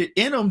had it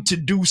in him to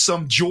do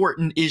some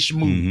Jordan-ish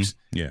moves,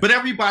 but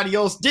everybody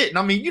else didn't.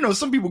 I mean,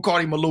 some people call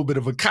him a little bit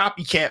of a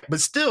copycat, but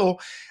still,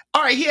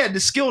 all right, he had the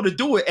skill to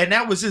do it, and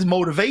that was his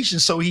motivation,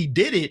 so he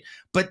did it.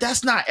 But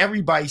that's not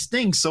everybody's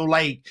thing. So,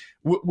 like,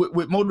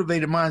 what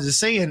Motivated Minds is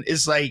saying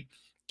is like,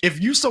 if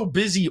you're so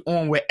busy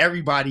on what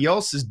everybody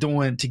else is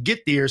doing to get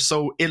there,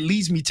 so it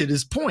leads me to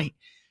this point.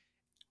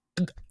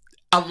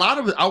 A lot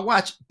of it, I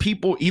watch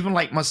people, even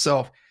like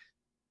myself,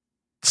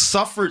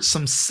 suffered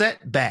some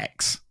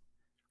setbacks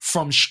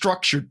from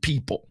structured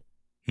people.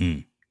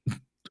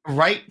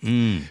 right?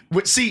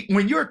 See,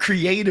 when you're a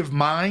creative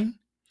mind,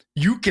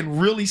 you can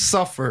really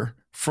suffer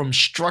from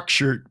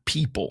structured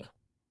people,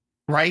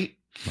 right?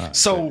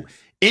 So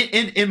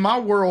in my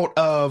world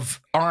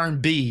of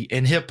R&B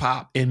and hip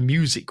hop and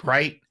music,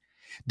 right?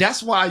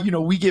 That's why,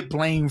 we get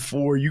blamed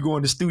for you go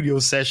in the studio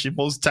session.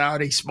 Most of the time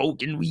they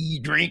smoking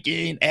weed,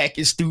 drinking,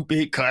 acting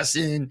stupid,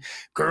 cussing,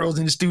 girls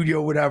in the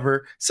studio,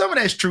 whatever. Some of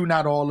that's true,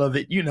 not all of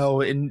it,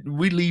 and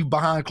we leave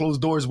behind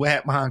closed doors what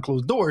happened behind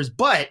closed doors.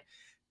 But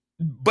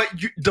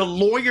the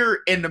lawyer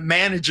and the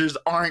managers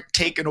aren't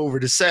taking over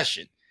the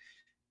session.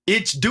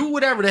 It's do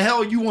whatever the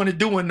hell you want to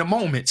do in the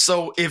moment.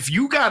 So if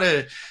you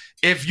gotta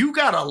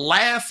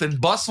laugh and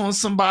bust on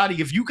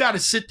somebody, if you gotta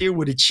sit there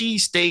with a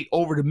cheesesteak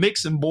over the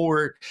mixing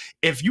board,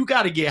 if you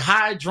gotta get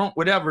high, drunk,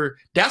 whatever,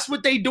 that's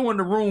what they do in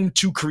the room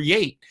to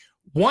create.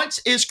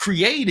 Once it's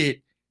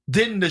created,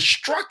 then the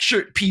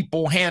structured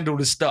people handle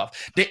the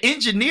stuff. The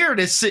engineer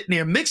that's sitting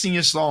there mixing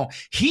your song,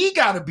 he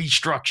gotta be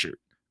structured,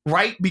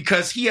 right?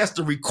 Because he has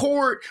to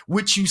record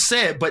what you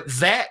said, but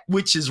that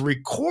which is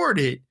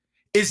recorded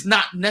is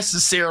not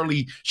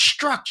necessarily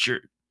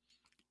structured.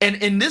 And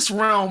in this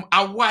realm,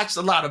 I watched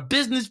a lot of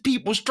business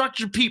people,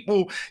 structured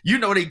people,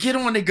 they get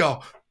on, they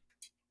go,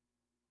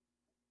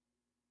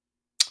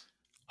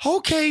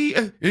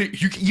 okay,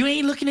 you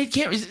ain't looking at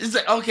cameras. It's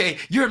like, okay,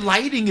 your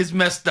lighting is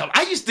messed up.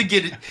 I used to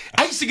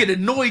get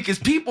annoyed because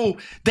people,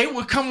 they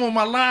would come on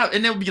my live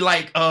and they'll be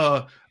like,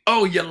 oh,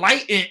 your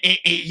lighting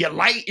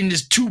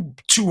is too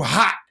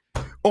hot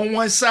on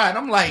one side.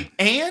 I'm like,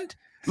 and?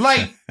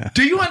 Like,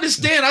 do you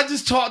understand? I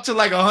just talked to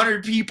like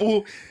 100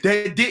 people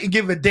that didn't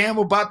give a damn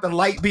about the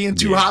light being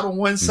too hot on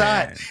one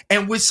side. Man.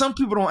 And what some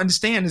people don't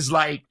understand is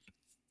like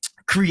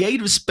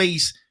creative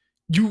space,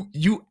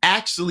 you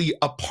actually,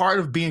 a part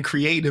of being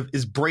creative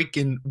is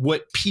breaking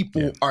what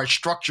people are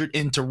structured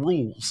into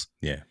rules.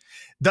 Yeah.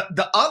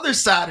 The other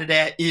side of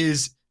that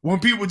is when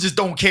people just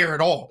don't care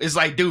at all. It's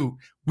like, dude,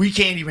 we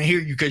can't even hear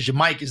you because your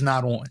mic is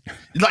not on.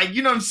 Like,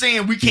 you know what I'm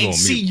saying? We can't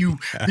see you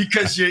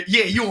because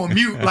you're on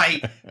mute.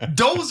 Like,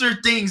 those are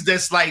things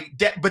that's like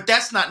that, but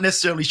that's not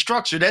necessarily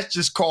structure. That's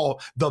just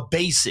called the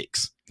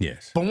basics.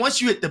 Yes. But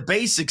once you hit the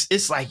basics,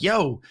 it's like,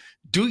 yo,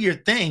 do your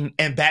thing.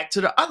 And back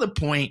to the other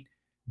point,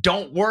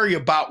 don't worry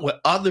about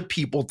what other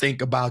people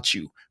think about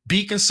you.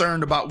 Be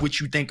concerned about what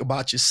you think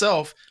about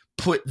yourself.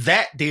 Put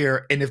that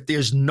there. And if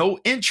there's no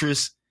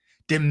interest,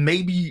 then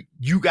maybe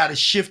you got to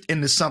shift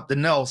into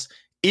something else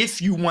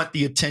if you want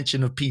the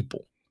attention of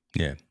people.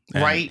 Yeah.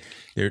 And right.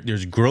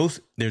 There's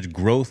growth. There's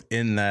growth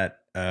in that,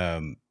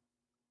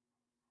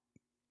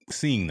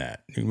 seeing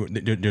that.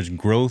 There's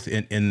growth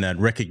in that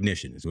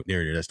recognition.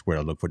 That's where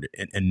I look for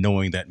it. And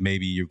knowing that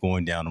maybe you're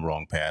going down the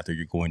wrong path, or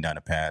you're going down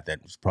a path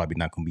that's probably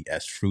not going to be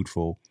as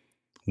fruitful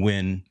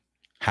when,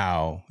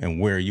 how,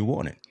 and where you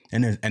want it.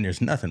 And there's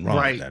nothing wrong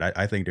with that.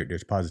 I think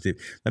there's positive.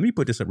 Let me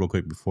put this up real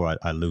quick before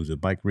I lose it.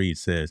 Mike Reed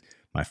says,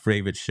 my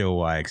favorite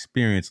show I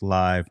experienced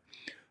live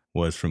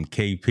was from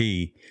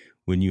KP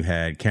when you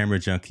had Camera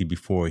Junkie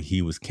before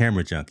he was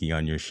Camera Junkie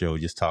on your show,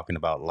 just talking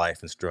about life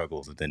and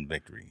struggles and then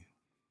victory.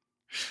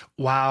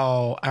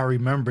 Wow, I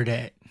remember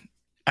that.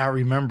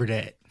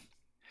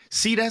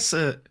 See, that's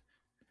a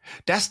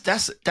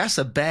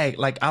bag.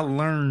 Like, I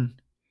learned.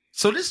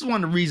 So this is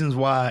one of the reasons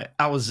why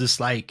I was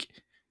just like,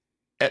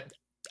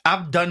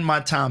 I've done my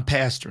time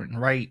pastoring,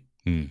 right?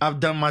 I've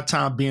done my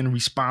time being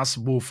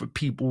responsible for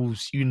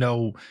people's,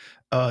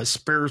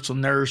 spiritual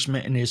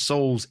nourishment in their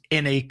souls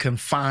in a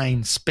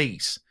confined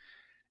space.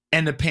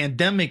 And the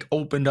pandemic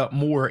opened up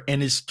more,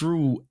 and it's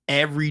through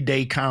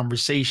everyday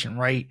conversation,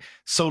 right?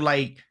 So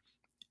like,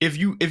 if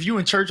you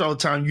in church all the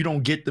time, you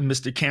don't get the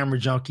Mr. Camera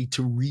Junkie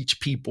to reach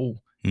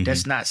people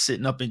that's not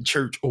sitting up in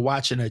church or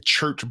watching a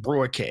church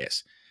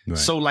broadcast. Right.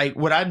 So like,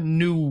 what I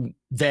knew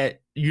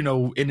that, in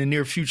the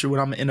near future, what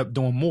I'm gonna end up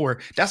doing more,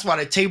 that's why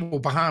that table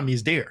behind me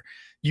is there,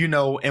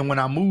 and when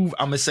I move,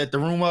 I'm gonna set the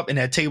room up, and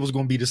that table's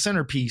gonna be the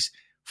centerpiece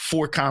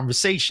for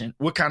conversation.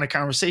 What kind of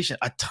conversation?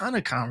 A ton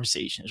of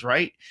conversations,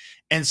 right?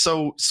 And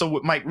so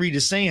what Mike Reed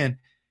is saying,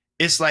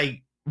 it's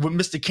like with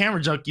Mr.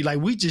 Camera Junkie, like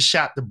we just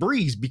shot the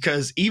breeze,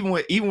 because even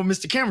with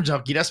Mr. Camera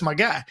Junkie, that's my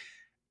guy.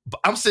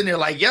 But I'm sitting there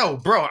like, yo,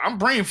 bro, I'm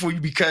praying for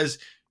you because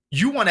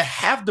you want to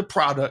have the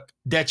product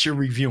that you're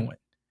reviewing,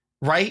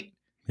 right?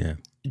 Yeah.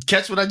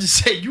 Catch what I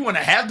just said. You want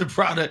to have the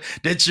product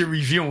that you're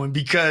reviewing,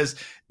 because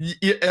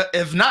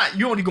if not,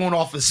 you're only going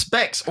off of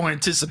specs or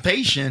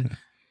anticipation.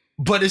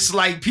 But it's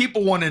like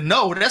people want to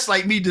know. That's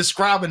like me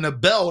describing the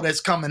bell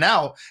that's coming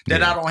out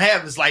that I don't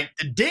have. It's like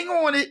the ding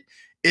on it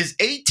is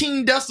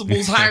 18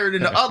 decibels higher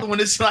than the other one.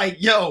 It's like,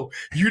 yo,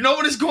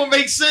 what is going to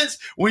make sense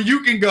when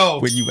you can go.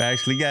 When you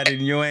actually got it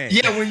in your hand.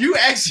 Yeah, when you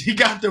actually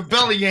got the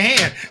bell in your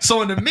hand.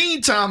 So in the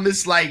meantime,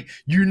 it's like,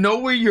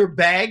 where your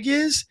bag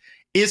is.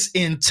 It's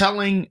in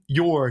telling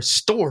your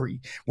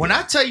story. When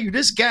I tell you,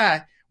 this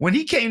guy, when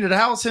he came to the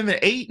house, him and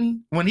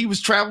Aiden, when he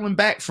was traveling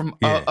back from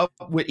up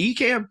with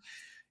Ecamm,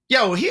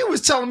 yo, he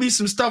was telling me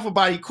some stuff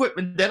about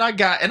equipment that I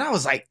got. And I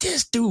was like,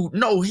 this dude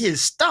know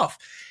his stuff.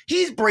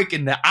 He's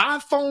breaking the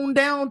iPhone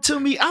down to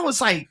me. I was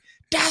like,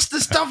 That's the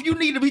stuff you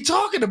need to be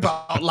talking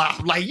about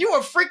live. Like, you're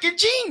a freaking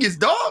genius,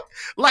 dog.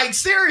 Like,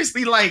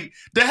 seriously, like,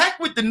 the heck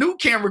with the new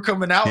camera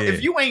coming out.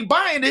 If you ain't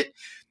buying it,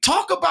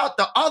 talk about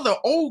the other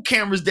old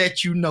cameras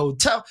that you know.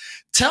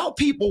 Tell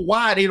people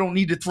why they don't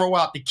need to throw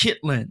out the kit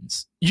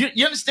lens. You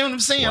understand what I'm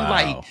saying? Wow.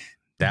 Like,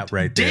 that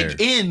right dig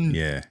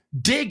there.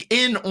 Dig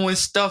in on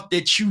stuff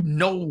that you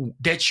know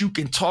that you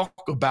can talk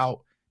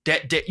about.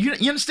 That you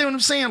understand what I'm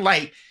saying?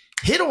 Like,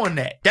 hit on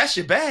that. That's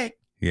your bag.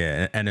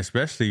 Yeah, and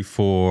especially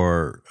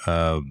for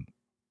our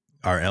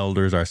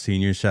elders, our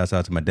seniors. Shouts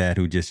out to my dad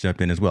who just jumped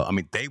in as well. I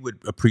mean, they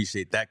would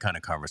appreciate that kind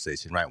of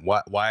conversation, right?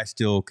 Why I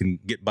still can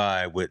get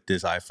by with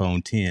this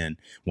iPhone 10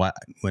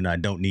 when I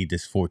don't need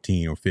this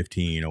 14 or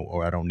 15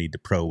 or I don't need the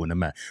Pro and the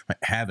Max. Right?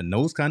 Having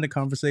those kind of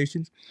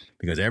conversations,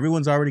 because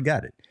everyone's already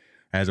got it,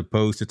 as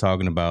opposed to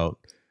talking about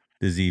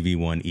the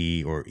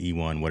ZV-1E or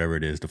E1, whatever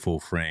it is, the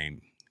full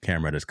frame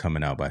camera that's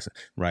coming out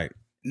right?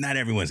 Not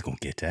everyone's going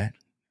to get that.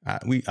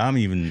 I'm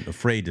even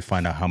afraid to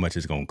find out how much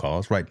it's going to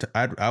cost, right?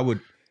 I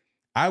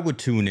would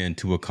tune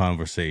into a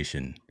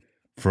conversation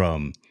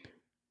from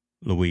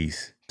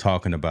Luis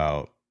talking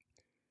about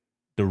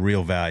the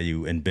real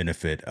value and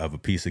benefit of a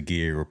piece of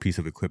gear or piece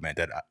of equipment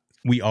that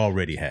we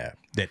already have,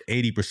 that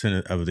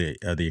 80% of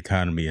the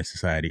economy and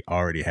society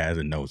already has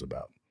and knows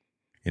about.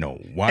 You know,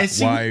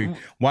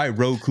 why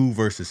Roku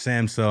versus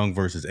Samsung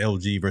versus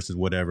LG versus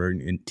whatever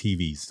in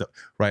TVs, so,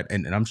 right?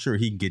 And I'm sure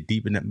he can get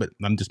deep in that, but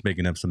I'm just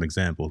making up some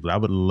examples. But I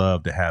would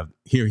love to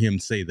hear him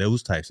say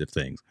those types of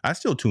things. I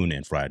still tune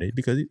in Friday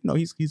because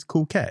he's a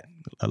cool cat.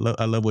 I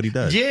love what he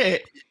does. Yeah,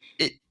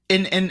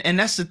 and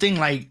that's the thing.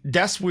 Like,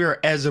 that's where,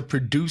 as a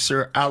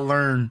producer, I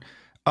learn.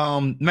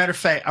 Matter of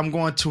fact, I'm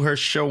going to her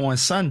show on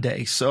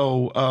Sunday.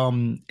 So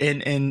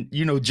and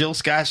Jill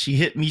Scott, she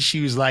hit me.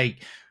 She was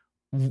like,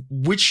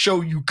 which show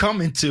you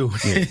coming to?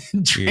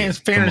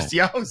 Transparency.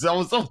 I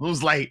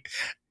was like,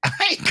 I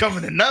ain't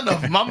coming to none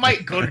of them. I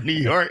might go to New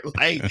York.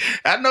 Like,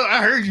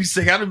 I heard you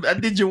sing. I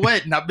did your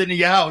wedding. I've been to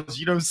your house.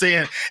 You know what I'm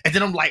saying? And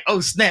then I'm like, oh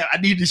snap, I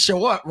need to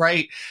show up,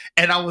 right?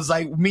 And I was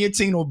like, me and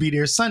Tina will be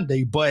there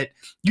Sunday. But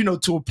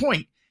to a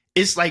point,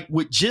 it's like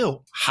with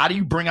Jill, how do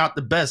you bring out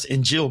the best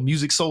in Jill,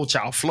 Music Soul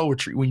Child,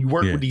 Flowetry, when you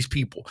work with these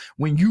people?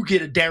 When you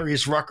get a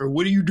Darius Rucker,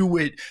 what do you do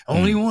with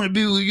Only Want to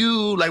Be With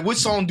You? Like, what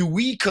song do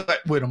we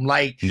cut with them?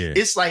 Like,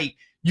 it's like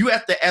you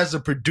have to, as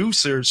a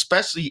producer,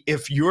 especially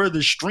if you're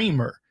the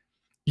streamer,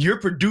 you're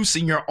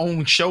producing your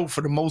own show for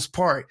the most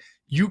part.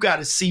 You got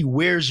to see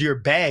where's your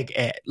bag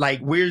at? Like,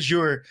 where's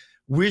your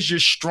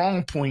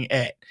strong point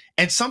at?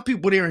 And some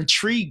people, they're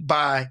intrigued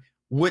by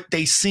what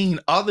they seen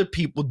other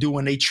people do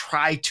and they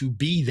try to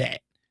be that.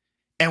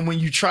 And when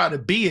you try to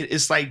be it,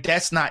 it's like,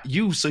 that's not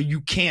you. So you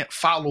can't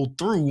follow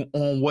through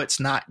on what's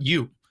not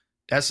you.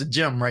 That's a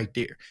gem right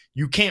there.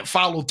 You can't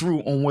follow through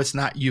on what's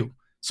not you.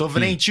 So if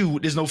it ain't you,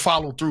 there's no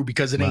follow through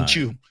because it ain't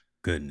you.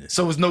 Goodness.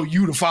 So it's no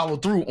you to follow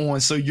through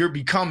on. So you're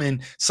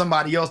becoming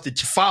somebody else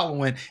that you're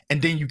following,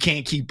 and then you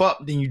can't keep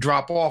up. Then you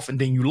drop off, and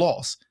then you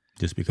lost.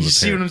 Just become. You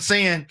see what I'm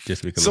saying?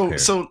 Just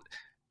become.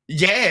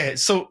 Yeah.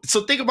 So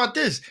think about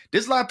this.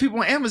 There's a lot of people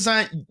on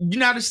Amazon. You're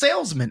not a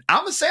salesman.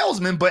 I'm a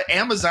salesman, but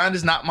Amazon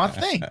is not my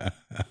thing.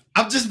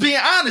 I'm just being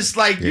honest.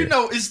 Like,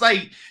 it's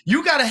like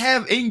you got to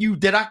have in you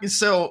that I can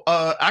sell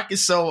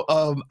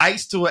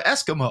ice to an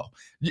Eskimo.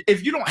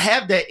 If you don't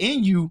have that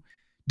in you,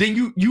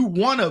 then you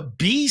want to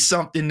be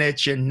something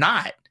that you're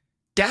not.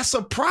 That's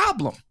a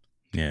problem.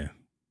 Yeah.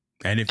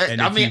 And if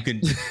you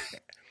can,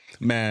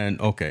 man,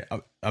 okay.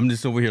 I'm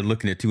just over here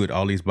looking at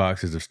all these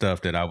boxes of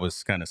stuff that I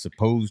was kind of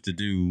supposed to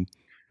do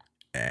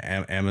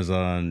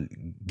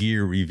Amazon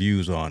gear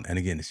reviews on. And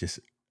again, it's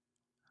just,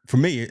 for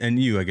me and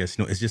you, I guess,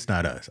 it's just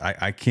not us.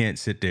 I can't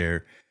sit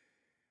there.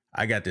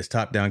 I got this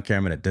top-down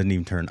camera that doesn't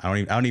even turn.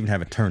 I don't even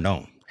have it turned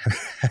on.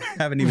 I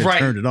haven't even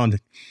turned it on.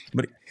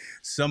 But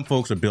some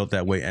folks are built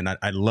that way, and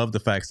I love the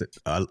fact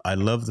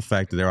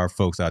that there are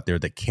folks out there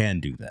that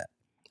can do that.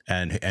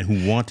 And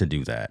who want to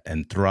do that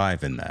and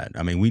thrive in that.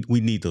 I mean,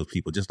 we need those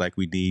people, just like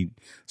we need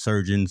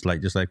surgeons,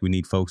 just like we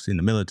need folks in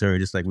the military,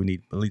 just like we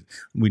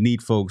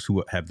need folks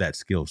who have that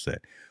skill set.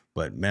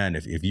 But man,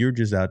 if you're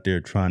just out there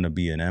trying to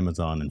be an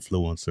Amazon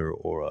influencer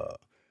or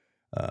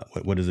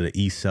what is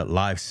it,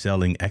 live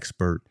selling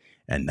expert,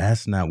 and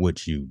that's not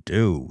what you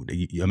do.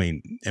 I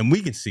mean, and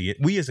we can see it.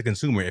 We as a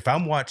consumer, if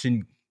I'm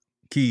watching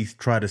Keith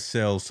try to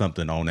sell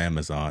something on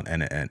Amazon,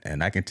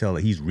 and I can tell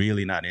that he's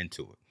really not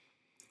into it.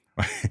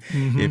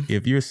 Mm-hmm.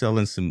 If you're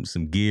selling some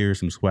gear,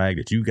 some swag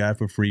that you got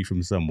for free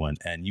from someone,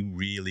 and you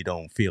really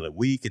don't feel it,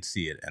 we could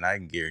see it, and I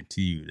can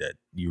guarantee you that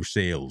your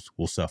sales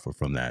will suffer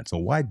from that. So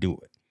why do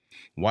it?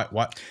 Why?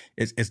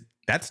 It's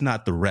that's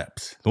not the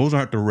reps. Those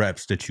aren't the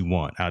reps that you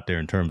want out there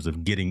in terms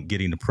of getting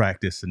the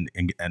practice and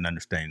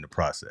understanding the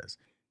process.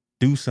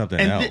 Do something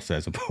else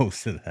as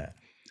opposed to that.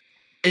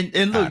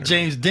 And look,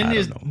 James, then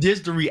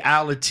there's the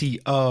reality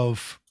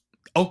of,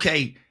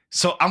 okay,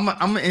 so I'm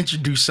gonna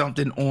introduce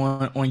something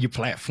on your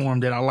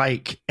platform that I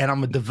like, and I'm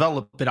gonna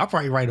develop it. I'll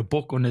probably write a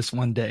book on this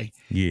one day.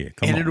 Yeah,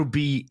 it'll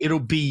be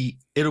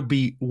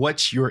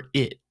what's your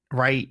it,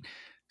 right?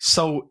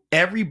 So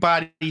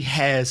everybody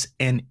has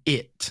an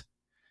it.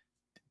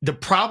 the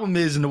problem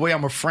is, and the way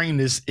I'm gonna frame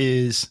this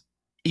is,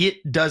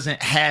 it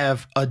doesn't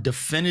have a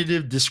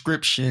definitive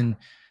description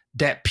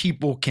that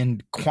people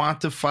can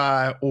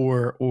quantify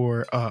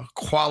or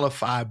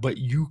qualify, but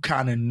you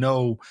kind of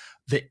know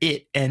the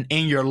it. And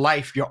in your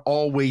life, you're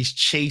always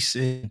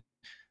chasing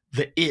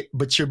the it,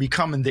 but you're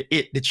becoming the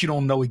it that you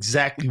don't know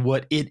exactly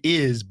what it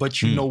is,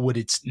 but you know what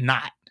it's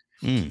not.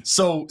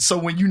 So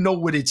when you know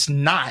what it's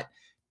not,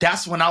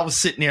 that's when I was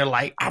sitting there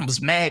like, I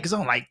was mad because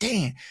I'm like,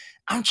 damn,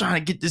 I'm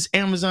trying to get this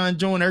Amazon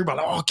joint. Everybody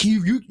like, oh,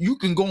 Keith, you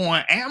can go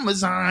on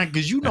Amazon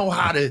because you know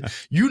how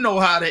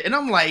to, and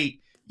I'm like,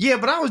 yeah,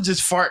 but I was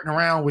just farting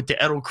around with the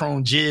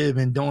Edelkrone jib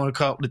and doing a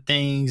couple of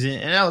things,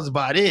 and that was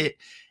about it.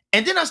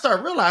 And then I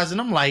started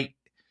realizing, I'm like,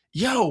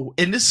 yo,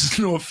 and this is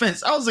no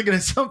offense, I was looking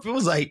at some people,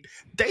 was like,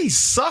 they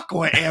suck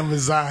on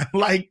Amazon.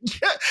 Like,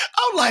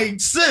 I'm like,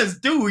 sis,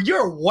 dude,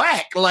 you're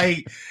whack.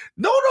 Like,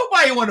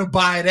 nobody want to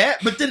buy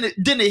that. But then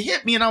it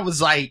hit me, and I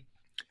was like,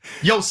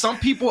 yo, some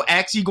people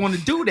actually going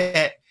to do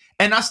that.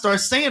 And I started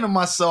saying to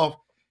myself,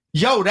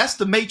 yo, that's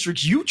the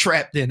matrix you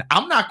trapped in.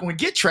 I'm not going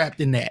to get trapped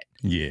in that.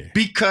 Yeah.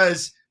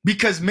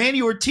 Because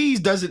Manny Ortiz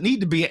doesn't need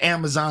to be an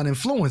Amazon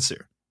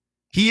influencer.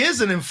 He is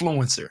an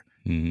influencer,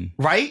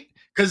 right?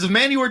 Because if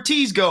Manny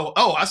Ortiz go,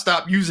 oh, I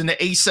stopped using the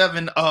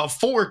A7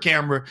 IV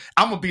camera,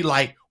 I'm going to be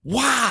like,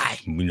 why?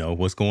 You know,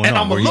 what's going on? And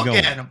I'm going to look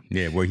at him.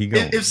 Yeah, where he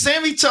going? If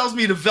Sammy tells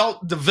me the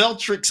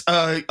Veltrix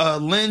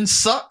lens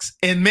sucks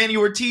and Manny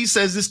Ortiz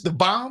says it's the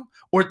bomb,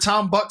 or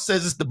Tom Buck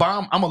says it's the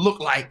bomb, I'm going to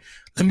look like,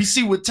 let me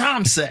see what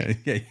Tom said.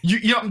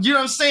 You know what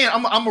I'm saying?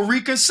 I'm going to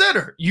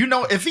reconsider. You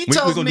know, if he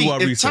tells me,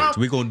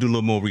 we're going to do a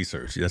little more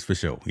research. That's for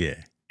sure. Yeah.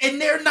 And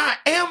they're not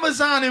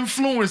Amazon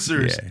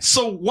influencers. Yeah.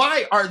 So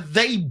why are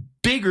they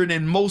bigger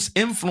than most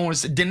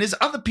influencers? Then there's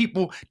other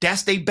people,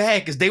 that's they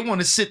bag, because they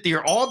want to sit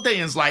there all day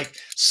and it's like,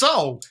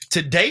 so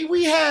today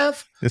we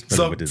have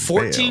the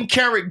 14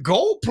 karat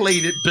gold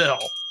plated bell.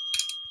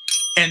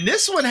 And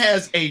this one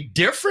has a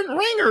different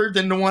ringer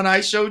than the one I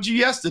showed you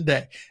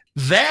yesterday.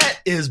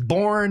 That is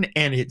boring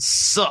and it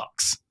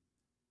sucks.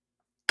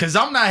 Because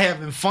I'm not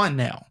having fun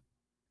now.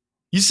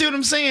 You see what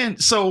I'm saying?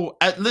 So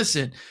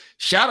listen,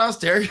 shout outs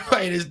to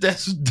everybody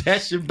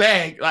that's your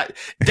bag. Like,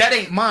 that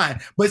ain't mine.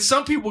 But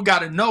some people got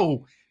to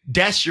know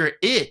that's your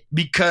it,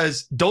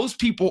 because those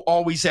people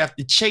always have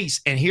to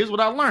chase. And here's what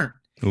I learned.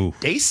 Oof.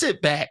 They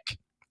sit back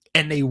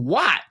and they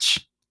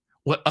watch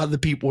what other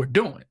people are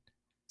doing.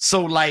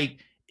 So like,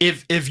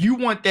 if you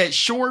want that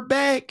Shure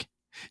bag,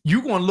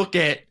 you're going to look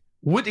at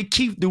what did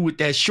Keith do with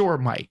that Shure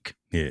mic?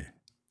 Yeah.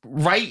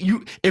 Right?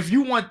 If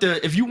you want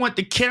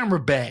the camera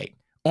bag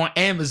on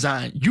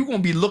Amazon, you're going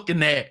to be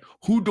looking at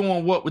who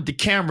doing what with the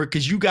camera,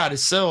 because you got to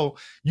sell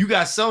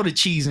the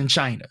cheese in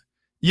China.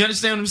 You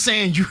understand what I'm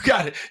saying? You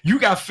got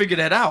to figure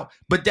that out.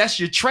 But that's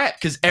your trap,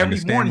 because every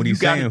morning you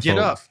got to get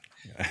up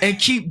and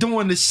keep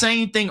doing the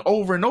same thing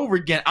over and over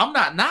again. I'm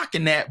not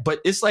knocking that, but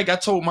it's like I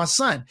told my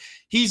son,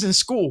 he's in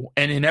school,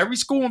 and in every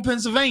school in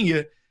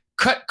Pennsylvania,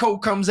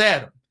 Cutco comes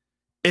at him.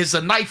 It's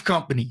a knife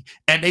company,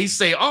 and they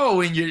say,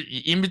 oh, and you're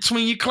in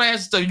between your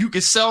classes, so you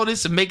can sell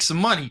this and make some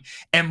money.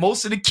 And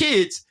most of the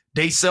kids,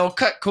 they sell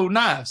Cutco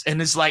knives.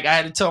 And it's like, I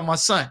had to tell my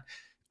son,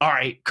 all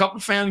right, a couple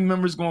of family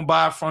members going to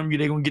buy from you.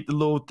 They're going to get the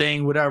little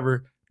thing,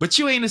 whatever. But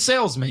you ain't a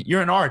salesman.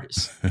 You're an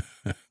artist.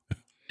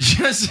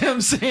 You know what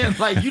I'm saying?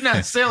 Like, you're not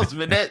a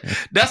salesman.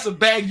 That's a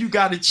bag you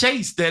got to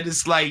chase. That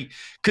is like,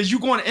 because you're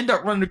going to end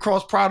up running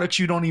across products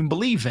you don't even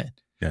believe in.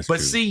 That's but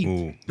true.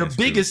 See, the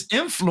biggest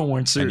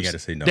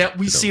influencers that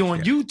we see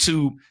on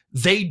YouTube,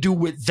 they do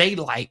what they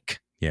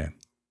like. Yeah.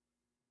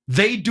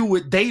 They do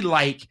what they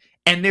like,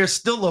 and they're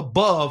still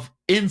above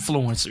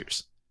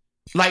influencers.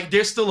 Like,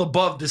 they're still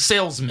above the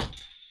salesman,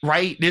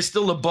 right? They're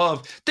still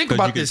above. Think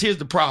about this. Here's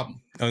the problem.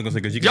 I was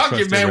going to say, y'all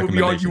get mad with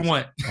me all you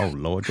want. Oh,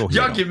 Lord. Go ahead.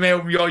 Y'all get mad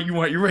with me all you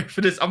want. You ready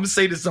for this? I'm going to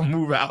say this and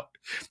move out.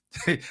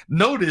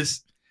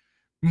 Notice,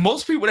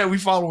 most people that we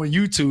follow on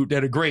YouTube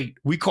that are great,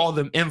 we call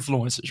them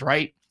influencers,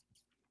 right?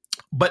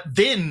 But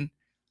then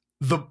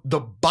the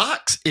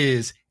box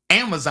is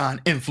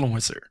Amazon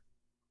influencer.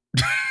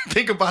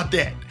 Think about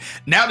that.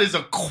 Now there's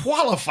a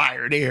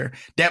qualifier there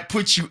that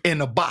puts you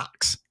in a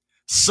box.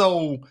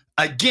 So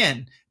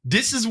again,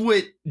 this is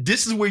where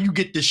you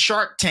get the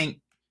Shark Tank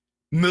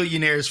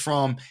millionaires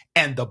from,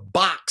 and the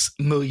box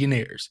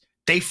millionaires.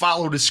 They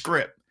follow the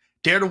script.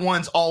 They're the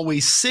ones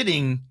always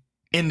sitting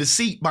in the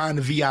seat behind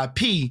the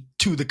VIP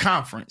to the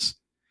conference.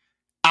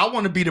 I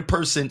want to be the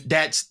person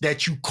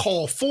that you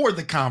call for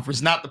the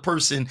conference, not the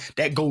person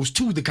that goes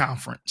to the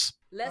conference.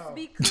 Let's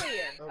be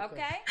clear,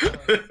 okay?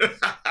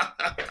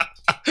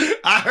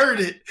 I heard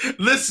it.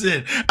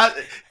 Listen,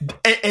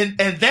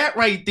 and that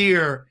right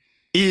there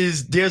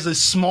is, there's a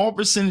small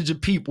percentage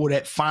of people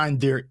that find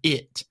their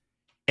it,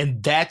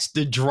 and that's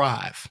the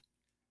drive.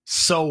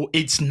 So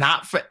it's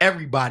not for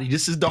everybody.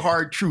 This is the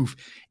hard truth.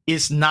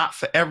 It's not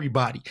for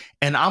everybody.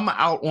 And I'm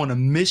out on a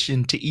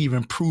mission to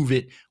even prove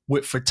it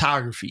with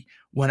photography.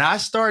 When I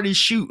started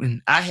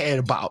shooting, I had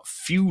about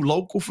few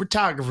local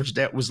photographers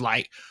that was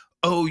like,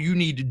 oh, you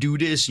need to do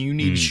this, and you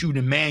need to shoot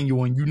in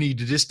manual, and you need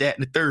to this, that,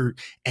 and the third.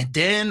 And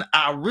then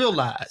I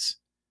realized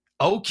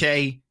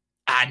okay,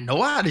 I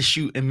know how to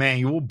shoot in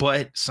manual,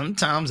 but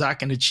sometimes I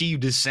can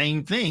achieve the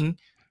same thing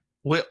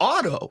with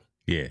auto.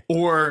 Yeah.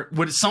 Or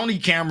with a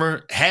Sony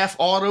camera, half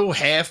auto,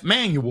 half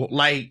manual,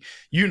 like,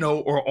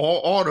 or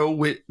all auto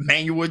with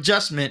manual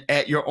adjustment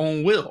at your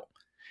own will.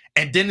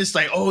 And then it's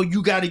like, oh,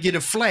 you got to get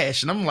a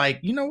flash. And I'm like,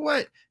 you know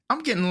what? I'm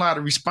getting a lot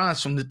of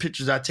response from the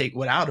pictures I take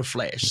without a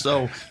flash.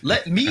 So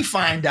let me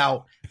find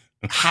out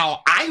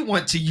how I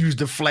want to use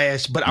the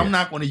flash, but I'm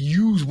not going to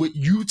use what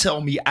you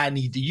tell me I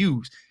need to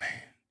use.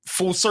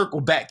 Full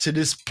circle back to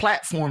this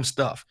platform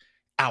stuff.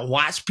 I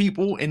watch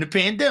people in the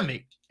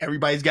pandemic.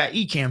 Everybody's got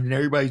eCams and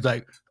everybody's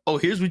like, oh,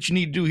 here's what you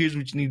need to do. Here's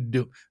what you need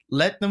to do.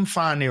 Let them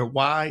find their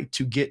why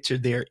to get to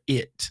their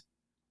it.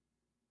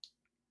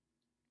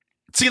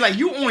 See, like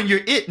you on your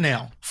it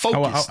now.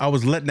 Focus. I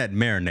was letting that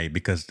marinate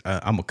because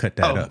I'm gonna cut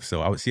that up.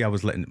 So I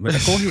was letting. Go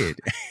ahead.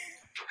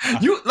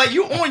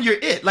 you on your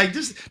it. Like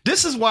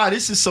this is why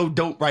this is so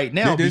dope right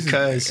now.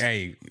 Because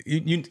I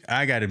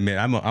gotta admit,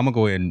 I'm gonna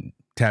go ahead and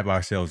tap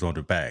ourselves on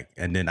the back,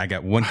 and then I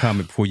got one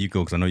comment before you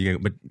go because I know you.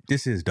 But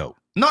this is dope.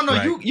 No,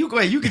 right? you go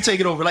ahead. You can take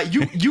it over. Like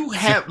you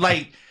have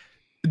like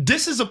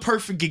this is a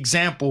perfect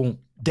example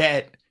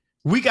that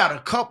we got a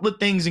couple of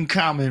things in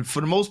common.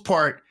 For the most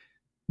part,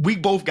 we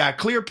both got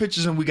clear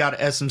pictures and we got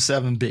an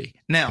SM7B.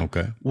 Now,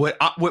 what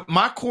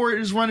my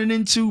cord is running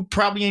into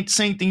probably ain't the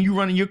same thing you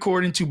running your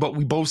cord into, but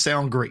we both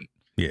sound great.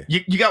 Yeah.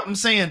 You got what I'm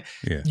saying?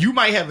 Yeah. You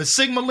might have a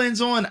Sigma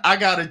lens on. I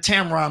got a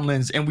Tamron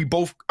lens and we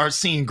both are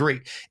seeing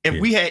great.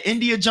 If we had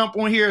India jump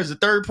on here as a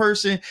third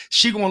person,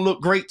 she going to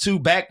look great too.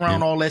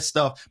 Background, all that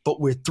stuff. But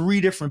we're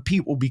three different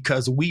people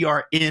because we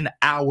are in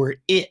our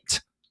it.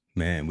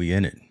 Man, we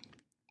in it.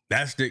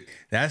 That's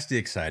the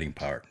exciting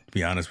part, to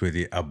be honest with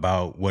you,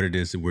 about what it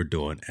is that we're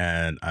doing.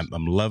 And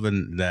I'm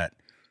loving that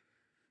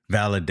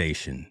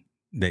validation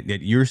that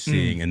you're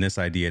seeing in this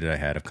idea that I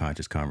had of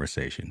conscious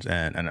conversations.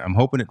 And I'm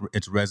hoping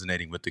it's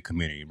resonating with the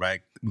community,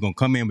 right? We're going to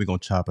come in, we're going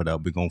to chop it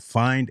up. We're going to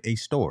find a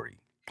story.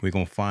 We're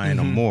going to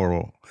find a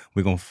moral.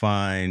 We're going to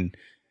find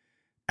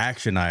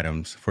action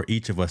items for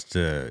each of us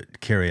to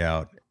carry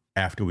out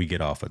after we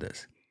get off of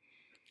this.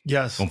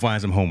 Yes. Gonna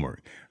find some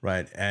homework,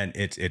 right? And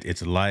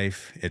it's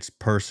life, it's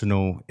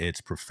personal,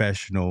 it's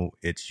professional,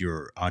 it's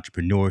your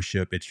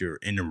entrepreneurship, it's your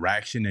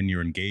interaction and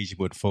your engagement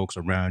with folks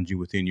around you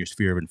within your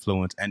sphere of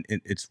influence. And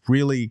it's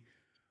really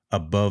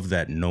above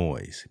that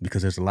noise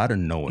because there's a lot of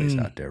noise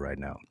out there right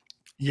now.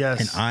 Yes.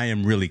 And I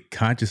am really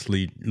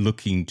consciously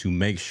looking to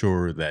make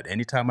sure that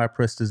anytime I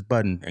press this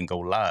button and go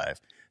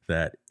live,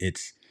 that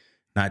it's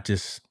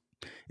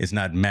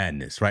not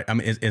madness, right? I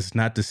mean, it's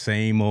not the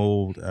same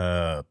old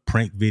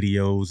prank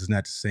videos. It's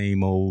not the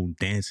same old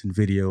dancing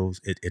videos.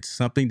 It's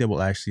something that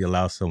will actually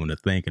allow someone to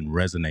think and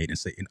resonate and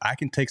say, and I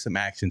can take some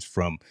actions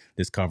from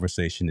this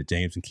conversation that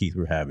James and Keith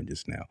were having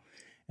just now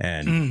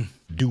and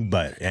do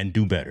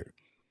better.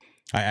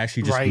 I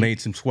actually just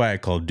made some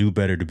swag called Do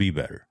Better to Be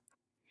Better.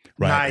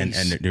 Right.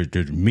 Nice. And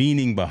there's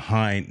meaning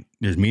behind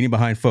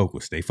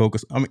focus. They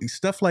focus. I mean,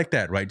 stuff like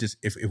that. Right. Just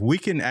if we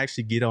can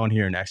actually get on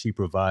here and actually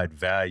provide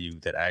value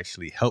that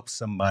actually helps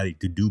somebody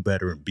to do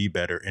better and be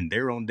better in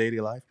their own daily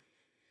life.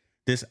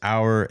 This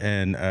hour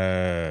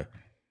and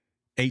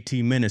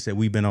 18 minutes that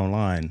we've been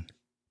online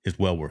is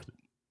well worth it.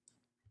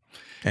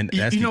 And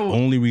that's the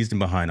only reason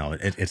behind all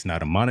it. It's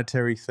not a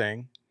monetary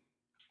thing.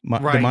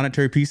 The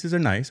monetary pieces are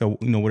nice, so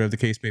whatever the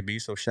case may be.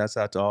 So shouts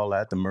out to all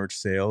that, the merch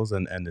sales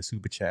and the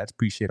super chats.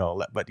 Appreciate all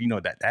that. But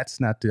that's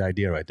not the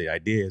idea, right? The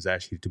idea is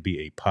actually to be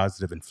a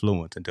positive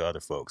influence into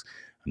other folks.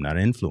 I'm not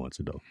an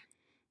influencer though.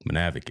 I'm an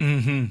advocate.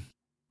 Mm-hmm.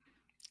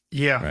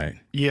 Yeah. Right.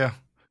 Yeah.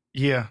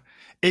 Yeah.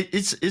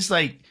 It's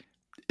like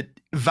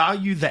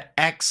value the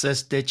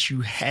access that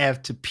you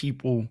have to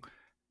people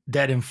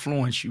that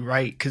influence you,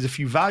 right? Because if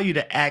you value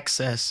the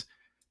access,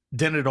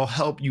 then it'll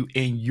help you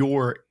in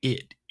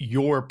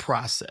your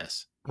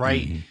process,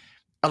 right? Mm-hmm.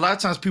 A lot of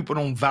times people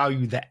don't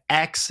value the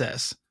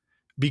access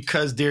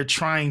because they're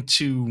trying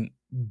to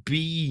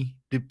be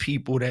the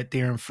people that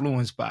they're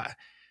influenced by.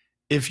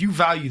 If you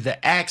value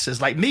the access,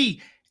 like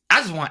me,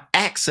 I just want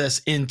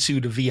access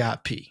into the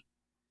VIP.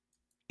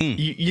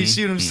 You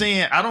see what I'm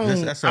saying?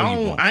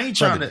 I ain't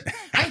trying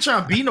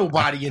to be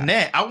nobody in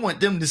that. I want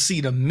them to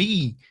see the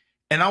me,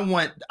 and I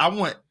want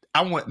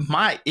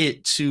my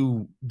it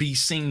to be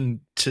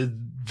seen to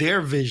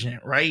their vision,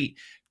 right?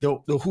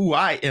 The who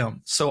I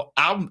am. So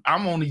I'm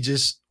only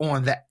just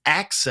on the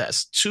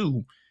access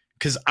too,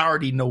 because I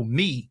already know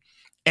me.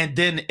 And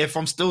then if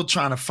I'm still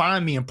trying to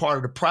find me, and part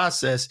of the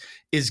process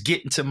is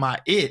getting to my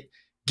it.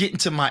 Getting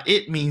to my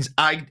it means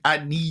I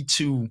need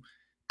to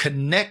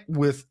connect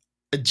with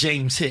a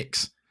James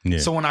Hicks. Yeah.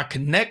 So when I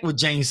connect with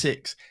James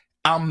Hicks,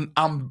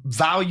 I'm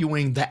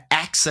valuing the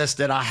access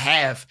that I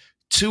have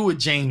to a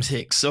James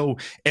Hicks. So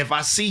if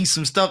I see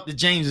some stuff that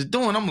James is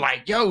doing, I'm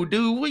like, yo,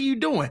 dude, what are you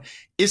doing?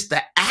 It's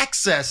the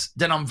access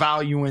that I'm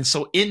valuing.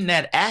 So in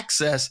that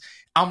access,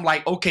 I'm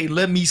like, okay,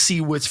 let me see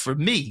what's for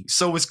me.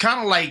 So it's kind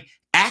of like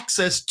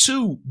access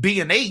to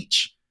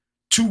B&H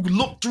to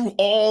look through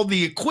all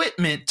the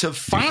equipment to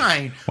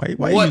find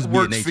why what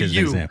works for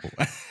you. Example?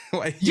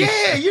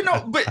 Yeah, you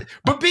know,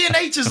 but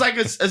B&H is like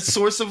a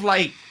source of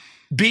like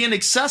being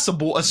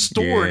accessible, a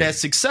store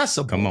that's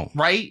accessible. Come on.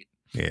 Right?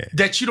 Yeah.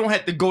 That you don't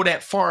have to go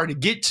that far to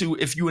get to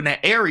if you're in that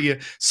area.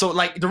 So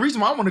like the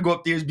reason why I want to go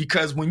up there is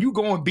because when you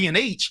go on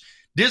B&H,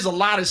 there's a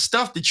lot of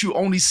stuff that you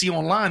only see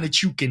online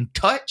that you can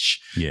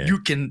touch. Yeah. You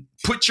can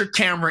put your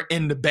camera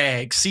in the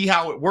bag, see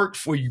how it worked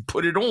for you,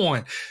 put it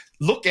on,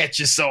 look at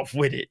yourself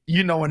with it,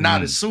 you know, and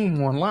not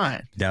assume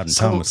online. Doubting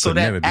Thomas could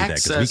never be that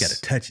because we got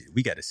to touch it.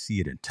 We got to see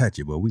it and touch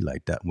it. Well, we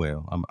like that.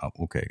 Well, I'm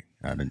okay.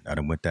 I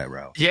done went that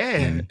route.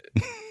 Yeah.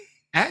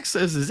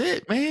 Access is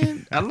it,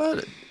 man. I love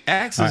it.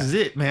 Access is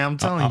it, man. I'm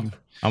telling you.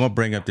 I'm going to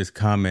bring up this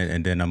comment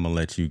and then I'm going to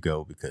let you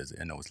go because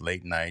I know it's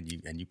late night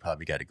and you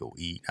probably got to go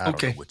eat. I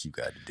don't know what you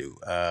got to do.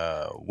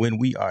 When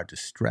we are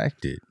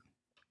distracted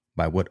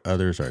by what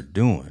others are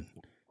doing,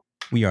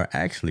 we are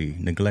actually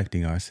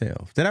neglecting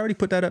ourselves. Did I already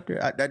put that up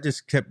there? I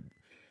just kept...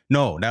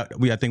 No, I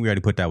think we already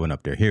put that one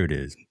up there. Here it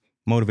is.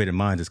 Motivated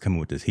Minds is coming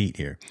with this heat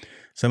here.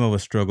 Some of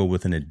us struggle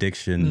with an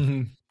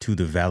addiction to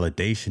the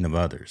validation of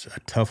others, a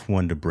tough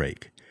one to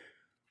break.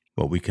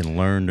 But we can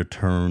learn to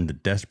turn the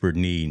desperate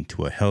need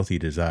to a healthy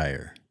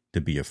desire to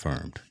be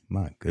affirmed.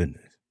 My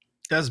goodness.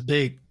 That's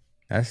big.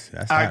 That's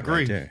hot I agree.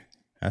 Right there.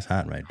 That's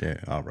hot right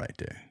there. All right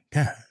there.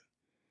 God.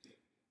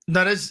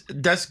 No,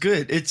 that's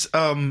good. It's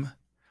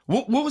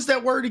what was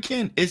that word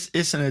again? It's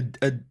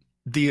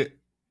the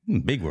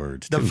big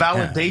words. The too.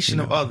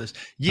 validation of others.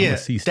 Yeah,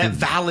 that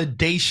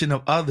validation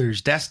of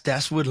others.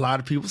 That's what a lot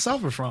of people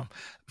suffer from.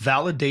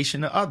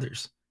 Validation of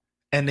others.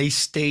 And they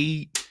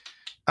stay,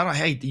 I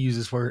hate to use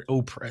this word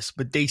oppressed,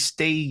 but they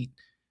stayed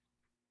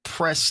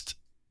pressed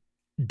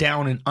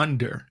down and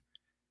under,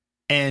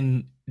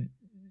 and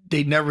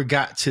they never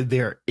got to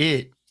their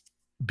it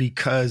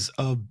because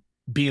of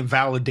being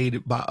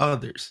validated by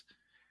others.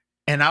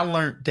 And I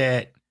learned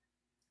that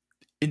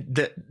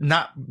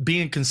not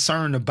being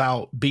concerned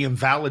about being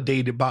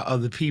validated by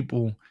other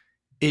people,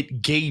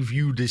 it gave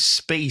you the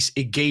space.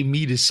 It gave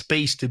me the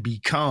space to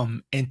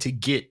become and to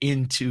get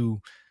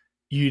into,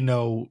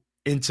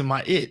 into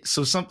my it.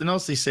 So something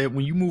else they said,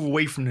 when you move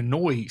away from the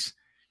noise,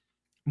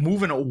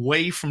 moving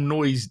away from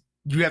noise,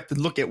 you have to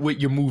look at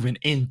what you're moving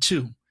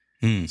into.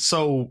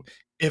 So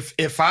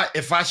if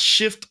I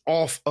shift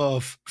off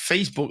of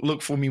Facebook,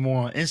 look for me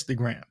more on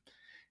Instagram.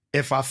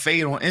 If I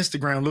fade on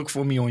Instagram, look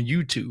for me on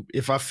YouTube.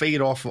 If I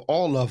fade off of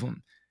all of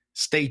them,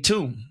 stay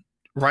tuned,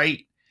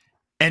 right?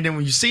 And then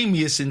when you see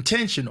me, it's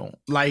intentional.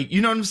 Like,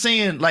 you know what I'm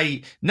saying?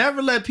 Like,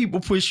 never let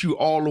people push you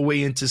all the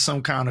way into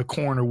some kind of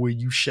corner where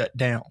you shut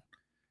down.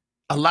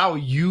 Allow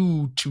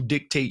you to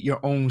dictate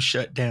your own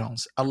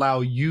shutdowns.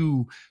 Allow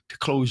you to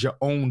close your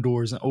own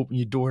doors and open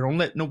your door. Don't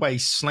let nobody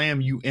slam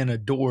you in a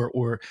door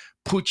or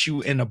put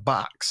you in a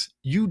box.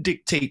 You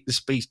dictate the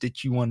space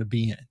that you want to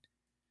be in.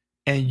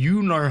 And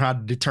you learn how to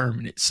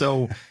determine it.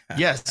 So,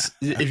 yes,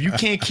 if you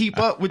can't keep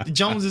up with the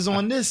Joneses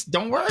on this,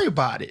 don't worry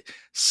about it.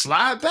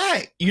 Slide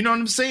back. You know what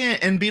I'm saying?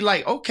 And be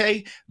like,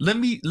 okay, let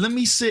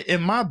me sit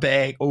in my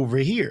bag over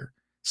here.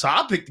 So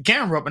I'll pick the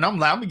camera up and I'm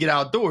like, I'm gonna get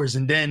outdoors.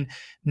 And then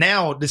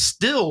now the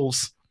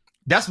stills,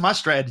 that's my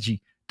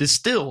strategy. The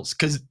stills,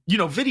 because,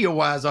 video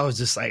wise, I was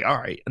just like, all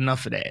right,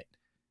 enough of that.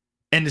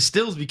 And the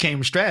stills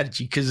became a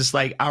strategy because it's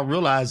like, I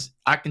realized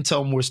I can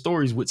tell more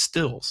stories with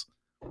stills.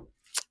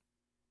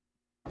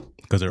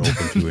 Because they're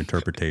open to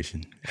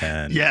interpretation.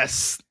 And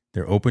yes.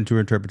 They're open to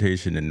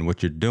interpretation. And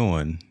what you're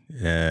doing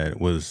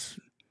was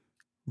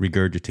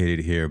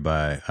regurgitated here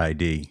by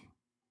ID.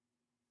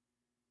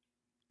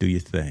 Do your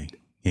thing.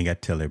 You ain't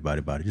got to tell everybody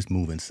about it. Just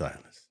move in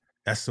silence.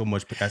 That's so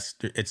much.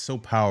 It's so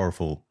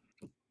powerful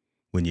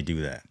when you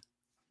do that.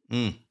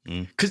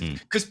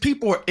 Because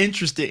people are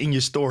interested in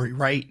your story,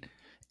 right?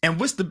 And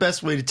what's the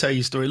best way to tell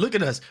your story? Look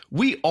at us.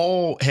 We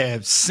all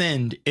have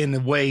sinned in a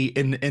way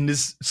in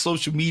this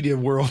social media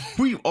world.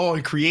 We all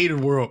in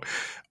creative world.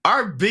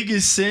 Our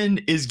biggest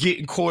sin is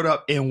getting caught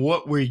up in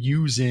what we're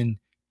using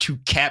to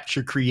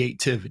capture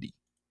creativity,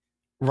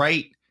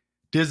 right?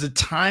 There's a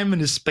time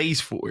and a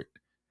space for it,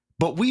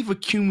 but we've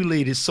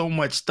accumulated so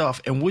much stuff.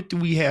 And what do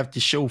we have to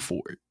show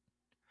for it?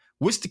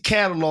 What's the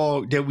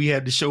catalog that we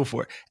have to show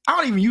for it? I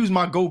don't even use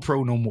my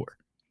GoPro no more.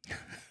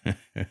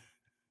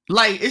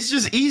 Like, it's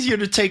just easier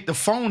to take the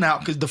phone out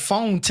because the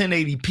phone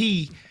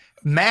 1080p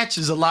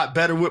matches a lot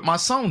better with my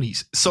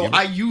Sony's. So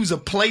I use a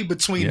play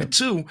between the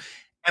two.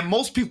 And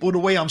most people, the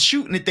way I'm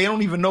shooting it, they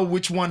don't even know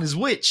which one is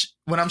which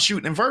when I'm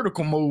shooting in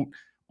vertical mode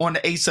on the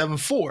A7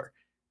 IV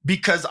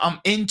because I'm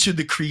into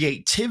the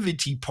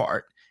creativity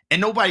part. And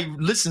nobody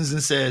listens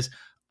and says,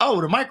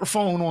 oh, the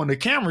microphone on the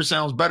camera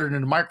sounds better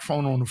than the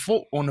microphone on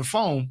the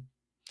phone.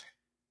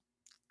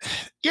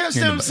 You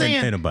understand what I'm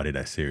saying? Ain't nobody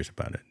that serious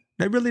about it.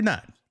 They really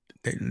not.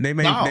 They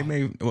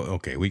may. Well,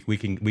 okay, we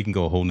can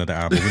go a whole nother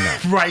hour, but we're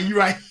not. Right, you're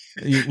right.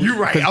 You're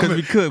right. Because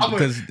we could.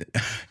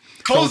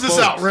 Close this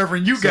out,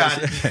 Reverend. You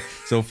got it.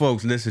 So,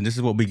 folks, listen. This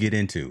is what we get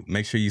into.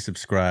 Make sure you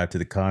subscribe to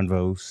the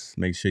Convos.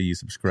 Make sure you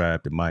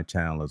subscribe to my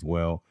channel as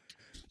well.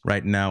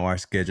 Right now, our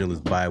schedule is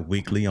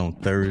bi-weekly on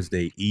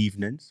Thursday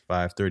evenings,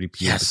 5:30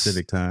 p.m.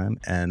 Pacific time,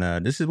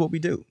 and this is what we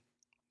do.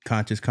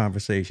 Conscious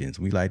Conversations.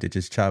 We like to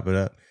just chop it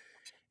up.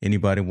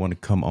 Anybody want to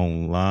come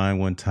online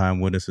one time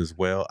with us as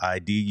well?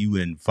 ID, you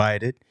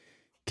invited.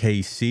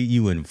 KC,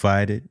 you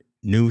invited.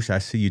 Noosh, I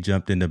see you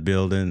jumped in the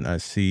building. I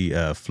see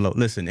Flo.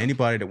 Listen,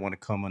 anybody that want to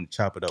come on and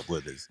chop it up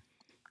with us,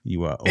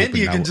 you are open.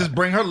 India can just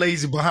bring her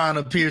lazy behind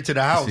up here to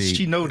the house.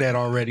 She know that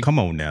already. Come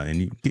on now,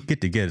 and you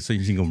get together so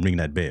she can ring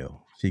that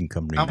bell. She can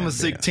come ring that bell. I'm gonna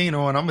sick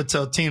Tina on. I'm gonna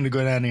tell Tina to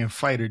go down there and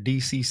fight her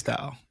DC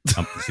style.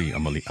 I'm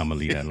gonna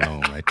leave that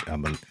alone, right?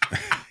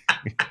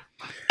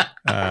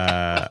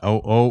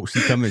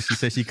 She coming. She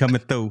said she coming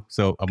through.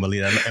 So I'm gonna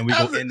leave that, and we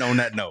gonna end on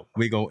that note.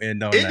 We gonna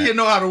end on that. India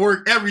know how to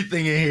work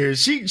everything in here.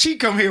 She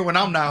come here when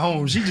I'm not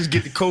home. She just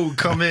get the code,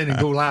 come in and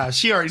go live.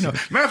 She already know.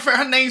 Matter of fact,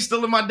 her name's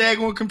still in my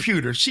daggone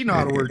computer. She know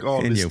how to work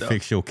all this stuff.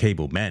 Fix your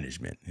cable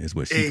management is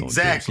what she gonna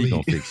do. She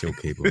gonna fix your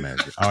cable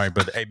management. All right,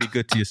 brother. Hey, be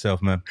good to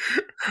yourself, man.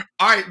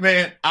 All right,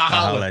 man.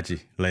 I'll holler at you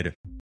later.